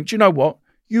morning. I think, do you know what?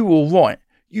 You were all right.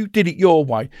 You did it your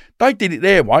way. They did it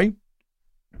their way.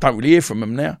 Don't really hear from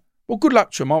them now. Well, good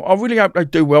luck to them. I really hope they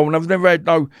do well, and I've never had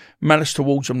no malice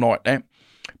towards them like that.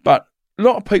 But a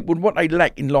lot of people, what they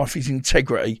lack in life is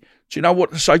integrity. Do you know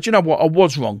what to say? Do you know what? I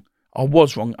was wrong. I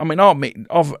mean, I admit,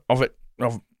 I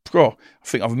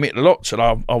think I've admitted a lot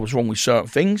that I was wrong with certain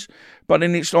things. But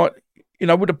then it's like,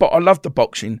 I love the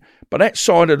boxing, but that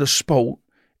side of the sport,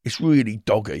 it's really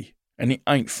doggy, and it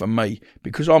ain't for me,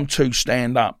 because I'm too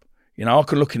stand up. I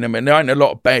can look in them, and there ain't a lot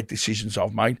of bad decisions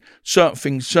I've made.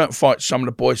 Certain fights some of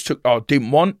the boys took I didn't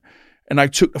want, and they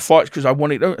took the fights because I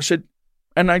wanted to. I said,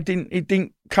 and it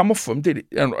didn't come off them, did it?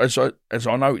 And as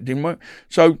I know, it didn't work.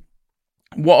 So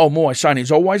what I'm always saying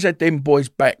is I always had them boys'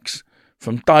 backs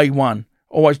from day one.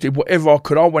 Always did whatever I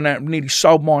could. I went out and nearly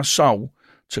sold my soul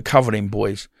to cover them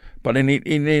boys. But then,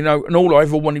 and all I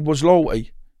ever wanted was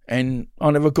loyalty, and I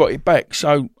never got it back.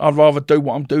 So I'd rather do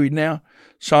what I'm doing now.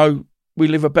 So we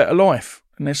live a better life,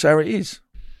 and that's how it is.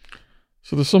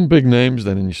 So there's some big names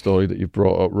then in your story that you've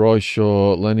brought up: Roy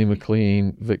Shaw, Lenny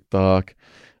McLean, Vic Dark.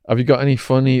 Have you got any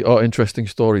funny or interesting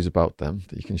stories about them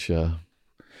that you can share?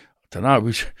 I don't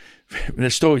know. The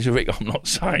stories of Vic, I'm not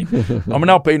saying. I mean,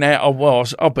 I've been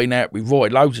out with Roy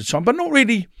loads of time, but not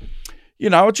really. I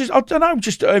don't know.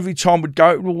 Just every time we'd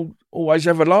go, we'd always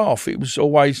have a laugh. It was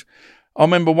always. I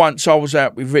remember once I was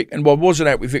out with Vic, and I wasn't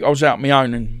out with Vic, I was out on my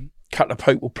own, and a couple of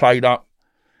people played up,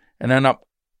 and then up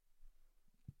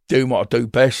doing what I do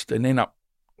best, and then up,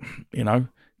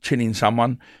 chinning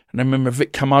someone. And I remember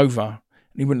Vic come over,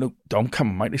 and he went, "Look, Dom, come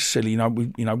on, mate, this is silly,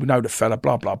 we know the fella,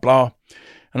 blah, blah, blah."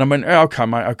 And I went, "Oh, okay,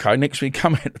 mate, okay." Next week, he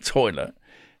come out the toilet,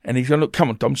 and he's going, "Look, come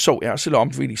on, Dom, sort it out." I said, "Look, I'm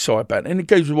really sorry about it." And he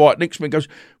goes, "Right." Next week, he goes,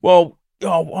 "Well,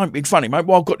 I ain't being funny, mate.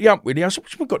 Well, I've got the ump with you." I said,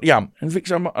 "What's got the ump?" And Vic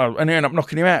said, and he ended up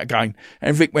knocking him out again.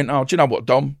 And Vic went, "Oh, do you know what,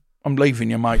 Dom? I'm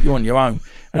leaving you, mate. You're on your own."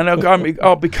 And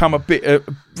I'll become a bit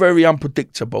very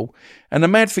unpredictable. And the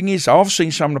mad thing is, I've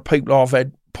seen some of the people I've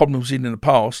had problems in the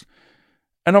past,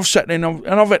 and I've sat there and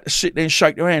I've had to sit there and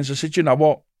shake their hands. I said, "You know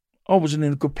what? I wasn't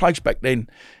in a good place back then."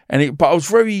 But I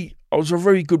was a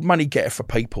very good money getter for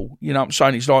people. You know what I'm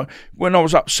saying? It's like when I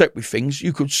was upset with things,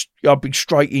 I'd be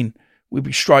straight in. We'd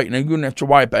be straight in. You wouldn't have to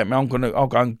worry about me. I'll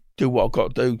go and do what I've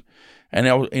got to do. And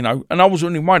I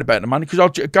wasn't even worried about the money because I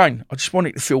just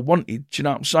wanted to feel wanted. Do you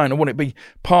know what I'm saying? I wanted to be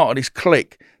part of this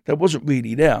clique that wasn't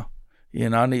really there.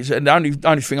 And the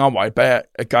only thing I'm worried about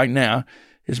again now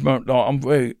is like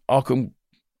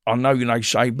I know you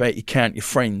say about you count your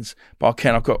friends, but I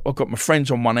can. I've got my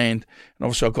friends on one hand, and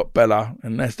obviously I've got Bella,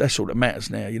 and that's all that matters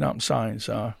now. You know what I'm saying?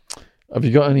 So, have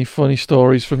you got any funny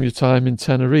stories from your time in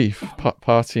Tenerife,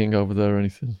 partying over there or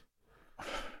anything?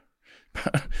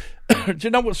 Do you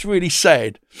know what's really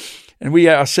sad? And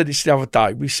I said this the other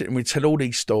day. We sit and we tell all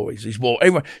these stories. These war,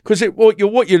 anyway, because what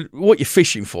you're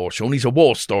fishing for, Sean, is a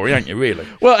war story, ain't you? Really?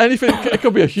 Well, anything. It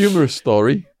could be a humorous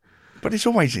story. But it's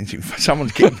always interesting for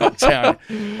someone's getting knocked out.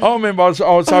 I remember I was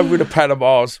over with a pal of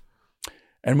ours,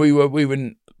 and we were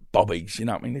in Bobby's, you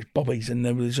know what I mean? There's Bobby's, and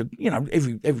there was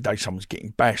every day someone's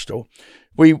getting bashed. Or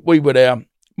we were there.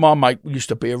 My mate used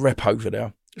to be a rep over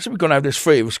there, so we're gonna have this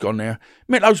three of us gone there.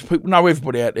 Met loads of people, know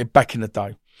everybody out there back in the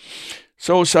day.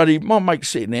 So all of a sudden, my mate's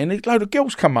sitting there, and a load of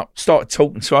girls come up, started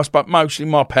talking to us, but mostly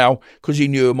my pal because he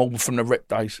knew them all from the rep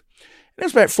days.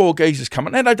 There's about four geezers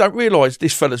coming. Now, they don't realise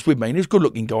this fella's with me. And he's a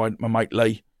good-looking guy, my mate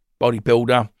Lee,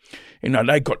 bodybuilder.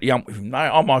 They got the ump with him.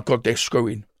 Oh, my God, they're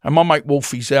screwing. And my mate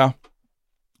Wolfie's there.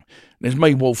 There's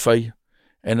me, Wolfie.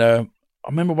 And I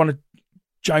remember one of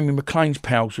Jamie McLean's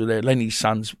pals were there, Lenny's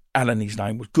sons, Alan, his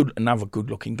name, was another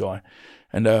good-looking guy.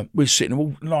 And we're sitting,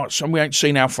 all like, so we ain't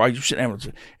seen our phrase. We're sitting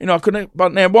there,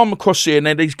 but now one across here, and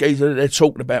then these guys, they're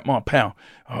talking about my pal.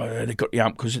 Oh, they got the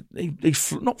ump because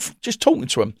he's not just talking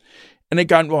to him. And they're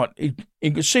going, right,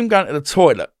 you could see him going to the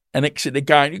toilet and exit the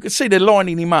game. You could see they're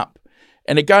lining him up.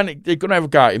 And they're going to have a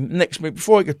go at him. Next minute,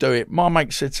 before he could do it, my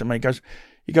mate said to me,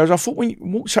 he goes, I thought when you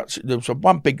walked up, there was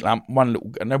one big lump, one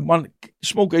little, and then one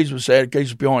small geezer was there,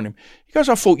 geezer behind him. He goes,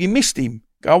 I thought you missed him.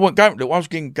 I wasn't going to look,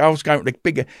 I was going to the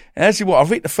bigger. And as he was, I've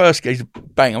hit the first geezer,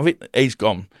 bang, he's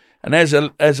gone. And as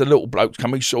a little bloke's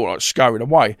come, he's sort of like scurried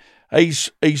away.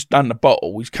 He's done the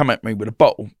bottle. He's come at me with a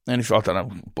bottle. And if I don't know,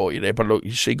 boy, you there, but look,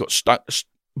 you see, the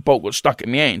bottle got stuck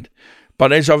in the hand.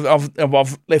 But as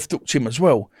I've left hooked him as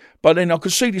well. But then I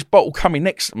could see this bottle coming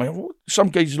next to me.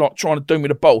 Some geezer's like trying to do me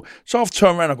the bottle. So I've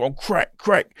turned around and gone, crack,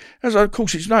 crack. As of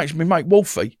course, it's my mate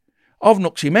Wolfie. I've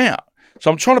knocked him out. So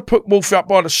I'm trying to put Wolfie up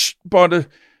by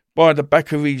the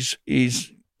back of his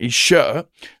shirt.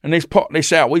 And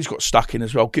this out, he's got stuck in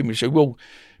as well. Give me so well.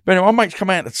 But anyway, my mate's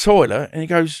come out of the toilet and he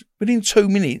goes, within 2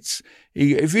 minutes,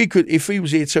 if he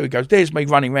was here too, he goes, there's me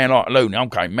running around like a loony. I'm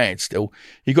going mad still.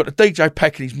 He got the DJ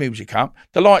packing his music up,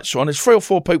 the lights are on, there's 3 or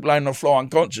 4 people laying on the floor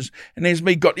unconscious, and there's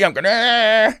me got the ump going,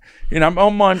 ah!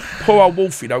 On my poor old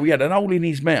Wolfie though, he had an hole in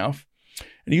his mouth,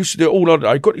 and he used to do it all the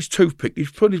day. He got his toothpick, he's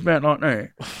put his mouth like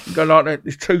that, he'd go like that,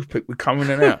 this toothpick would come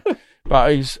in and out.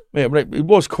 But it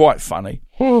was quite funny.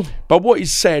 But what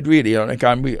is sad really, and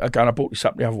again, I brought this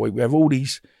up the other week, we have all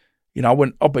these,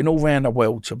 I've been all around the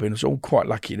world, so I've been all quite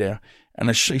lucky there. And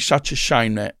it's such a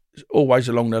shame that always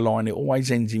along the line, it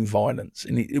always ends in violence.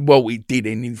 And it did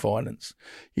end in violence.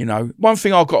 One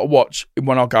thing I've got to watch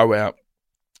when I go out,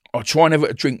 I try never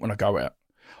to drink when I go out.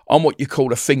 I'm what you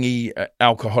call a thingy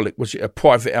alcoholic. Was it a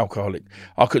private alcoholic?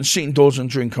 I can sit indoors and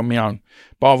drink on my own.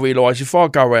 But I realise if I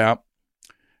go out,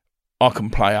 I can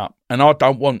play up. And I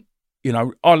don't want,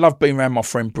 I love being around my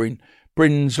friend Bryn.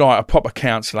 Bryn's like a proper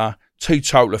counsellor,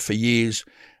 teetotaler for years.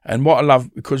 And what I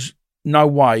love, because no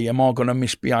way am I going to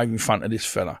misbehave in front of this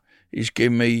fella. He's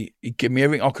given me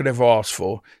everything I could ever ask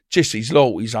for. Just his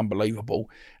loyalty's unbelievable.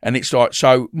 And it's like,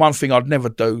 so one thing I'd never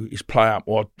do is play up,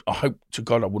 or I hope to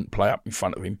God I wouldn't play up in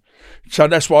front of him. So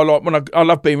that's why I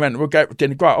love being around. We'll go out for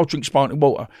dinner, great, I'll drink sparkling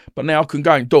water. But now I can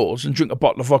go indoors and drink a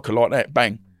bottle of vodka like that,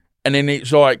 bang. And then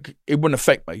it's like, it wouldn't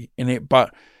affect me in it.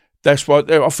 But I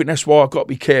think that's why I've got to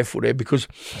be careful there, because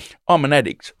I'm an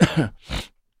addict.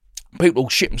 people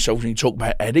shit themselves when you talk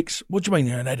about addicts. What do you mean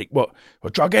you're an addict? What, a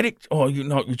drug addict? Or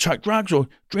you take drugs or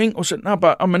drink or something? No,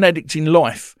 but I'm an addict in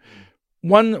life.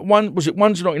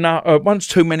 One's not enough. One's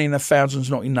too many and 1,000's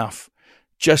not enough.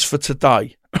 Just for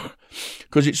today.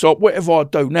 Because it's like, whatever I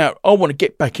do now, I want to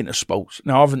get back into sports.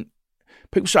 Now,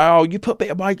 people say, oh, you put a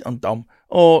bit of weight on, Dom.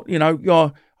 Or,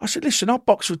 I said, listen, I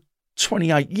boxed for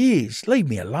 28 years. Leave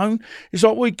me alone. It's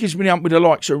like, well, it gives me the hump with the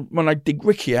likes of when they dig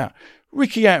Ricky out.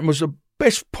 Ricky Hatton was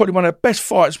probably one of the best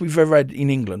fighters we've ever had in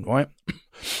England, right?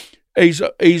 He's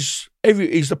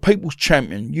the people's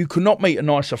champion. You could not meet a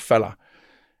nicer fella.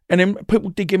 And then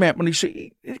people dig him out when he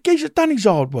see he's done his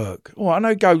hard work. All right, I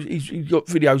know he's got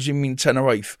videos of him in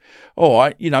Tenerife. All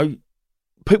right,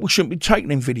 people shouldn't be taking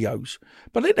them videos.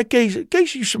 But let the geezer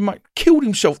used to killed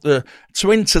himself to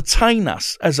entertain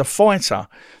us as a fighter.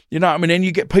 You know what I mean? And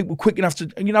you get people quick enough to,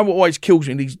 and you know what always kills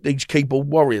me, these keyboard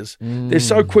warriors. They're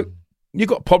so quick. You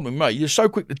got a problem with me. You're so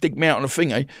quick to dig me out on a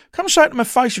thingy. Come say it to my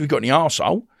face if you've got any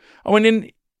arsehole. I mean, then,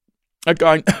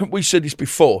 again, we said this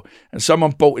before, and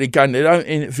someone bought it again. They don't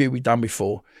interview we done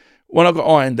before. When I got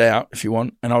ironed out, if you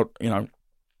want, and I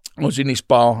was in this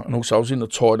bar, and also I was in the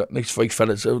toilet, and these three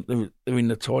fellas, they're in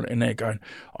the toilet, and they're going,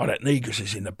 oh, that Negus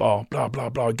is in the bar, blah, blah,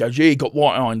 blah. He goes, yeah, he got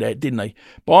white ironed out, didn't he?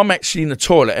 But I'm actually in the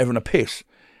toilet having a piss.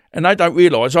 And they don't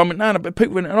realise. I went, no, but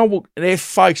people went, and I walked in their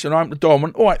face, and I opened the door, and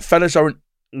went, all right, fellas, I went,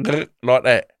 like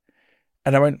that.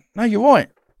 And I went, no, you're right.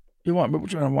 You're right, but what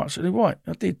do you mean I'm right? I said, you're right,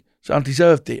 I did. So I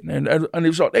deserved it. And it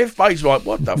was like, their face like,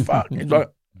 what the fuck? It's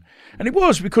like, and it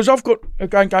was, because I've got,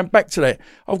 going back to that,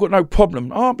 I've got no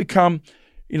problem. I become,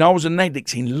 I was an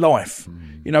addict in life.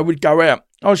 We'd go out.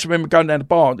 I just remember going down the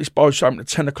bar. This bar was open at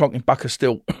 10 o'clock in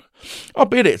Buckerstill. I'd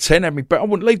be there at 10, have me, but I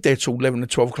wouldn't leave there till 11 or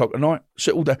 12 o'clock at night.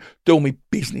 Sit all day, do all my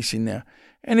business in there.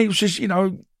 And it was just,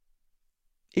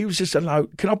 it was just a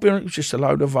load, can I be honest, it was just a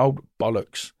load of old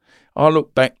bollocks. I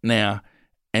look back now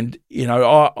and, do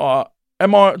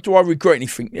I regret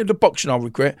anything? Yeah, the boxing I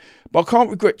regret, but I can't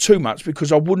regret too much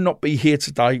because I would not be here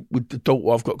today with the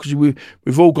daughter I've got, because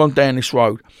we've all gone down this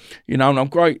road, and I'm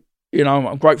great,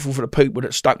 I'm grateful for the people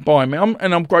that stuck by me,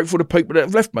 and I'm grateful for the people that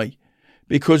have left me,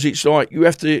 because it's like you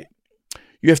have to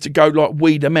go like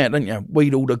weed them out, don't you?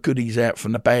 Weed all the goodies out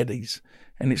from the baddies,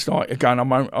 and it's like, again,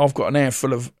 I've got an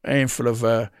handful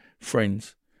of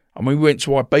friends. I mean, we went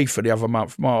to Ibiza the other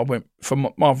month. I went for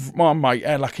my mate.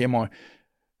 How lucky am I?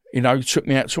 He took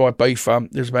me out to Ibiza.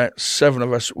 There's about 7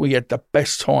 of us. We had the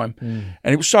best time.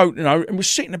 And it was so, and we're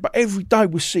sitting there, but every day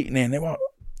we're sitting there and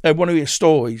they want to hear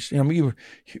stories. You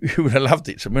would have loved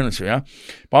it, to be honest with you.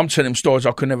 But I'm telling them stories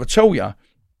I could never tell you.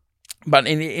 But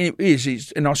it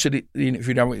is, and I said it in the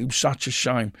interview, it was such a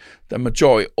shame. The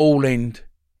majority all end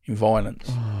in violence.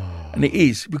 Oh. And it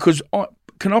is, because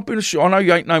can I be honest with you? I know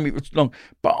you ain't known me for long,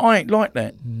 but I ain't like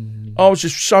that. I was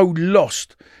just so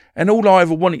lost. And all I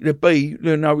ever wanted to be,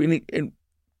 and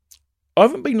I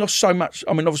haven't been lost so much.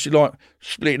 I mean, obviously, like,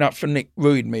 splitting up from Nick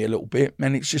ruined me a little bit,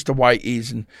 and it's just the way it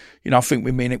is. And, I think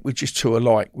with me and Nick, we're just too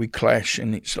alike. We clash,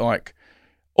 and it's like,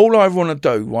 all I ever want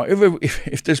to do, right,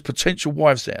 if there's potential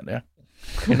wives out there,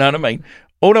 you know what I mean?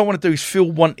 All I want to do is feel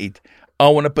wanted. I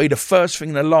want to be the first thing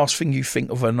and the last thing you think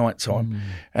of at night time.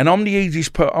 And I'm the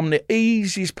easiest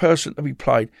person to be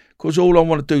played, because all I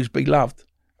want to do is be loved.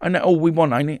 And that's all we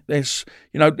want, ain't it? There's,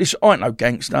 I ain't no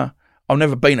gangster. I've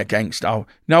never been a gangster.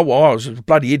 I was a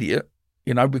bloody idiot,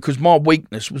 because my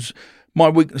weakness was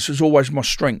always my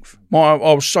strength. I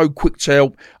was so quick to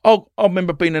help. I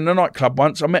remember being in a nightclub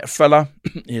once. I met a fella.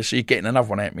 Yeah, so you're getting another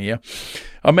one at me here.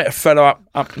 I met a fella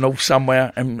up north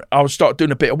somewhere, and I started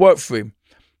doing a bit of work for him.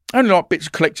 Only like bits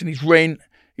of collecting his rent.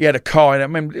 He had a car, and I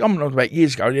remember, I'm not about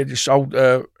years ago, he had this old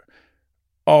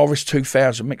RS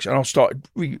 2000 mix, and I started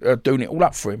doing it all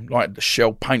up for him, like the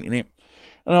shell, painting it.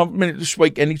 And I remember this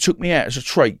weekend, he took me out as a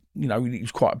treat. He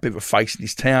was quite a bit of a face in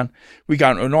his town. We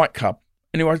go into a nightclub.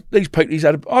 Anyway, these people, he's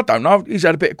had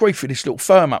a bit of grief with this little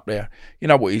firm up there. You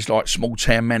know what he's like, small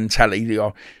town mentality.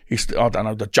 I don't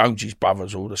know, the Joneses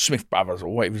brothers or the Smith brothers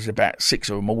or whatever. There's about 6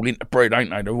 of them all interbred,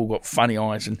 ain't they? They've all got funny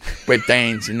eyes and red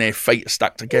hands and their feet are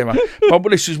stuck together. But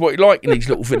this is what you like in these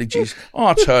little villages.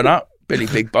 I turn up, Billy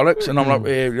Big Bollocks, and I'm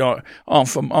like, I'm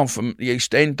from the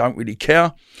East End, don't really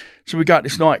care. So we go to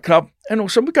this nightclub, and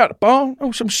also we go to the bar,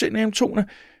 also I'm sitting there and talking,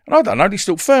 and I don't know, this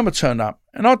little firm had turned up,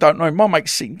 and I don't know, my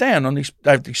mate's sitting down on these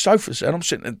sofas there, and I'm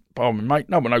sitting at the bar with my mate,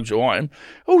 no one knows who I am.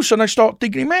 All of a sudden they start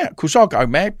digging him out, because I go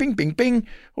mad, bing, bing, bing.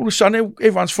 All of a sudden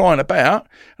everyone's flying about,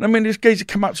 and I mean, this geezer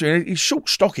come up to me, he's short,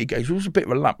 stocky geezer, he was a bit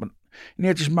of a lump, and he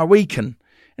had this Mohican.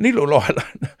 And he looked like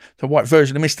the white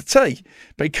version of Mr. T.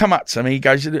 But he come up to me, he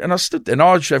goes, and I stood there, and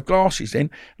I just have glasses then, and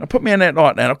I put my hand out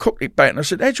like that, and I cocked it back, and I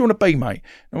said, how do you want to be, mate?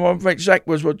 And my exact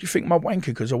was, what do you think, my wanker,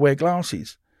 because I wear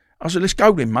glasses? I said, let's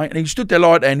go then, mate. And he stood there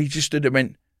like that, and he just stood there and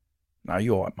went, no,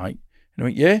 you're all right, mate. And I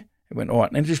went, yeah? He went, all right.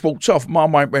 And then he just walked off. My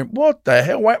mate went, what the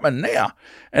hell happened there?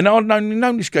 And I'd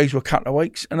known this guy for a couple of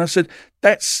weeks, and I said,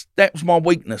 that was my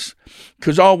weakness,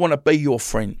 because I want to be your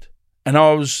friend. And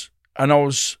I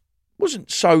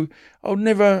wasn't so, wouldn't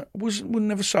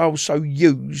never say I was so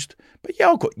used, but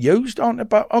yeah, I got used,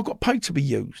 but I got paid to be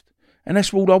used, and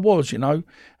that's all I was, you know.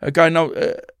 Again,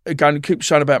 I keep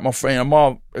saying about my friend,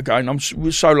 I'm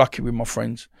so lucky with my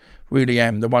friends, really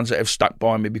am, the ones that have stuck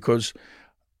by me, because,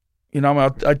 you know,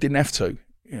 I didn't have to,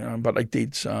 you know, but they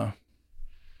did, so.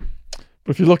 But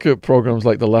if you look at programs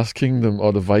like The Last Kingdom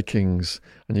or The Vikings,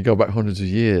 and you go back hundreds of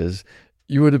years,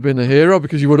 you would have been a hero,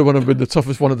 because you would have been the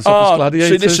toughest one of the toughest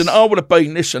gladiators. See, listen, I would have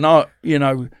been, you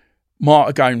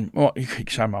keep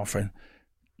saying, my friend,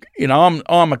 you know,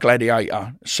 I'm a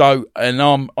gladiator, so, and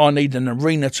I need an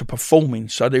arena to perform in.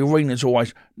 So the arena's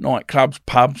always nightclubs,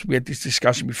 pubs. We had this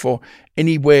discussion before.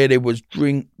 Anywhere there was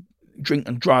drink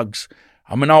and drugs.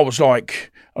 I mean, I was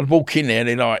like, I'd walk in there and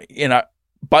they're like, you know,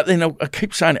 but then I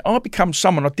keep saying it, I become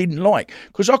someone I didn't like,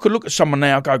 because I could look at someone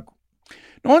now and go,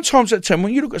 9 times out of 10,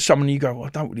 when you look at someone, you go, well, I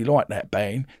don't really like that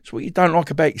band. It's what you don't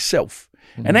like about yourself.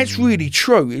 And that's really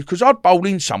true, because I'd bowl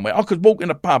in somewhere. I could walk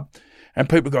in a pub and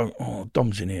people go, oh,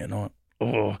 Dom's in here tonight.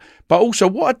 Oh. But also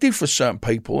what I did for certain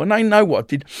people, and they know what I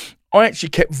did, I actually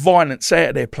kept violence out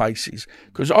of their places,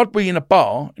 because I'd be in a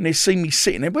bar and they'd see me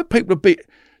sitting there, where people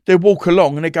they'd walk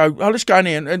along and they go, oh, let's go in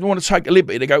here, and they want to take a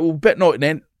liberty. They go, well, bet not in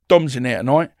there, Dom's in there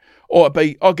tonight. Or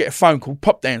I'll get a phone call,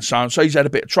 pop down so he's had a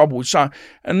bit of trouble with son.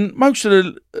 And most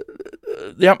of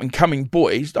the up and coming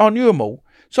boys, I knew them all.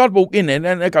 So I'd walk in there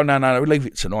and they'd go, no, leave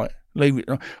it tonight. Leave it.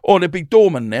 Or there'd be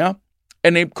doorman there,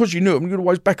 and then because you knew them, you'd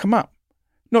always back them up.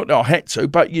 Not that I had to,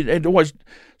 but you'd always.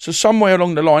 So somewhere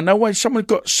along the line, someone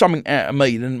got something out of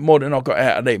me more than I got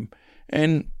out of them.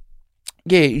 And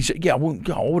yeah, he said, I would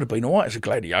have been all right as a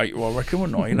gladiator, I reckon,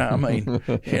 wouldn't I? You know what I mean?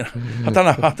 You know, I don't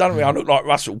know if I look like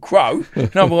Russell Crowe. You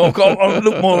know, I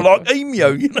look more like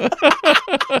Emu, you know.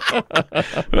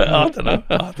 But I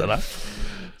don't know.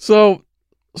 So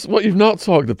what you've not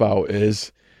talked about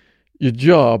is your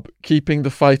job keeping the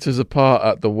fighters apart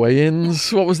at the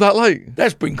weigh-ins. What was that like?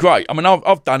 That's been great. I mean,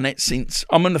 I've done that since.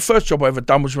 I mean, the first job I ever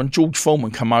done was when George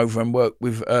Foreman come over and worked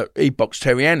with E-Box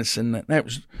Terry Anderson. That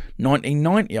was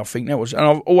 1990, I think that was. And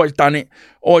I've always done it.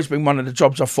 Always been one of the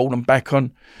jobs I've fallen back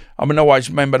on. I mean, I always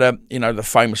remember the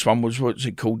famous one was, what's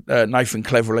it called? Nathan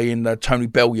Cleverly and Tony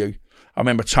Bellew. I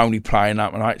remember Tony playing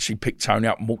up, and I actually picked Tony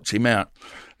up and walked him out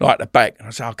like the back. And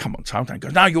I said, oh, come on, Tony. He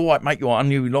goes, no, you're right, mate, you're right. I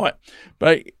knew you like.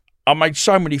 But I made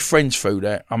so many friends through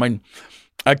that. I mean,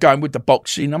 going with the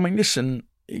boxing. I mean, listen,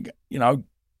 you know,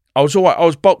 I was all right. I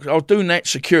was doing that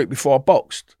security before I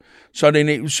boxed. So then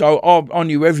I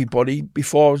knew everybody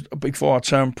before I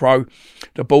turned pro,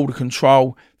 the border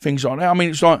control, things like that. I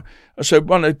mean, it's like I said,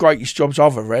 one of the greatest jobs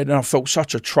I've ever had, and I felt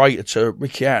such a traitor to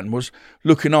Ricky Hatton, was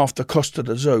looking after Costa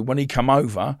de Zoo when he come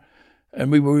over,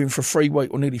 and we were in for 3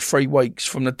 weeks, or nearly 3 weeks,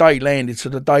 from the day he landed to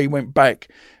the day he went back.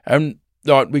 And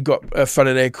like, we got a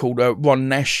fella there called Ron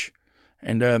Nash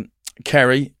and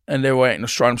Kerry, and they were out in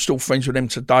Australia. I'm still friends with them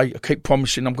today. I keep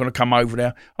promising I'm going to come over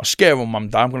there. I scare them one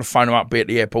day. I'm going to phone them up, be at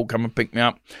the airport, come and pick me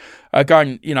up.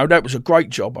 Again, you know, that was a great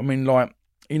job. I mean, like,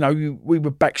 you know, we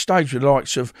were backstage with the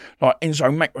likes of like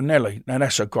Enzo Macronelli. Now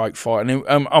that's a great fight. And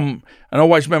and I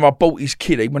always remember I bought his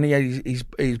kiddie when he had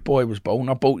his boy was born.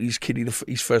 I bought his kiddie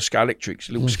his first Scalextrics,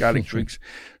 little Scalextrics,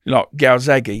 like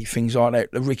Galzaghi, things like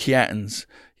that. The Ricky Hattons.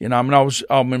 You know, I mean,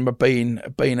 I remember being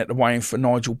at the weigh-in for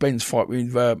Nigel Benn's fight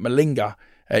with Malinga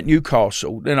at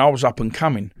Newcastle. Then I was up and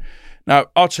coming. Now,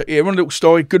 I'll tell you one little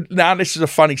story. Good. Now, this is a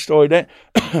funny story there.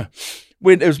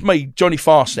 When it was me, Johnny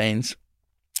Farstands,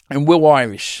 and Will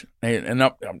Irish. And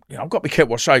I've got to be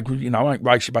careful what I say, because, you know, I ain't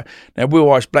racist. But now,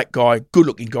 Will Irish, black guy,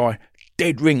 good-looking guy,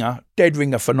 dead ringer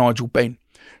for Nigel Benn.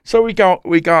 So we go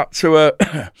up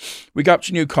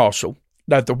to Newcastle.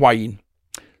 They had the weigh-in.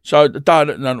 So the day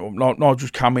that Nigel's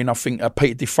coming, I think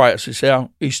Peter DeFreitas says,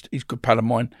 he's a good pal of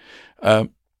mine.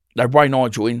 They weigh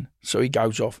Nigel in, so he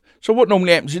goes off. So what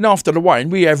normally happens is after the weigh-in,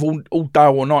 we have all day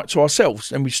or night to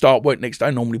ourselves, and we start work next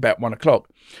day, normally about 1 o'clock.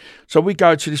 So we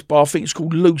go to this bar, I think it's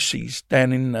called Lucy's,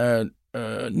 down in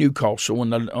Newcastle,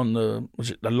 on the was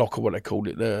it the lock or what they called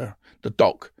it, the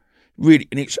dock. Really,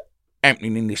 and it's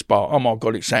happening in this bar. Oh my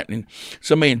God, it's happening.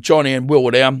 So me and Johnny and Will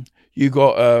were there. You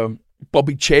got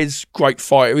Bobby Ches, great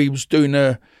fighter. He was doing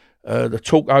the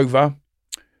talk over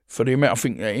for the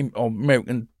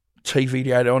American TV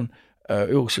they had on.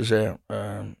 Who else was there?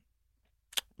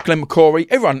 Glenn McCorry,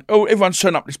 everyone's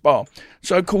turned up this bar.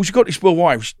 So, of course, you've got this Will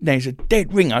Wave. There's a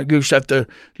dead ringer. He used to have the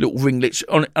little ringlets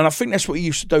on it. And I think that's what he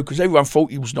used to do because everyone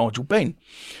thought he was Nigel Benn.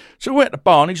 So we're at the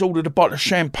bar and he's ordered a bottle of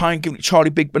champagne, giving it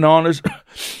Charlie Big Bananas.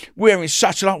 Wearing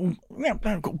such like,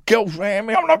 I've got girls around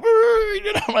me. I'm like,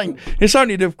 you know what I mean? It's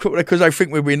only because they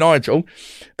think we're Nigel.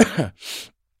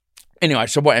 Anyway,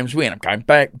 so what happens? We end up going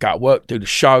back, go to work, do the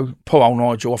show. Poor old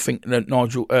Nigel, I think that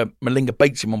Nigel, Malinga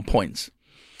beats him on points.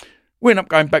 We end up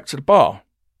going back to the bar.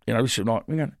 You know, this is like,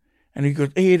 and he goes,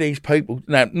 hear these people.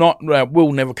 Now,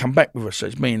 Will never come back with us. So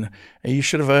it's me and you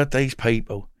should have heard these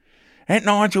people. Ain't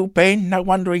Nigel Benn, no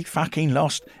wonder he fucking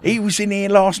lost. He was in here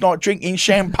last night drinking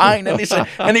champagne and this,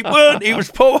 and it weren't. It was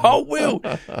poor old Will.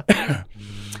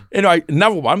 Anyway,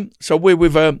 another one. So we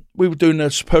were doing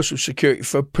the personal security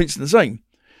for Prince Nazim.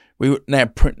 We were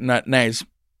Naz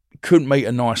couldn't meet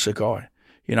a nicer guy.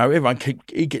 You know,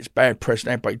 he gets bad press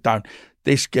and everybody don't.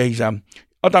 This geezer,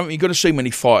 I don't think you're going to see many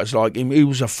fighters like him. He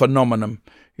was a phenomenon.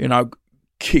 You know,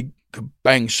 kid could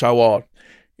bang so hard.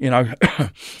 You know,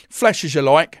 flash as you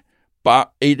like,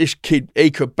 but this kid,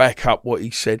 he could back up what he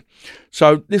said.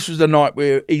 So this was the night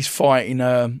where he's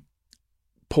fighting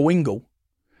Paul Ingle.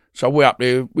 So we're up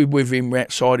there, we're with him, we're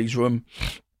outside his room.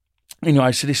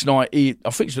 Anyway, so this night,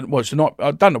 it's the night,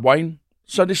 I've done the weighing.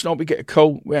 So this night we get a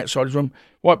call, we're outside his room.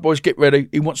 Right, boys, get ready.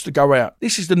 He wants to go out.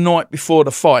 This is the night before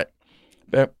the fight.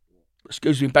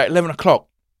 About 11 o'clock.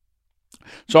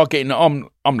 So I get in, I'm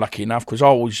lucky enough because I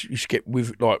always used to get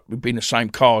with, like, we've been in the same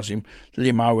car as him,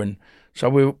 limo, and so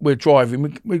we're driving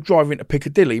to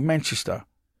Piccadilly, Manchester.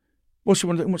 What's he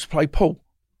wants to play pool?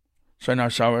 So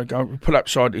I go, we pull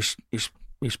outside this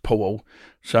pool.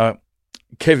 So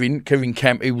Kevin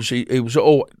Camp, he was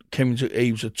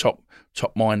a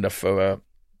top minder for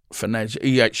Naz.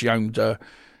 He actually owned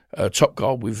Top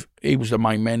Guard he was the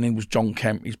main man. He was John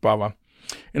Camp, his brother.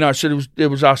 You know, so there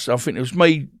was us. I think it was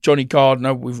me, Johnny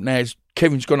Gardner with Naz.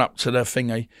 Kevin's gone up to the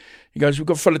thingy. He goes, we've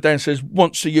got a fella downstairs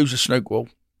wants to use a snooker ball.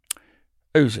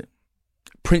 Who's it?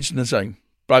 Prince Nazim.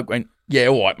 Bloke went, yeah,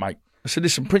 all right, mate. I said,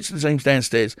 listen, Prince Nazim's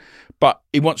downstairs, but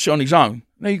he wants it on his own.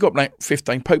 Now you've got like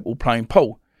 15 people playing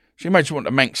pool. So you imagine what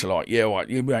the Manx are like. Yeah, all right.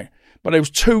 Yeah. But there was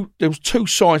two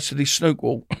sides to this snooker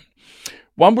ball.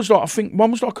 One was like,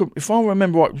 if I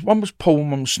remember right, one was pool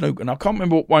and one was snooker, and I can't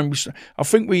remember what one was. I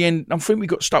think we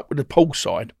got stuck with the pool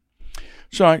side.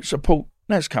 So Paul,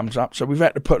 Naz comes up, so we've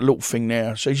had to put a little thing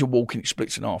there. So he's walking, it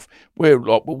splits in half. We're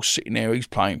all sitting there, he's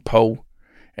playing pool,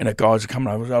 and the guys are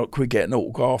coming over. Like, can we get an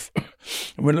autograph?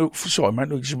 And we're like, sorry,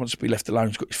 mate, he just wants to be left alone.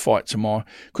 He's got his fight tomorrow.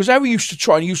 Because how he used to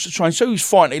train. So he was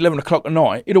fighting at 11 o'clock at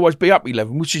night. He'd always be up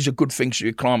 11, which is a good thing, so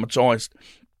you're acclimatised.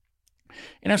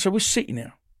 And so we're sitting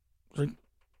there. Like,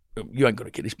 you ain't got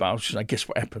to get this bar. I guess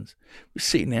what happens? We're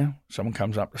sitting there. Someone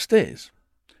comes up the stairs.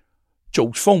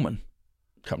 George Foreman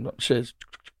comes up the stairs,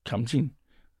 comes in.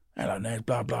 Hello, Naz,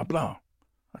 blah, blah, blah.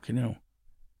 Fucking hell.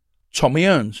 Tommy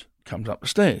Earns comes up the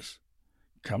stairs,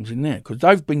 comes in there, because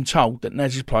they've been told that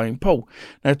Naz is playing pool.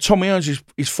 Now, Tommy Earns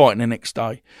is fighting the next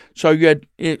day. So you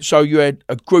had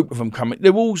a group of them coming.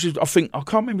 There was, I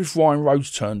can't remember if Ryan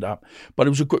Rhodes turned up, but it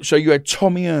was a group. So you had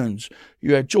Tommy Earns,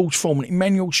 you had George Foreman,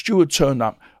 Emmanuel Stewart turned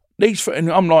up.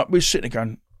 And I'm like, we're sitting there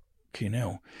going, fucking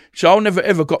hell. So I never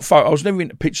ever got photos. I was never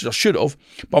into pictures. I should have.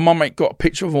 But my mate got a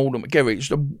picture of all of them together. It's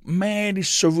the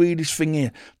maddest, surrealist thing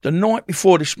here. The night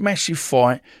before this massive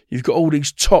fight, you've got all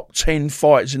these top 10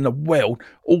 fighters in the world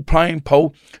all playing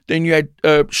pool. Then you had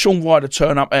Sean Ryder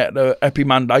turn up at the Happy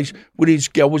Mondays with his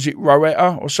girl, was it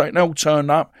Rowetta or something? They all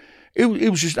turned up. It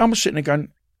was just, I was sitting there going,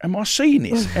 am I seeing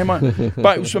this?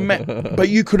 But it was but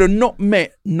you could have not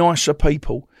met nicer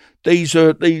people. This is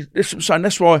what I'm saying.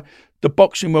 That's why the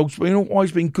boxing world's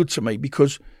always been good to me,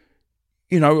 because,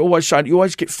 you know, always saying you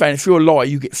always get found. If you're a liar,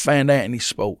 you get found out in this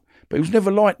sport. But it was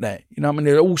never like that. You know what I mean?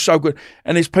 They're all so good.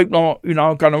 And there's people like, you know,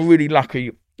 I'm kind of really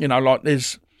lucky. You know, like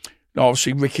there's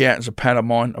obviously Ricky Hatton's a pal of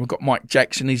mine. I've got Mike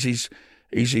Jackson. He's his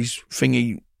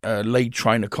thingy lead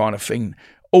trainer kind of thing.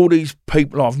 All these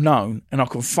people I've known, and I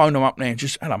can phone them up now and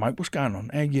just, hello mate, what's going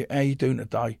on? How you doing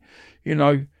today? You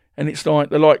know, and it's like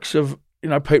the likes of, you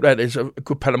know, people out there's a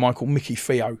good pal of mine called Mickey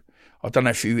Theo. I don't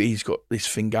know if he's got this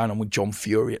thing going on with John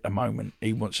Fury at the moment.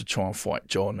 He wants to try and fight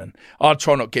John, and I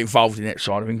try not to get involved in that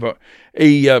side of thing. But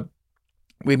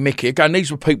with Mickey, again, these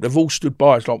were people that have all stood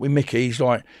by us. Like with Mickey, he's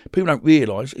like, people don't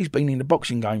realise he's been in the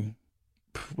boxing game,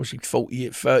 was he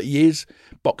 30 years,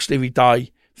 boxed every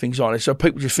day, things like that. So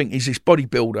people just think he's this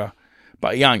bodybuilder,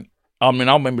 but he ain't. I mean,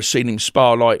 I remember seeing him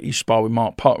spar, like he sparred with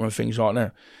Mark Potter and things like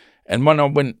that. And when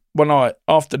I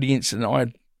after the incident I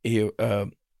had here,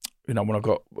 you know, when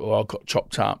I got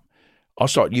chopped up, I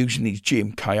started using his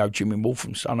gym, KO Gym in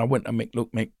Walthamstow. And I went to Mick,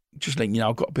 look, Mick, just letting you know,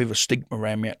 I've got a bit of a stigma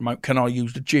around me at the moment. Can I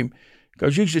use the gym? He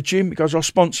goes, use the gym. He goes, I'll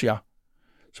sponsor you.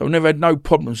 So I never had no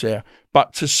problems there.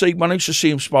 But to see, when I used to see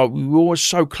him spar, we were always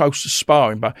so close to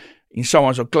sparring. But in some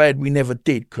ways, I'm glad we never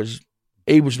did, because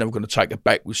he was never going to take a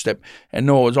backward step, and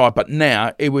nor was I. But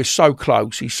now, it was so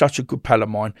close. He's such a good pal of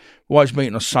mine. We always meet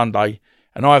on a Sunday.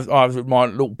 And I've my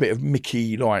little bit of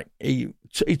Mickey, like, he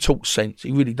talks sense.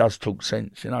 He really does talk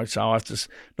sense, you know. So I have to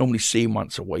normally see him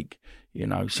once a week, you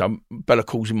know. So Bella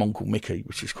calls him Uncle Mickey,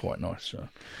 which is quite nice. So,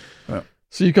 yeah.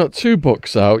 So you've got 2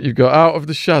 books out. You've got Out of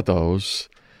the Shadows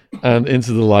and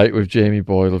Into the Light with Jamie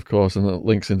Boyle, of course, and the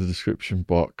links in the description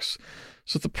box.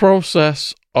 So the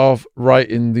process of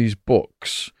writing these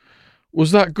books,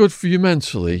 was that good for you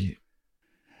mentally?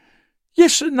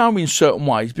 Yes and no in certain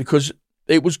ways, because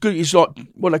it was good. It's like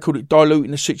what they call it,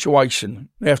 diluting the situation.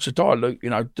 We have to dilute, you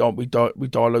know, we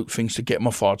dilute things to get them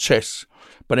off our chests.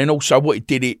 But then also what it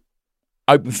did, it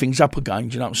opened things up again,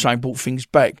 you know what I'm saying, brought things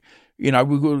back. You know,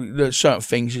 there's certain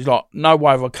things, it's like, no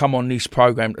way have I come on this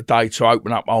program today to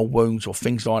open up old wounds or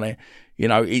things like that. You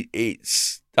know,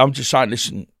 I'm just saying,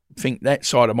 listen, think that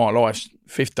side of my life,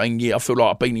 15 years, I feel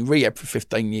like I've been in rehab for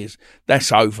 15 years.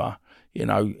 That's over. You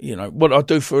know, what I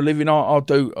do for a living, I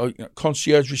do a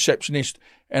concierge receptionist,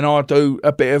 and I do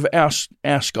a bit of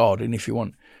house guarding, if you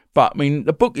want. But, I mean,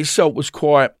 the book itself was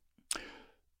quite...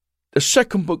 The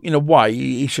second book, in a way,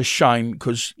 it's a shame,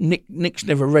 because Nick's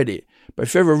never read it. But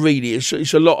if you ever read it,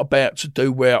 it's a lot about to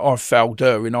do where I failed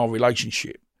her in our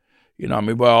relationship. You know what I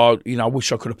mean? Well, I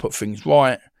wish I could have put things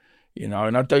right. You know,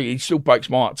 and I do. It still breaks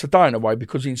my heart today in a way,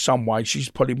 because in some ways she's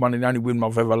probably one of the only women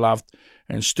I've ever loved,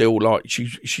 and still, like,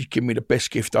 she's given me the best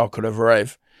gift I could ever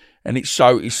have. And it's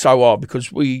so hard,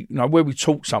 because we, where we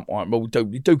talk something, well,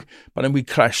 we do, but then we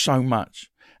clash so much.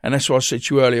 And that's what I said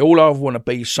to you earlier. All I want to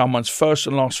be is someone's first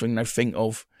and last thing they think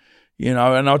of,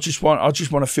 and I just want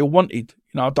to feel wanted.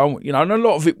 I don't, and a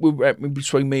lot of it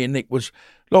between me and Nick was,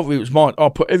 a lot of it was mine. I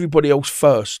put everybody else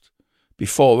first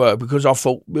before her, because I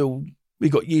thought, well, we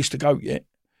got years to go yet.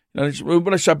 When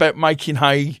they say about making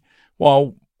hay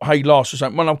while hay lasts or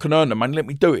something, when I can earn the money, let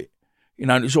me do it.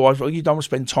 And it's always, well, you don't want to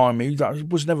spend time here. It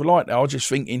was never like that. I was just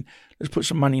thinking, let's put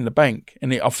some money in the bank.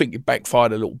 And I think it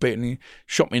backfired a little bit, and it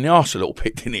shot me in the arse a little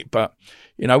bit, didn't it? But,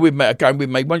 we've met again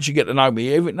with me. Once you get to know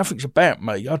me, nothing's about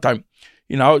me. I don't,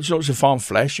 it's not as if I'm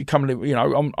flash. You come and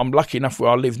live, I'm lucky enough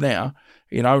where I live now,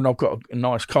 and I've got a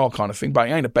nice car kind of thing, but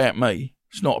it ain't about me.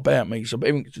 It's not about me. So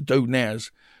everything to do now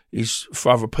is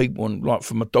for other people, and like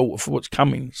for my daughter, for what's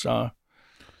coming. So.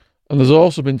 And there's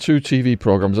also been 2 TV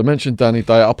programmes. I mentioned Danny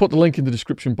Dyer. I'll put the link in the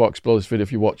description box below this video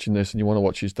if you're watching this and you want to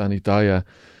watch his Danny Dyer.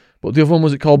 But the other one,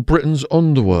 was it called Britain's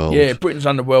Underworld? Yeah, Britain's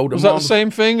Underworld. Was that the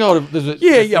same thing? Or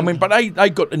yeah. I mean, but they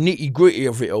got the nitty gritty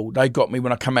of it all. They got me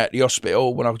when I come out of the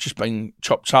hospital, when I've just been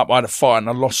chopped up. I had a fight and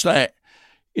I lost that.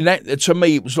 And that, to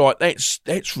me, it was like,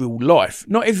 that's real life.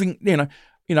 Not everything,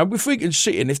 if we can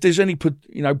sit in, if there's any,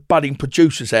 budding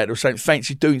producers out there saying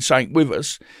fancy doing something with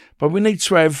us, but we need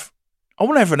to have, I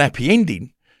want to have an happy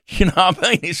ending. You know what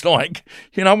I mean? It's like,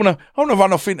 I want to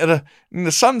run off into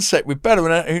the sunset with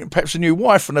Bella and perhaps a new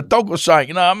wife and a dog or something.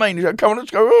 You know what I mean? Like, come on,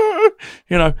 let's go.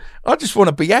 I just want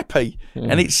to be happy.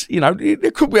 And it's,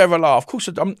 there could be ever a laugh. Of course,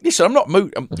 I'm not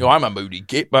moody. I'm a moody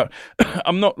git, but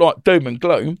I'm not like doom and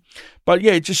gloom. But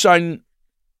yeah, just saying,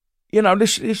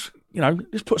 let's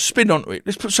put a spin onto it.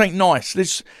 Let's put something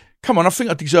nice. Come on, I think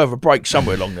I deserve a break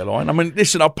somewhere along the line. I mean,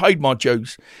 listen, I paid my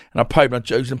dues, and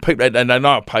people, they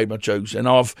know I paid my dues, and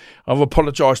I've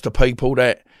apologised to people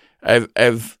that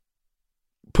have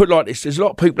put like this. There's a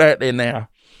lot of people out there now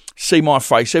see my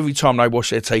face every time they wash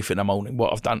their teeth in the morning,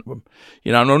 what I've done to them.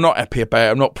 And I'm not happy about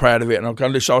it. I'm not proud of it. And I'm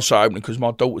going, listen, I'll say opening because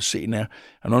my daughter's sitting there,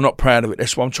 and I'm not proud of it.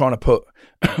 That's why I'm trying to put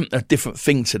a different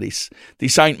thing to this.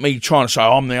 This ain't me trying to say,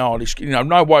 I'm the artist.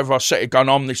 No way have I sat here going,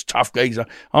 I'm this tough geezer.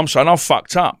 I'm saying I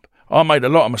fucked up. I made a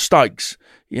lot of mistakes,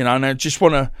 and I just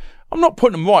want to. I'm not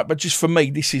putting them right, but just for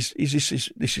me, this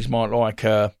is my like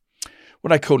what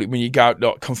they call it when you go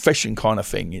like confession kind of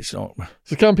thing. It's not.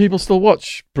 So can people still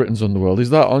watch Britain's Underworld? Is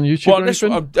that on YouTube?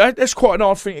 Well, that's quite an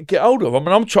hard thing to get hold of. I mean,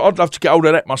 I'd love to get hold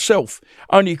of that myself,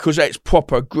 only because that's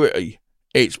proper gritty.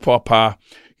 It's proper.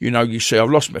 You see, I've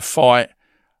lost my fight.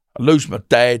 I lose my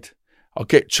dad. I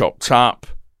get chopped up.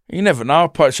 You never know. I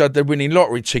probably had the winning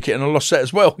lottery ticket and I lost that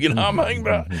as well. You know what I mean?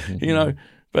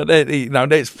 But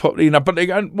that's probably But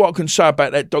what I can say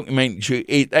about that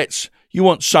documentary, that's you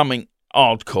want something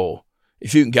hardcore.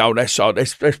 If you can go that side,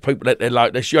 there's people that they're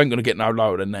like this. You ain't gonna get no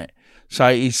lower than that. So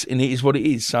it is what it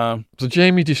is. So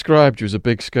Jamie described you as a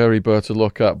big scary bird to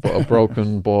look at, but a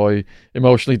broken boy,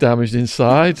 emotionally damaged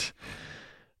inside.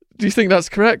 Do you think that's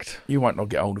correct? You won't not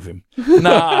get hold of him.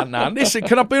 Nah. Listen,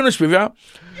 can I be honest with you?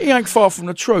 He ain't far from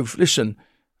the truth. Listen,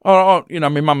 my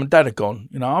mum and dad are gone.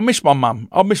 I miss my mum.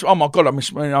 oh my God, I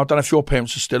don't know if your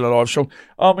parents are still alive, so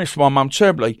I miss my mum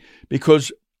terribly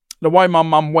because the way my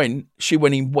mum went, she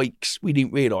went in weeks. We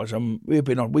didn't realise.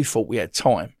 We thought we had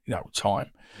time.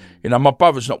 My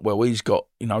brother's not well. He's got,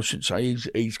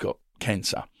 he's got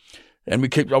cancer. And we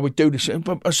do this.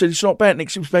 But I said, it's not about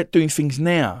next, it's about doing things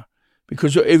now.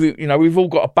 Because, we've all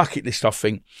got a bucket list, I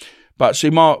think. But see,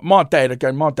 my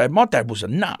dad was a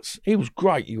nuts. He was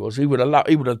great, he was. He would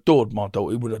have adored my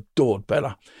daughter. He would have adored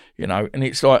Bella, And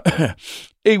it's like,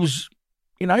 he was,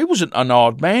 he wasn't an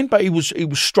hard man, but he was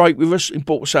straight with us. He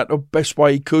brought us out the best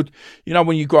way he could.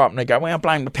 when you grow up and they go, well, I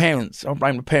blame the parents. No,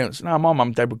 my mum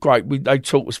and dad were great. They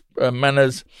taught us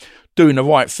manners, doing the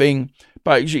right thing.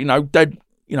 But,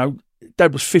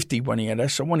 Dad was 50 when he had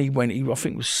us. So when he went, I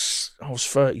was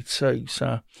 32.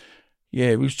 So, yeah,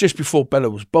 it was just before Bella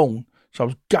was born. So I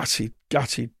was gutted.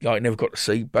 I never got to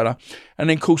see Bella. And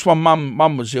then, of course, my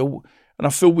mum was ill. And I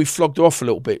feel we flogged her off a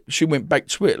little bit. She went back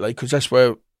to Italy because that's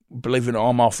where, believe it or not,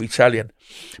 I'm half Italian.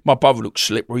 My brother looks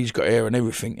slippery. He's got hair and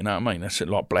everything, you know what I mean? That's it,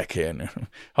 like black hair.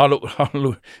 I look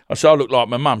like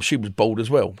my mum. She was bald as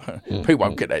well. People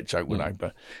won't get that joke, will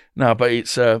they? But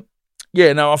it's...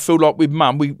 I feel like with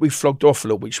mum, we flogged off a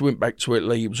little bit. She went back to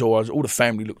Italy. It was all the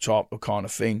family looked after kind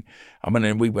of thing.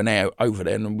 Then we went out over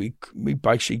there and we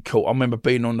basically caught. I remember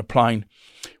being on the plane.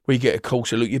 We get a call,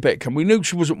 so look, you better come. We knew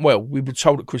she wasn't well. We were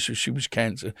told at Christmas she was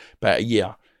cancer about a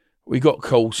year. We got a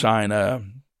call saying to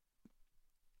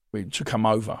come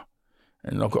over.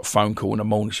 And I got a phone call in the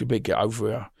morning, she better get over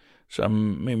here. So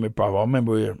me and my brother, I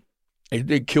remember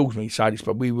it kills me to say this,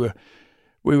 but we were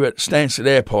at Stansted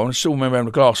Airport, and I still remember having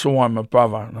a glass of wine with my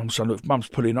brother. And I'm saying, look, mum's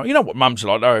pulling on. You know what mums are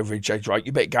like, they're over exaggerate.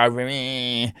 You better go over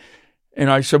here.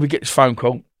 So we get this phone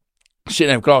call, sitting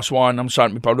there with a glass of wine, and I'm saying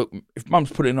to my brother, look, if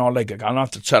mum's putting our leg again, I have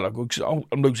to tell her, because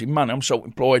I'm losing money, I'm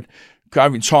self-employed,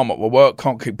 having time at my work,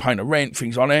 can't keep paying the rent,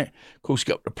 things like that. Of course,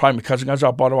 get up to play, my cousin goes,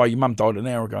 oh, by the way, your mum died an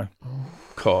hour ago.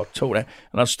 God, talk that.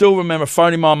 And I still remember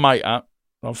phoning my mate up,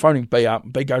 I'm phoning B up,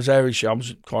 and B goes, how is she? I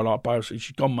was quite like, I said,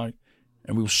 she's gone, mate.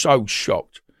 And we were so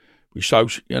shocked.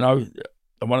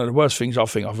 One of the worst things I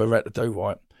think I've ever had to do,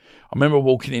 right? I remember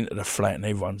walking into the flat and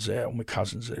everyone's there, all my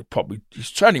cousins there, probably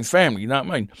just trading family, you know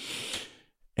what I mean?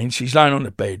 And she's laying on the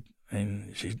bed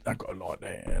and she's not got a light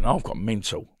there, and I've got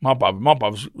mental. My brother,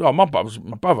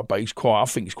 but he's I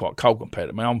think he's quite cold compared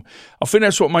to me. I think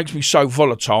that's what makes me so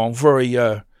volatile. I'm very,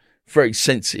 very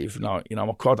sensitive. I don't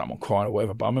want to cry or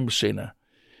whatever, but I remember seeing her,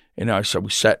 so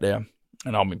we sat there.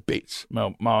 And I'm in bits.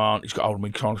 My auntie's got hold of me,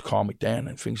 trying to calm me down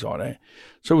and things like that.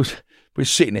 So we're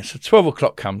sitting there. So 12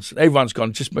 o'clock comes. Everyone's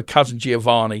gone. Just my cousin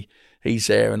Giovanni, he's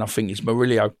there, and I think it's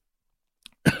Murillo.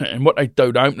 And what they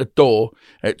do, they open the door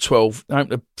at 12. They open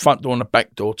the front door and the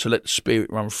back door to let the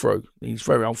spirit run through. He's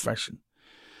very old-fashioned.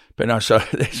 But so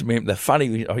there's me. They're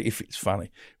funny, if it's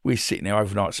funny. We're sitting there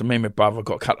overnight. So me and my brother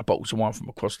got a couple of bottles of wine from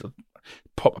across the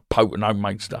potent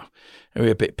homemade stuff. And we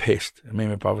were a bit pissed. And me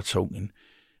and my brother talking.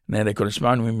 Now they've got this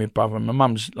moaning with my brother, and my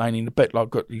mum's laying in the bed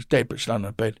he's dead, but she's laying in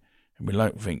the bed. And we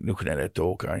looking at that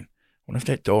door going, well, if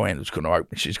that door handle's going to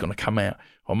open, she's going to come out.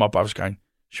 Or my brother's going,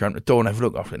 she opened the door and have a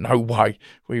look. I said, no way.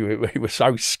 We were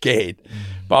so scared.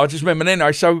 But I just remember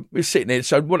then, so we're sitting there.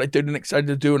 So what they do the next day,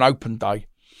 they do an open day.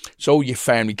 So all your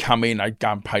family come in, they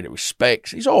go and pay their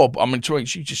respects. It's all,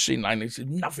 she's just sitting there and there's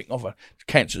nothing of her.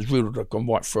 Cancer's real, they've gone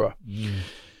right through her.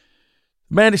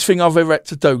 Maddest thing I've ever had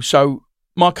to do. So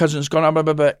my cousin's gone,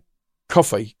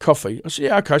 coffee. I said,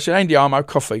 yeah, okay. I said, Andy Armo,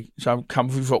 coffee. So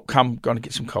come, going to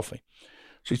get some coffee.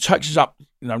 So he takes us up,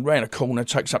 round a corner,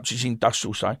 takes up to his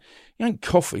industrial side. It ain't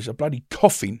coffee, it's a bloody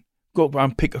coffin. Got to go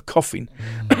and pick a coffin.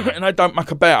 And they don't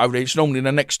muck about over there. It's normally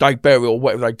the next day burial or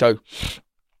whatever they do.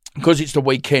 Because it's the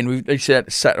weekend, they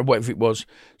said Saturday, whatever it was.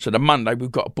 So the Monday,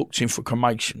 we've got booked in for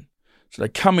cremation. So they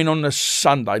come in on the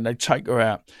Sunday and they take her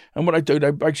out. And what they do,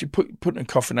 they basically put in a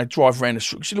coffin, they drive around the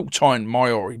street. It's a little tiny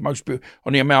Maori. Most people,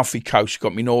 on the Amalfi Coast, you've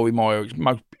got Minori, Maori.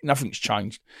 Nothing's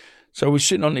changed. So we're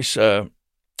sitting on this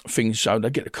thing, so they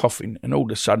get the coffin, and all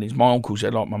of a sudden, it's my uncle's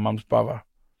there, like my mum's brother.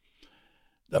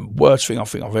 The worst thing I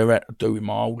think I've ever had to do in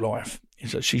my whole life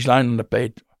is that she's laying on the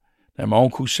bed, and my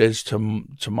uncle says to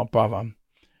my brother,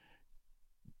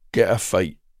 get her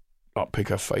feet, pick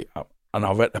her feet up. And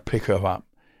I've had to pick her up.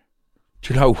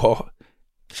 Do you know what?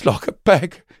 It's like a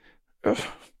bag. It's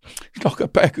like a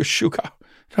bag of sugar.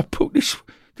 I put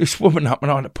this woman up,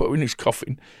 and I had to put her in this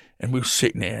coffin, and we were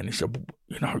sitting there, and it said,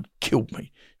 killed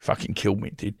me. Fucking killed me,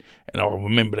 it did. And I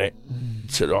remember that.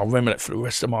 So I remember that for the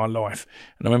rest of my life.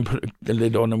 And I remember putting the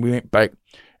lid on, and we went back,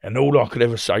 And all I could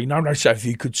ever say, they say, if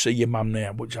you could see your mum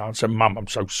now, which I'd say, Mum, I'm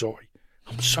so sorry.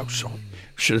 I'm so sorry.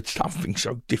 Should have done things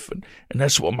so different. And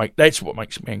that's what makes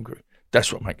me angry.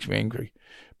 That's what makes me angry.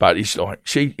 But it's like,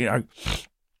 me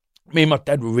and my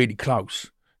dad were really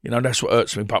close. That's what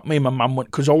hurts me. But me and my mum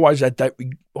went, because I always had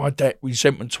that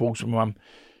resentment towards my mum,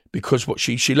 because what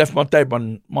she left my dad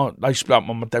when they split up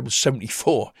when my dad was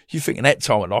 74. You think in that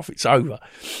time of life, it's over.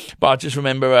 But I just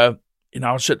remember,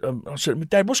 I said to my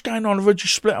dad, what's going on? I've heard you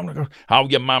split. I'm like, oh,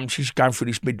 your mum, she's going through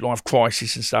this midlife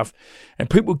crisis and stuff. And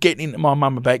people were getting into my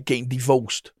mum about getting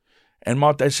divorced. And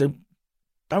my dad said,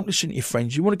 don't listen to your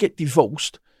friends. You want to get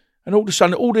divorced? And all of a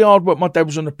sudden, all the hard work, my dad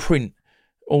was on print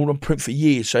for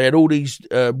years. So he had all these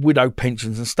widow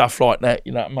pensions and stuff like that,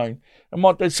 you know what I mean? And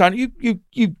my dad's saying,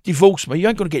 you divorce me, you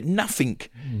ain't going to get nothing.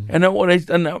 And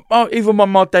even when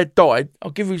my dad died,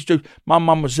 I'll give you his due, my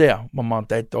mum was there when my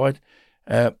dad died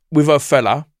with her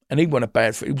fella, and he went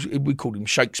we called him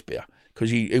Shakespeare, because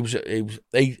he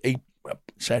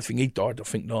sad thing, he died, I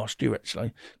think, last year,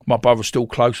 actually. My brother's still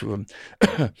close with him.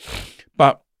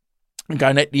 But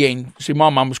again, at the end, see, my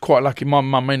mum was quite lucky. My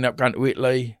mum ended up going to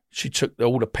Italy. She took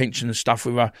all the pension and stuff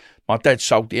with her. My dad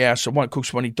sold the house. So, of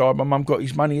course, when he died, my mum got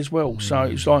his money as well. So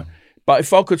it's like, but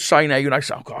if I could say now,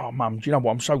 say, oh, Mum, do you know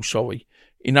what? I'm so sorry.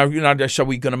 They say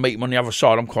we're going to meet him on the other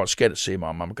side. I'm quite scared to see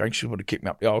my mum again. She would have kicked me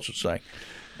up the arse or something.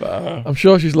 But I'm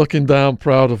sure she's looking down,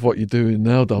 proud of what you're doing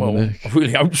now, Dominic. Well, I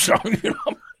really hope so.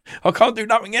 I can't do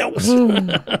nothing else.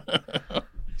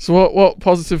 So what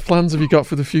positive plans have you got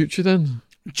for the future then?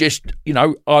 Just,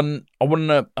 I'm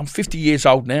 50 years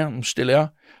old now. I'm still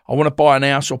here. I want to buy an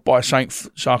house or buy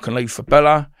something so I can leave for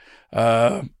Bella.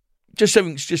 Just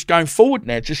everything's just going forward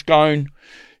now. Just going,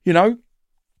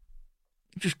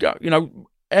 just go,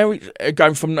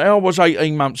 going from how I was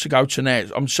 18 months ago to now.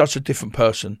 I'm such a different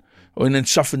person. And in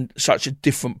such a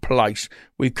different place.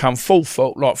 We've come full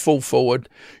forward.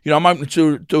 I'm hoping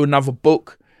to do another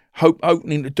book.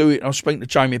 Hoping to do it. I'm speaking to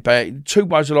Jamie about it. 2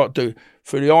 ways I like to do it: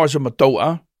 through the eyes of my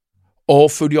daughter, or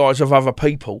through the eyes of other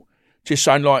people. Just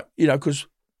saying, because.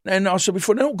 And I said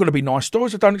before, they're not going to be nice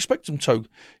stories. I don't expect them to,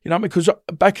 because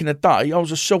back in the day, I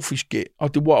was a selfish git. I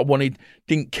did what I wanted,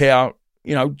 didn't care,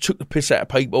 took the piss out of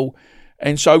people.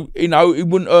 And so, it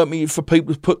wouldn't hurt me for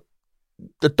people to put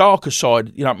the darker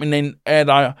side, and then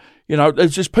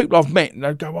there's just people I've met, and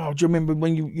they go, oh, do you remember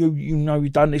when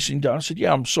you've done this and that? I said,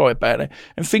 yeah, I'm sorry about that.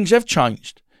 And things have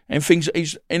changed. And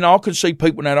I can see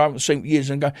people now that I haven't seen for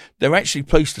years and go, they're actually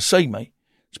pleased to see me.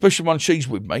 Especially when she's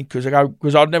with me, because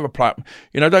I'd never play up.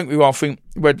 Don't get me wrong, I think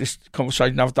we had this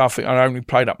conversation the other day. I think I only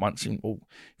played up once in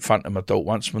front of my daughter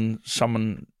once when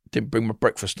someone didn't bring my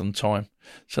breakfast on time.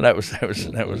 So that was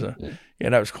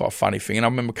quite a funny thing. And I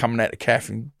remember coming out the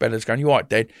cafe and Bella's going, "You all right,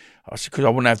 Dad?" I said, "Because I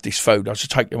want to have this food." I said,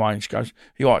 "Take it away." And she goes,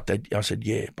 "You all right, Dad?" I said,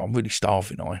 "Yeah, but I'm really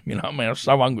starving. I'm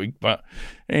so hungry." But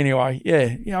anyway,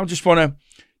 I just want to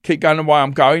keep going the way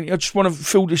I'm going. I just want to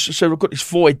fill this. So I've got this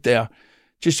void there.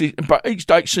 But each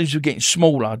day it seems to be getting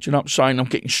smaller. Do you know what I'm saying? I'm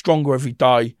getting stronger every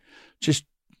day. Just,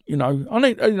 I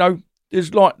need,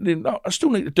 there's I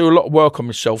still need to do a lot of work on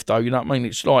myself, though. You know what I mean?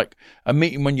 It's like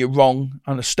admitting when you're wrong,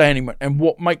 understanding and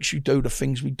what makes you do the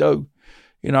things we do.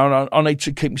 And I need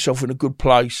to keep myself in a good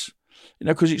place.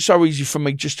 Because it's so easy for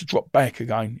me just to drop back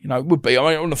again. It would be.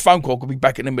 I mean, on the phone call, I could be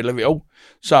back in the middle of it all.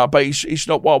 So, but it's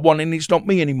not what I want, and it's not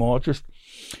me anymore.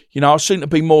 I seem to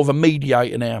be more of a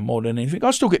mediator now more than anything.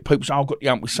 I still get people saying, I've got the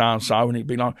hump with so-and-so, and it'd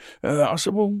be like, I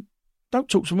said, well, don't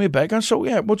talk to me about it. Go and sort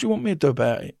it out. What do you want me to do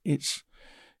about it? It's,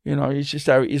 it's just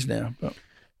how it is now. But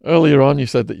earlier on, you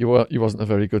said that you wasn't a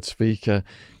very good speaker.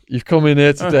 You've come in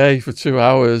here today for 2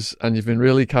 hours and you've been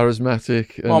really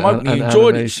charismatic and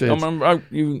enjoyed animated.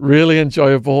 Really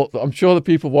enjoyable. I'm sure the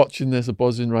people watching this are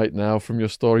buzzing right now from your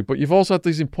story, but you've also had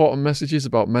these important messages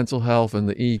about mental health and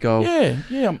the ego.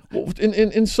 Yeah.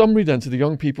 In summary then, to the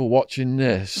young people watching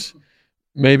this,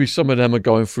 maybe some of them are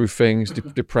going through things,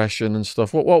 depression and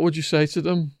stuff. What would you say to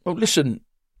them? Well, listen,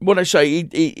 what I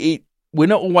say, we're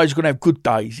not always going to have good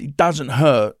days. It doesn't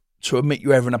hurt to admit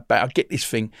you're having a bad. I get this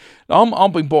thing.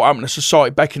 I'm being brought up in a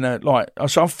society back in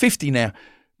I'm 50 now.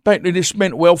 Back in this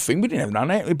mental health thing, we didn't have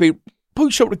none of that. It'd be put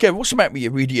yourself together. What's the matter with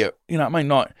you, idiot? You know what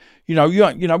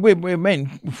I mean? We're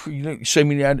men. You see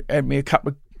me had me a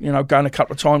couple of, going a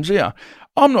couple of times here.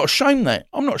 I'm not ashamed of that.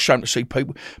 I'm not ashamed to see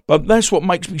people, but that's what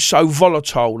makes me so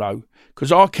volatile though.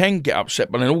 Because I can get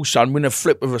upset, but then all of a sudden, when a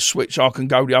flip of a switch, I can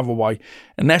go the other way.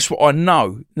 And that's what I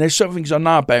know. And there's certain things I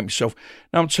know about myself.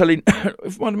 Now I'm telling,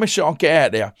 if one message I get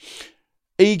out there,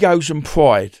 egos and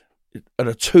pride are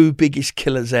the 2 biggest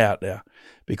killers out there.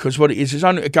 because what it is, it's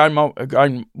only again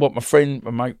what my friend,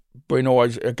 my mate Bryn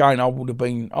always, again, I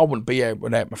wouldn't be here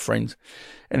without my friends.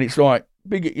 And it's like,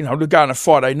 big, you know, they're going on a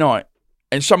Friday night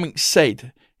and something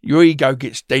said, your ego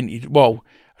gets dented. Well,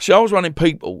 see, I was running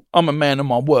people, I'm a man of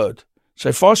my word. So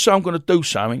if I say I'm going to do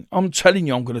something, I'm telling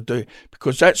you I'm going to do it,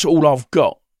 because that's all I've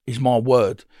got is my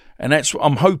word. And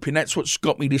I'm hoping that's what's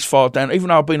got me this far down. Even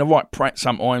though I've been a right prat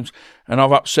sometimes and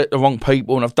I've upset the wrong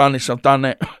people and I've done this, I've done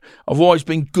that, I've always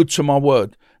been good to my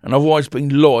word and I've always been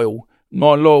loyal.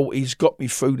 My loyalty's got me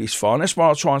through this far. And that's why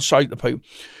I try and say to people,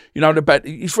 you know,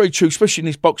 it's very true, especially in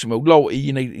this boxing world. Loyalty,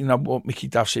 you need, you know what Mickey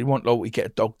Duff said, you want loyalty, get a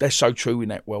dog. That's so true in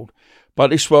that world. But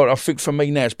this world, I think for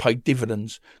me now, has paid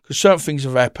dividends, because certain things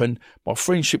have happened. My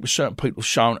friendship with certain people have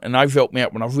shown, and they've helped me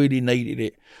out when I really needed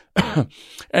it.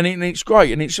 and it's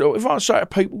great. And it's, if I say to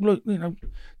people, look, you know,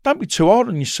 don't be too hard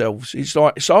on yourselves. It's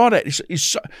like, it's hard. It's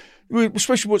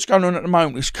especially what's going on at the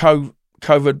moment, this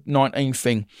COVID-19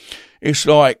 thing. It's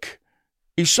like,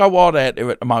 it's so hard out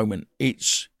there at the moment.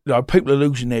 It's, you know, people are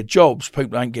losing their jobs.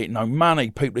 People ain't getting no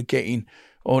money. People are getting,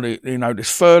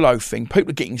 this furlough thing.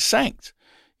 People are getting sacked.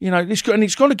 You know, it's going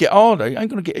to get harder. It ain't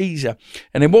going to get easier.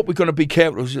 And then what we're going to be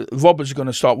careful is that robbers are going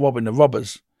to start robbing the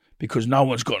robbers, because no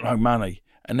one's got no money.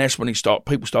 And that's when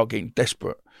people start getting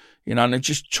desperate. You know, and they're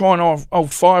just trying to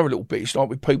hold fire a little bit. It's like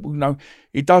with people, you know,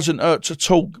 it doesn't hurt to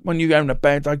talk. When you're having a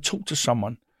bad day, talk to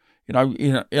someone. You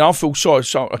know, I feel sorry,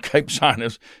 so I keep saying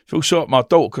this, I feel sorry for my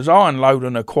daughter, because I unload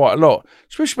on her quite a lot,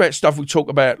 especially about stuff we talk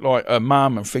about, like her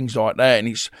mum and things like that. And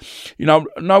it's, you know,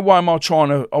 no way am I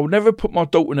I would never put my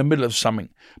daughter in the middle of something,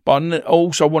 but I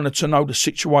also wanted to know the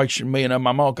situation me and her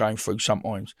mum are going through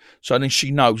sometimes. So then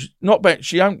she knows,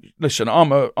 she don't, listen,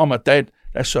 I'm a dad,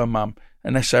 that's her mum,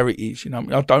 and that's how it is, you know.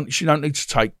 She don't need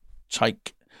to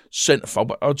take centrefold,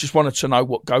 but I just wanted to know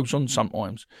what goes on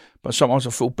sometimes. But sometimes I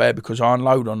feel bad because I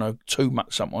unload on her too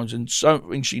much sometimes, and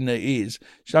something she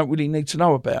don't really need to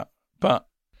know about. But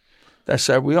that's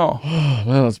how we are. Oh,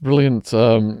 man, that's brilliant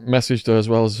message there, as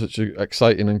well as such an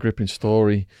exciting and gripping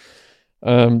story.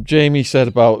 Jamie said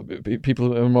about people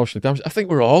who are emotionally damaged. I think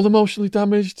we're all emotionally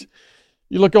damaged.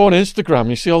 You go on Instagram,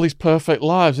 you see all these perfect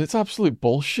lives. It's absolute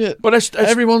bullshit. But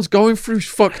everyone's going through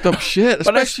fucked up shit,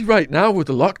 especially right now with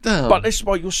the lockdown. But that's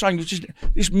what you're saying.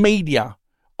 This media,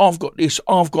 I've got this,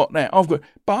 I've got that,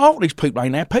 but half these people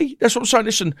ain't happy. That's what I'm saying.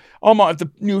 Listen, I might have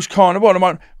the news kind of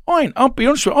on. I'll be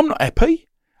honest with you, I'm not happy.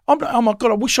 I'm not, oh my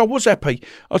God, I wish I was happy.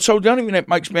 I told you, the only thing that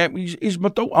makes me happy is my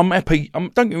daughter. I'm happy.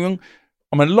 Don't get me wrong,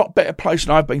 I'm in a lot better place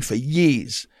than I've been for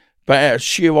years. But out of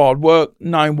sheer hard work,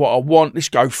 knowing what I want, let's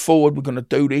go forward, we're going to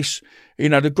do this. You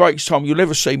know, the greatest time you'll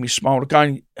ever see me smile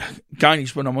again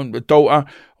is when I'm with my daughter,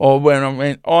 or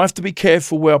when I have to be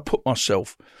careful where I put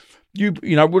myself. You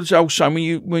know, what's the old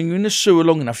saying, when you're in the sewer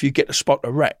long enough, you get to spot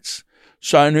the rats.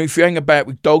 So and if you hang about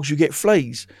with dogs, you get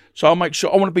fleas. So I'll make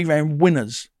sure, I want to be around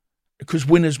winners, because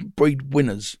winners breed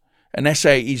winners. And that's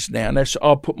how it is now. And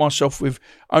I'll put myself with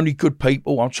only good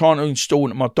people. I'm trying to install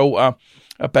into my daughter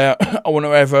about, I want to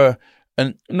have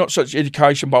not such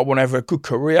education, but I want to have a good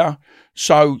career,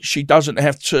 so she doesn't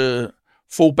have to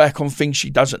fall back on things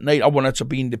she doesn't need. I want her to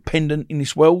be independent in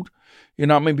this world, you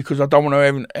know what I mean? Because I don't want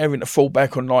her having to fall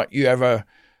back on, like, you have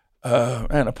how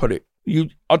to put it?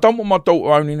 I don't want my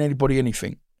daughter owning anybody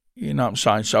anything. You know what I'm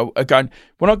saying? So again,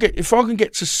 if I can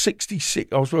get to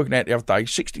 66, I was working out the other day,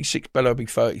 66, Bella will be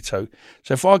 32.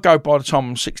 So if I go by the time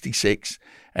I'm 66,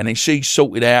 and then she's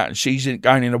sorted out and she's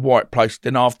going in the right place,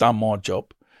 then I've done my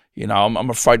job. You know, I'm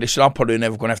afraid, listen, I'm probably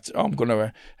never going to I'm going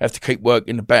to have to keep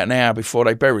working about an hour before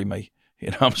they bury me.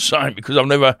 You know what I'm saying? Because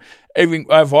everything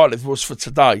I've lived was for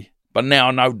today. But now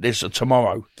I know there's a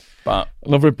tomorrow. But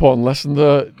another important lesson,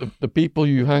 the people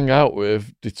you hang out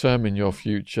with determine your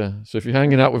future. So if you're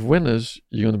hanging out with winners,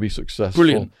 you're going to be successful.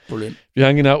 Brilliant. If you're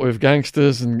hanging out with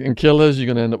gangsters and killers, you're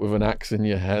going to end up with an axe in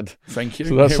your head. Thank you.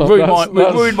 So that's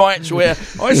ruined my actual hair.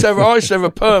 I used to have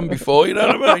a perm before, you know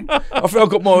what I mean? I feel I've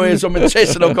got more hairs on my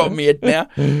chest than I've got on my head now.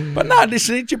 But no,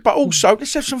 listen, but also,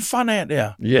 let's have some fun out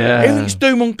there. Yeah. Everything's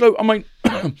doom and gloom. I mean,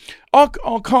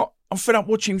 I'm fed up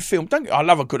watching film. I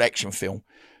love a good action film.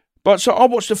 But so I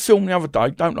watched a film the other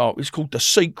day, it's called The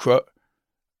Secret,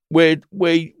 where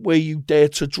you dare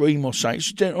to dream or something.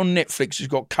 It's on Netflix, it's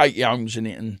got Katie Holmes in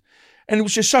it, and it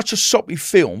was just such a soppy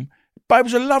film, but it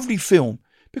was a lovely film.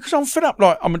 Because I'm fed up,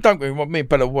 don't get me wrong, me and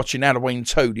Bella watching Halloween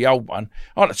 2, the old one.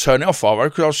 I had to turn it off,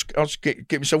 because I was get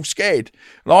myself scared.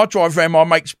 I drive around my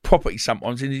mate's property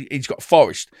sometimes, and he's got a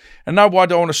forest. And nobody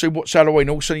don't want to see what's Halloween.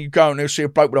 All of a sudden you go and they'll see a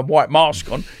bloke with a white mask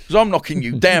on, because I'm knocking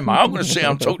you down, mate. I'm going to see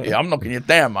I'm talking to you. I'm knocking you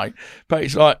down, mate. But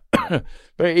it's like, but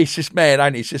But it's just mad,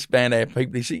 ain't it? It's just mad how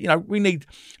people, you know, we need,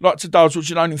 like today I was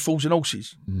watching Only Fools and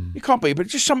Horses. You can't be, but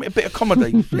just something, a bit of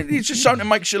comedy. It's just something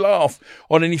that makes you laugh.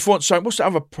 Or then you thought, so what's the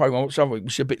other program? What's the other?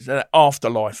 It's a bit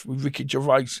Afterlife with Ricky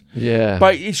Gervais. Yeah.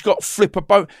 But he's got Flipper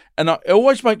boat. And it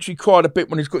always makes me cry a bit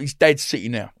when he's got his dad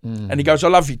sitting there. And he goes, I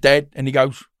love you, Dad. And he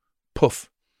goes, poof.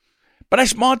 But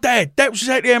that's my dad. That was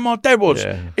exactly how my dad was.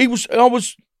 Yeah.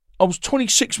 I was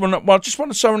 26 when I just won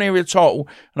the Southern Area title,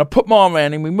 and I put my arm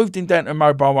around him. We moved him down to a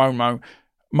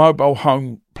mobile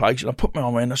home place, and I put my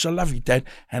arm around him. I said, I love you, Dad.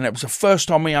 And it was the first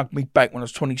time he hugged me back when I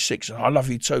was 26, and I love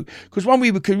you too. Because when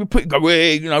we put go,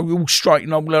 hey, you know, we all straight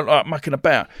and all like mucking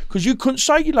about. Because you couldn't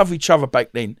say you love each other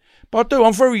back then. But I do.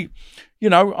 I'm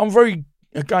very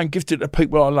again, gifted to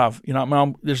people I love. You know what I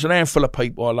mean? There's an handful of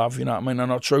people I love, you know what I mean?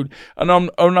 And I true. And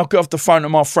I'll get off the phone to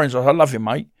my friends. I love you,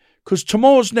 mate. Because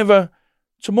tomorrow's never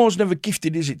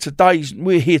gifted, is it?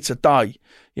 We're here today.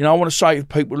 You know, I want to say to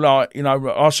people like, you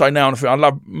know, I say now,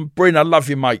 Bryn, I love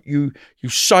you, mate. You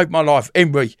saved my life.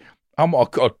 Henry, oh my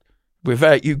God,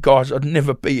 without you guys, I'd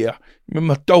never be here. With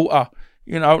my daughter,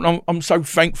 you know, and I'm so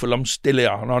thankful I'm still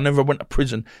here, and I never went to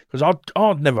prison, because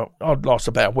I'd last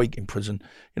about a week in prison.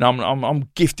 You know, I'm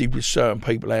gifted with certain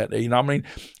people out there. You know what I mean?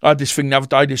 I had this thing the other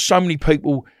day. There's so many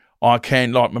people I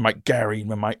can, like my mate Gary,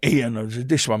 my mate Ian,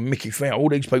 this one, Mickey Fair, all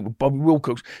these people, Bobby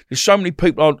Wilcox. There's so many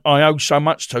people I owe so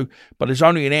much to, but there's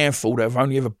only an handful that have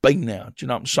only ever been there. Do you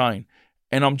know what I'm saying?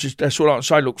 And that's all I can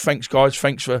say. Look, thanks, guys.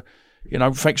 Thanks for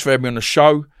having me on the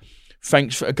show.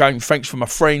 Thanks for my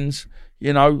friends.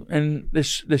 You know, and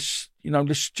let's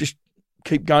just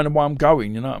keep going the way I'm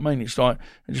going. You know what I mean? It's like,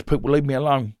 and just people leave me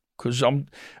alone, because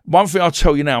one thing I'll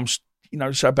tell you now.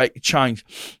 So about change.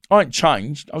 I ain't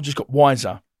changed. I've just got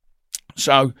wiser.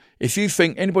 So if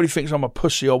anybody thinks I'm a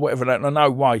pussy or whatever,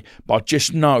 no way. But I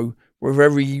just know with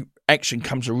every action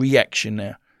comes a reaction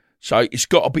now. So it's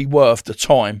got to be worth the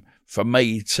time for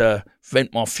me to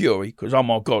vent my fury, because, oh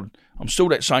my God, I'm still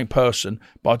that same person.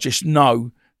 But I just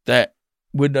know that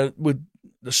with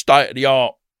the state of the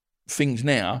art things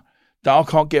now, that I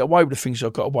can't get away with the things I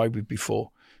got away with before.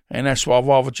 And that's why I'd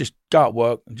rather just go at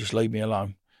work and just leave me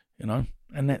alone, you know.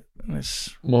 And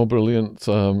that's more brilliant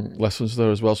lessons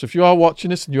there as well. So if you are watching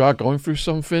this and you are going through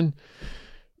something,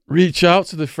 reach out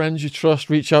to the friends you trust,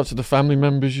 reach out to the family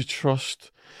members you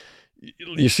trust.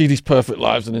 You see these perfect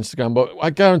lives on Instagram, but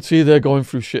I guarantee they're going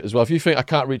through shit as well. If you think, I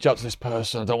can't reach out to this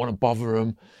person, I don't want to bother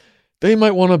them, they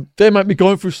might be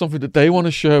going through something that they want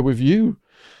to share with you.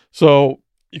 So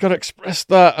you got to express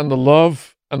that, and the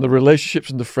love and the relationships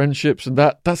and the friendships, and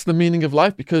that's the meaning of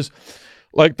life. Because,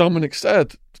 like Dominic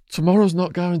said, tomorrow's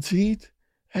not guaranteed.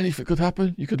 Anything could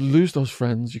happen. You could lose those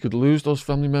friends. You could lose those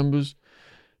family members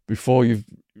before you've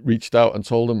reached out and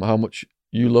told them how much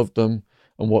you love them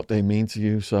and what they mean to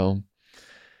you. So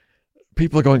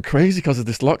people are going crazy because of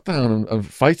this lockdown and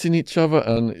fighting each other.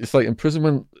 And it's like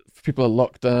imprisonment. People are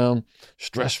locked down.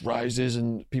 Stress rises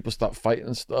and people start fighting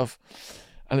and stuff.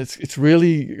 And it's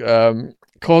really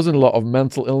causing a lot of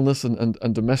mental illness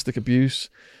and domestic abuse.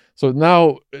 So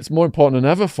now it's more important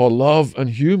than ever for love and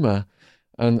humour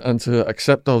and to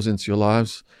accept those into your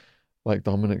lives, like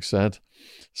Dominic said.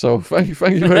 So thank you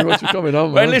very much for coming on,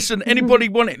 man. Well, listen, anybody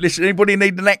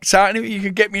need an actor, you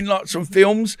can get me in like some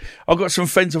films. I've got some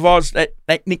friends of ours,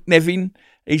 like Nick Nevin.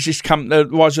 He's just come to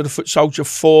Rise of the Foot Soldier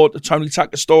 4, the Tony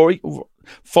Tucker story,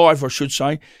 5 I should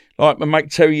say. Like my mate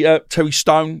Terry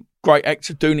Stone, great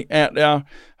actor doing it out there.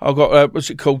 I've got, what's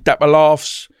it called, Dapper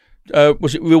Laughs.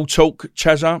 Was it Real Talk,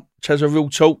 Chazza Real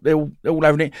Talk? They're all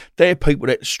having it. They're people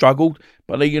that struggled,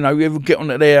 but they, you ever get on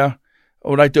there,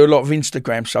 or they do a lot of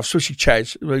Instagram stuff, especially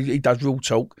Chaz. He does Real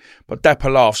Talk, but Dapper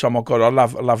Laughs, oh my God, I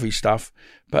love his stuff.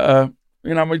 But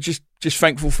we're just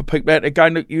thankful for people out there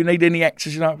going, look, you need any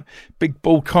actors, big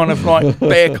bald kind of like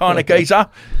bear kind of geezer,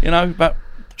 but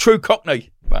true Cockney.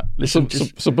 But listen,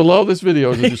 so below this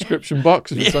video is a description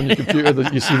box. If it's on your computer,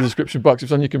 you see the description box. If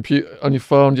it's on your computer, on your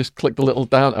phone, just click the little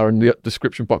down arrow and the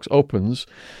description box opens.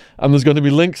 And there's going to be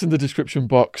links in the description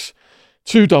box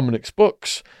to Dominic's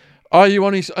books. Are you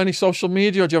on any social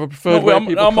media, or do you have a preferred way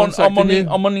people contacting you?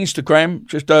 I'm on Instagram,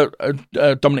 just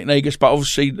Dominic Negus, but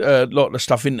obviously a lot of the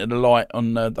stuff into the light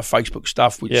on the Facebook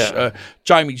stuff, which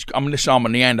Jamie's, I'm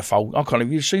on Neanderthal. I can't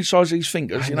even see the size of his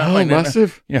fingers, you know what I mean?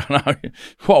 Massive. Yeah, I know.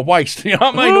 What a waste, you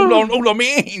know what I mean? All on my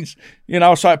hands.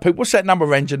 I say to people, what's that number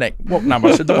around your neck? What number?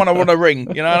 I said, the one I want to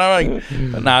ring, you know what I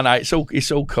mean? But no,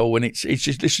 it's all cool, and it's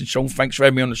just, listen, Sean, thanks for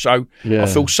having me on the show. Yeah. I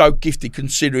feel so gifted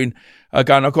considering.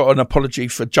 Again, I got an apology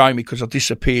for Jamie because I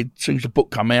disappeared as soon as the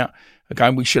book came out.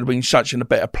 again, we should have been such in a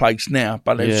better place now.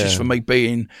 But it was Yeah. just for me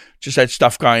just had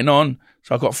stuff going on.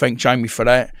 So I've got to thank Jamie for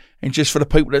that. And just for the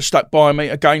people that stuck by me,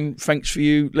 again, thanks for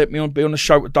you. Let me be on the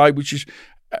show today, which is,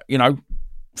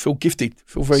 feel gifted.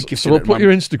 Feel very gifted. So we'll put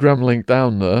your Instagram link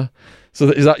down there. So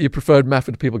is that your preferred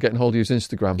method of people getting hold of you is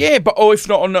Instagram? Yeah, but if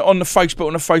not on the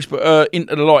Facebook,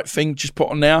 Into the Light thing, just put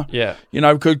on there. Yeah.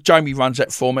 Because Jamie runs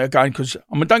that for me again. Because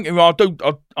don't get me wrong,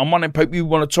 I'm one of the people you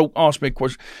want to talk. Ask me a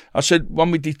question. I said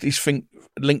when we did this thing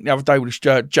link the other day with this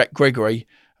Jack Gregory.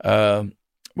 I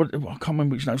can't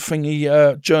remember his name.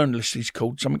 Thingy journalist. He's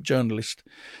called something journalist.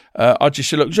 I just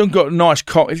said, look, if you've got a nice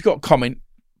if you've got a comment,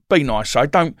 be nice. So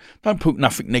don't put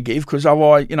nothing negative because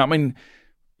otherwise,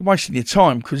 wasting your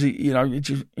time because unless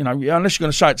you're going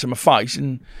to say it to my face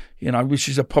and which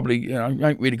is probably you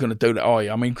ain't really going to do that, are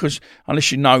you? I mean, because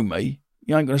unless you know me,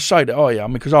 you ain't going to say that, are you? I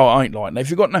mean, because I ain't like that.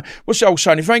 If you got what's the old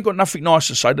saying? If you ain't got nothing nice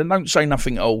to say, then don't say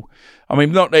nothing at all. I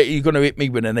mean, not that you're going to hit me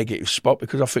with a negative spot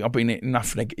because I think I've been hitting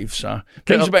enough negative. So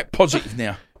things about positive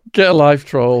now. Get a life,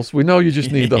 trolls. We know you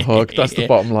just need a hug. That's the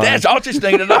bottom line. I just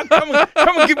need a hug. Come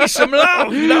and give me some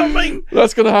love. You know what I mean?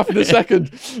 That's going to happen in a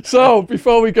second. So,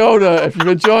 before we go there, if you've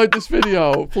enjoyed this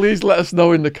video, please let us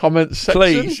know in the comments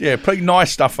section. Please,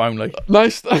 nice stuff only.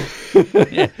 Nice stuff.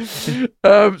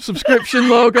 Subscription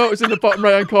logo is in the bottom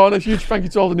right-hand corner. Huge thank you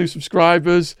to all the new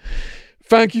subscribers.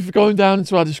 Thank you for going down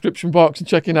into our description box and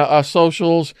checking out our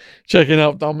socials, checking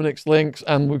out Dominic's links,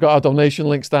 and we've got our donation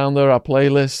links down there, our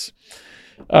playlists.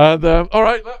 And all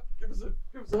right, give us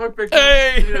a hug, big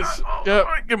Hey! Cheers. Yeah,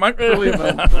 good mate. Brilliant,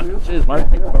 man. Cheers, mate.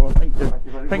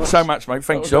 Thank you so much, mate.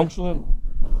 Thanks, John. Excellent.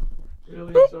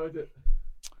 Really enjoyed it.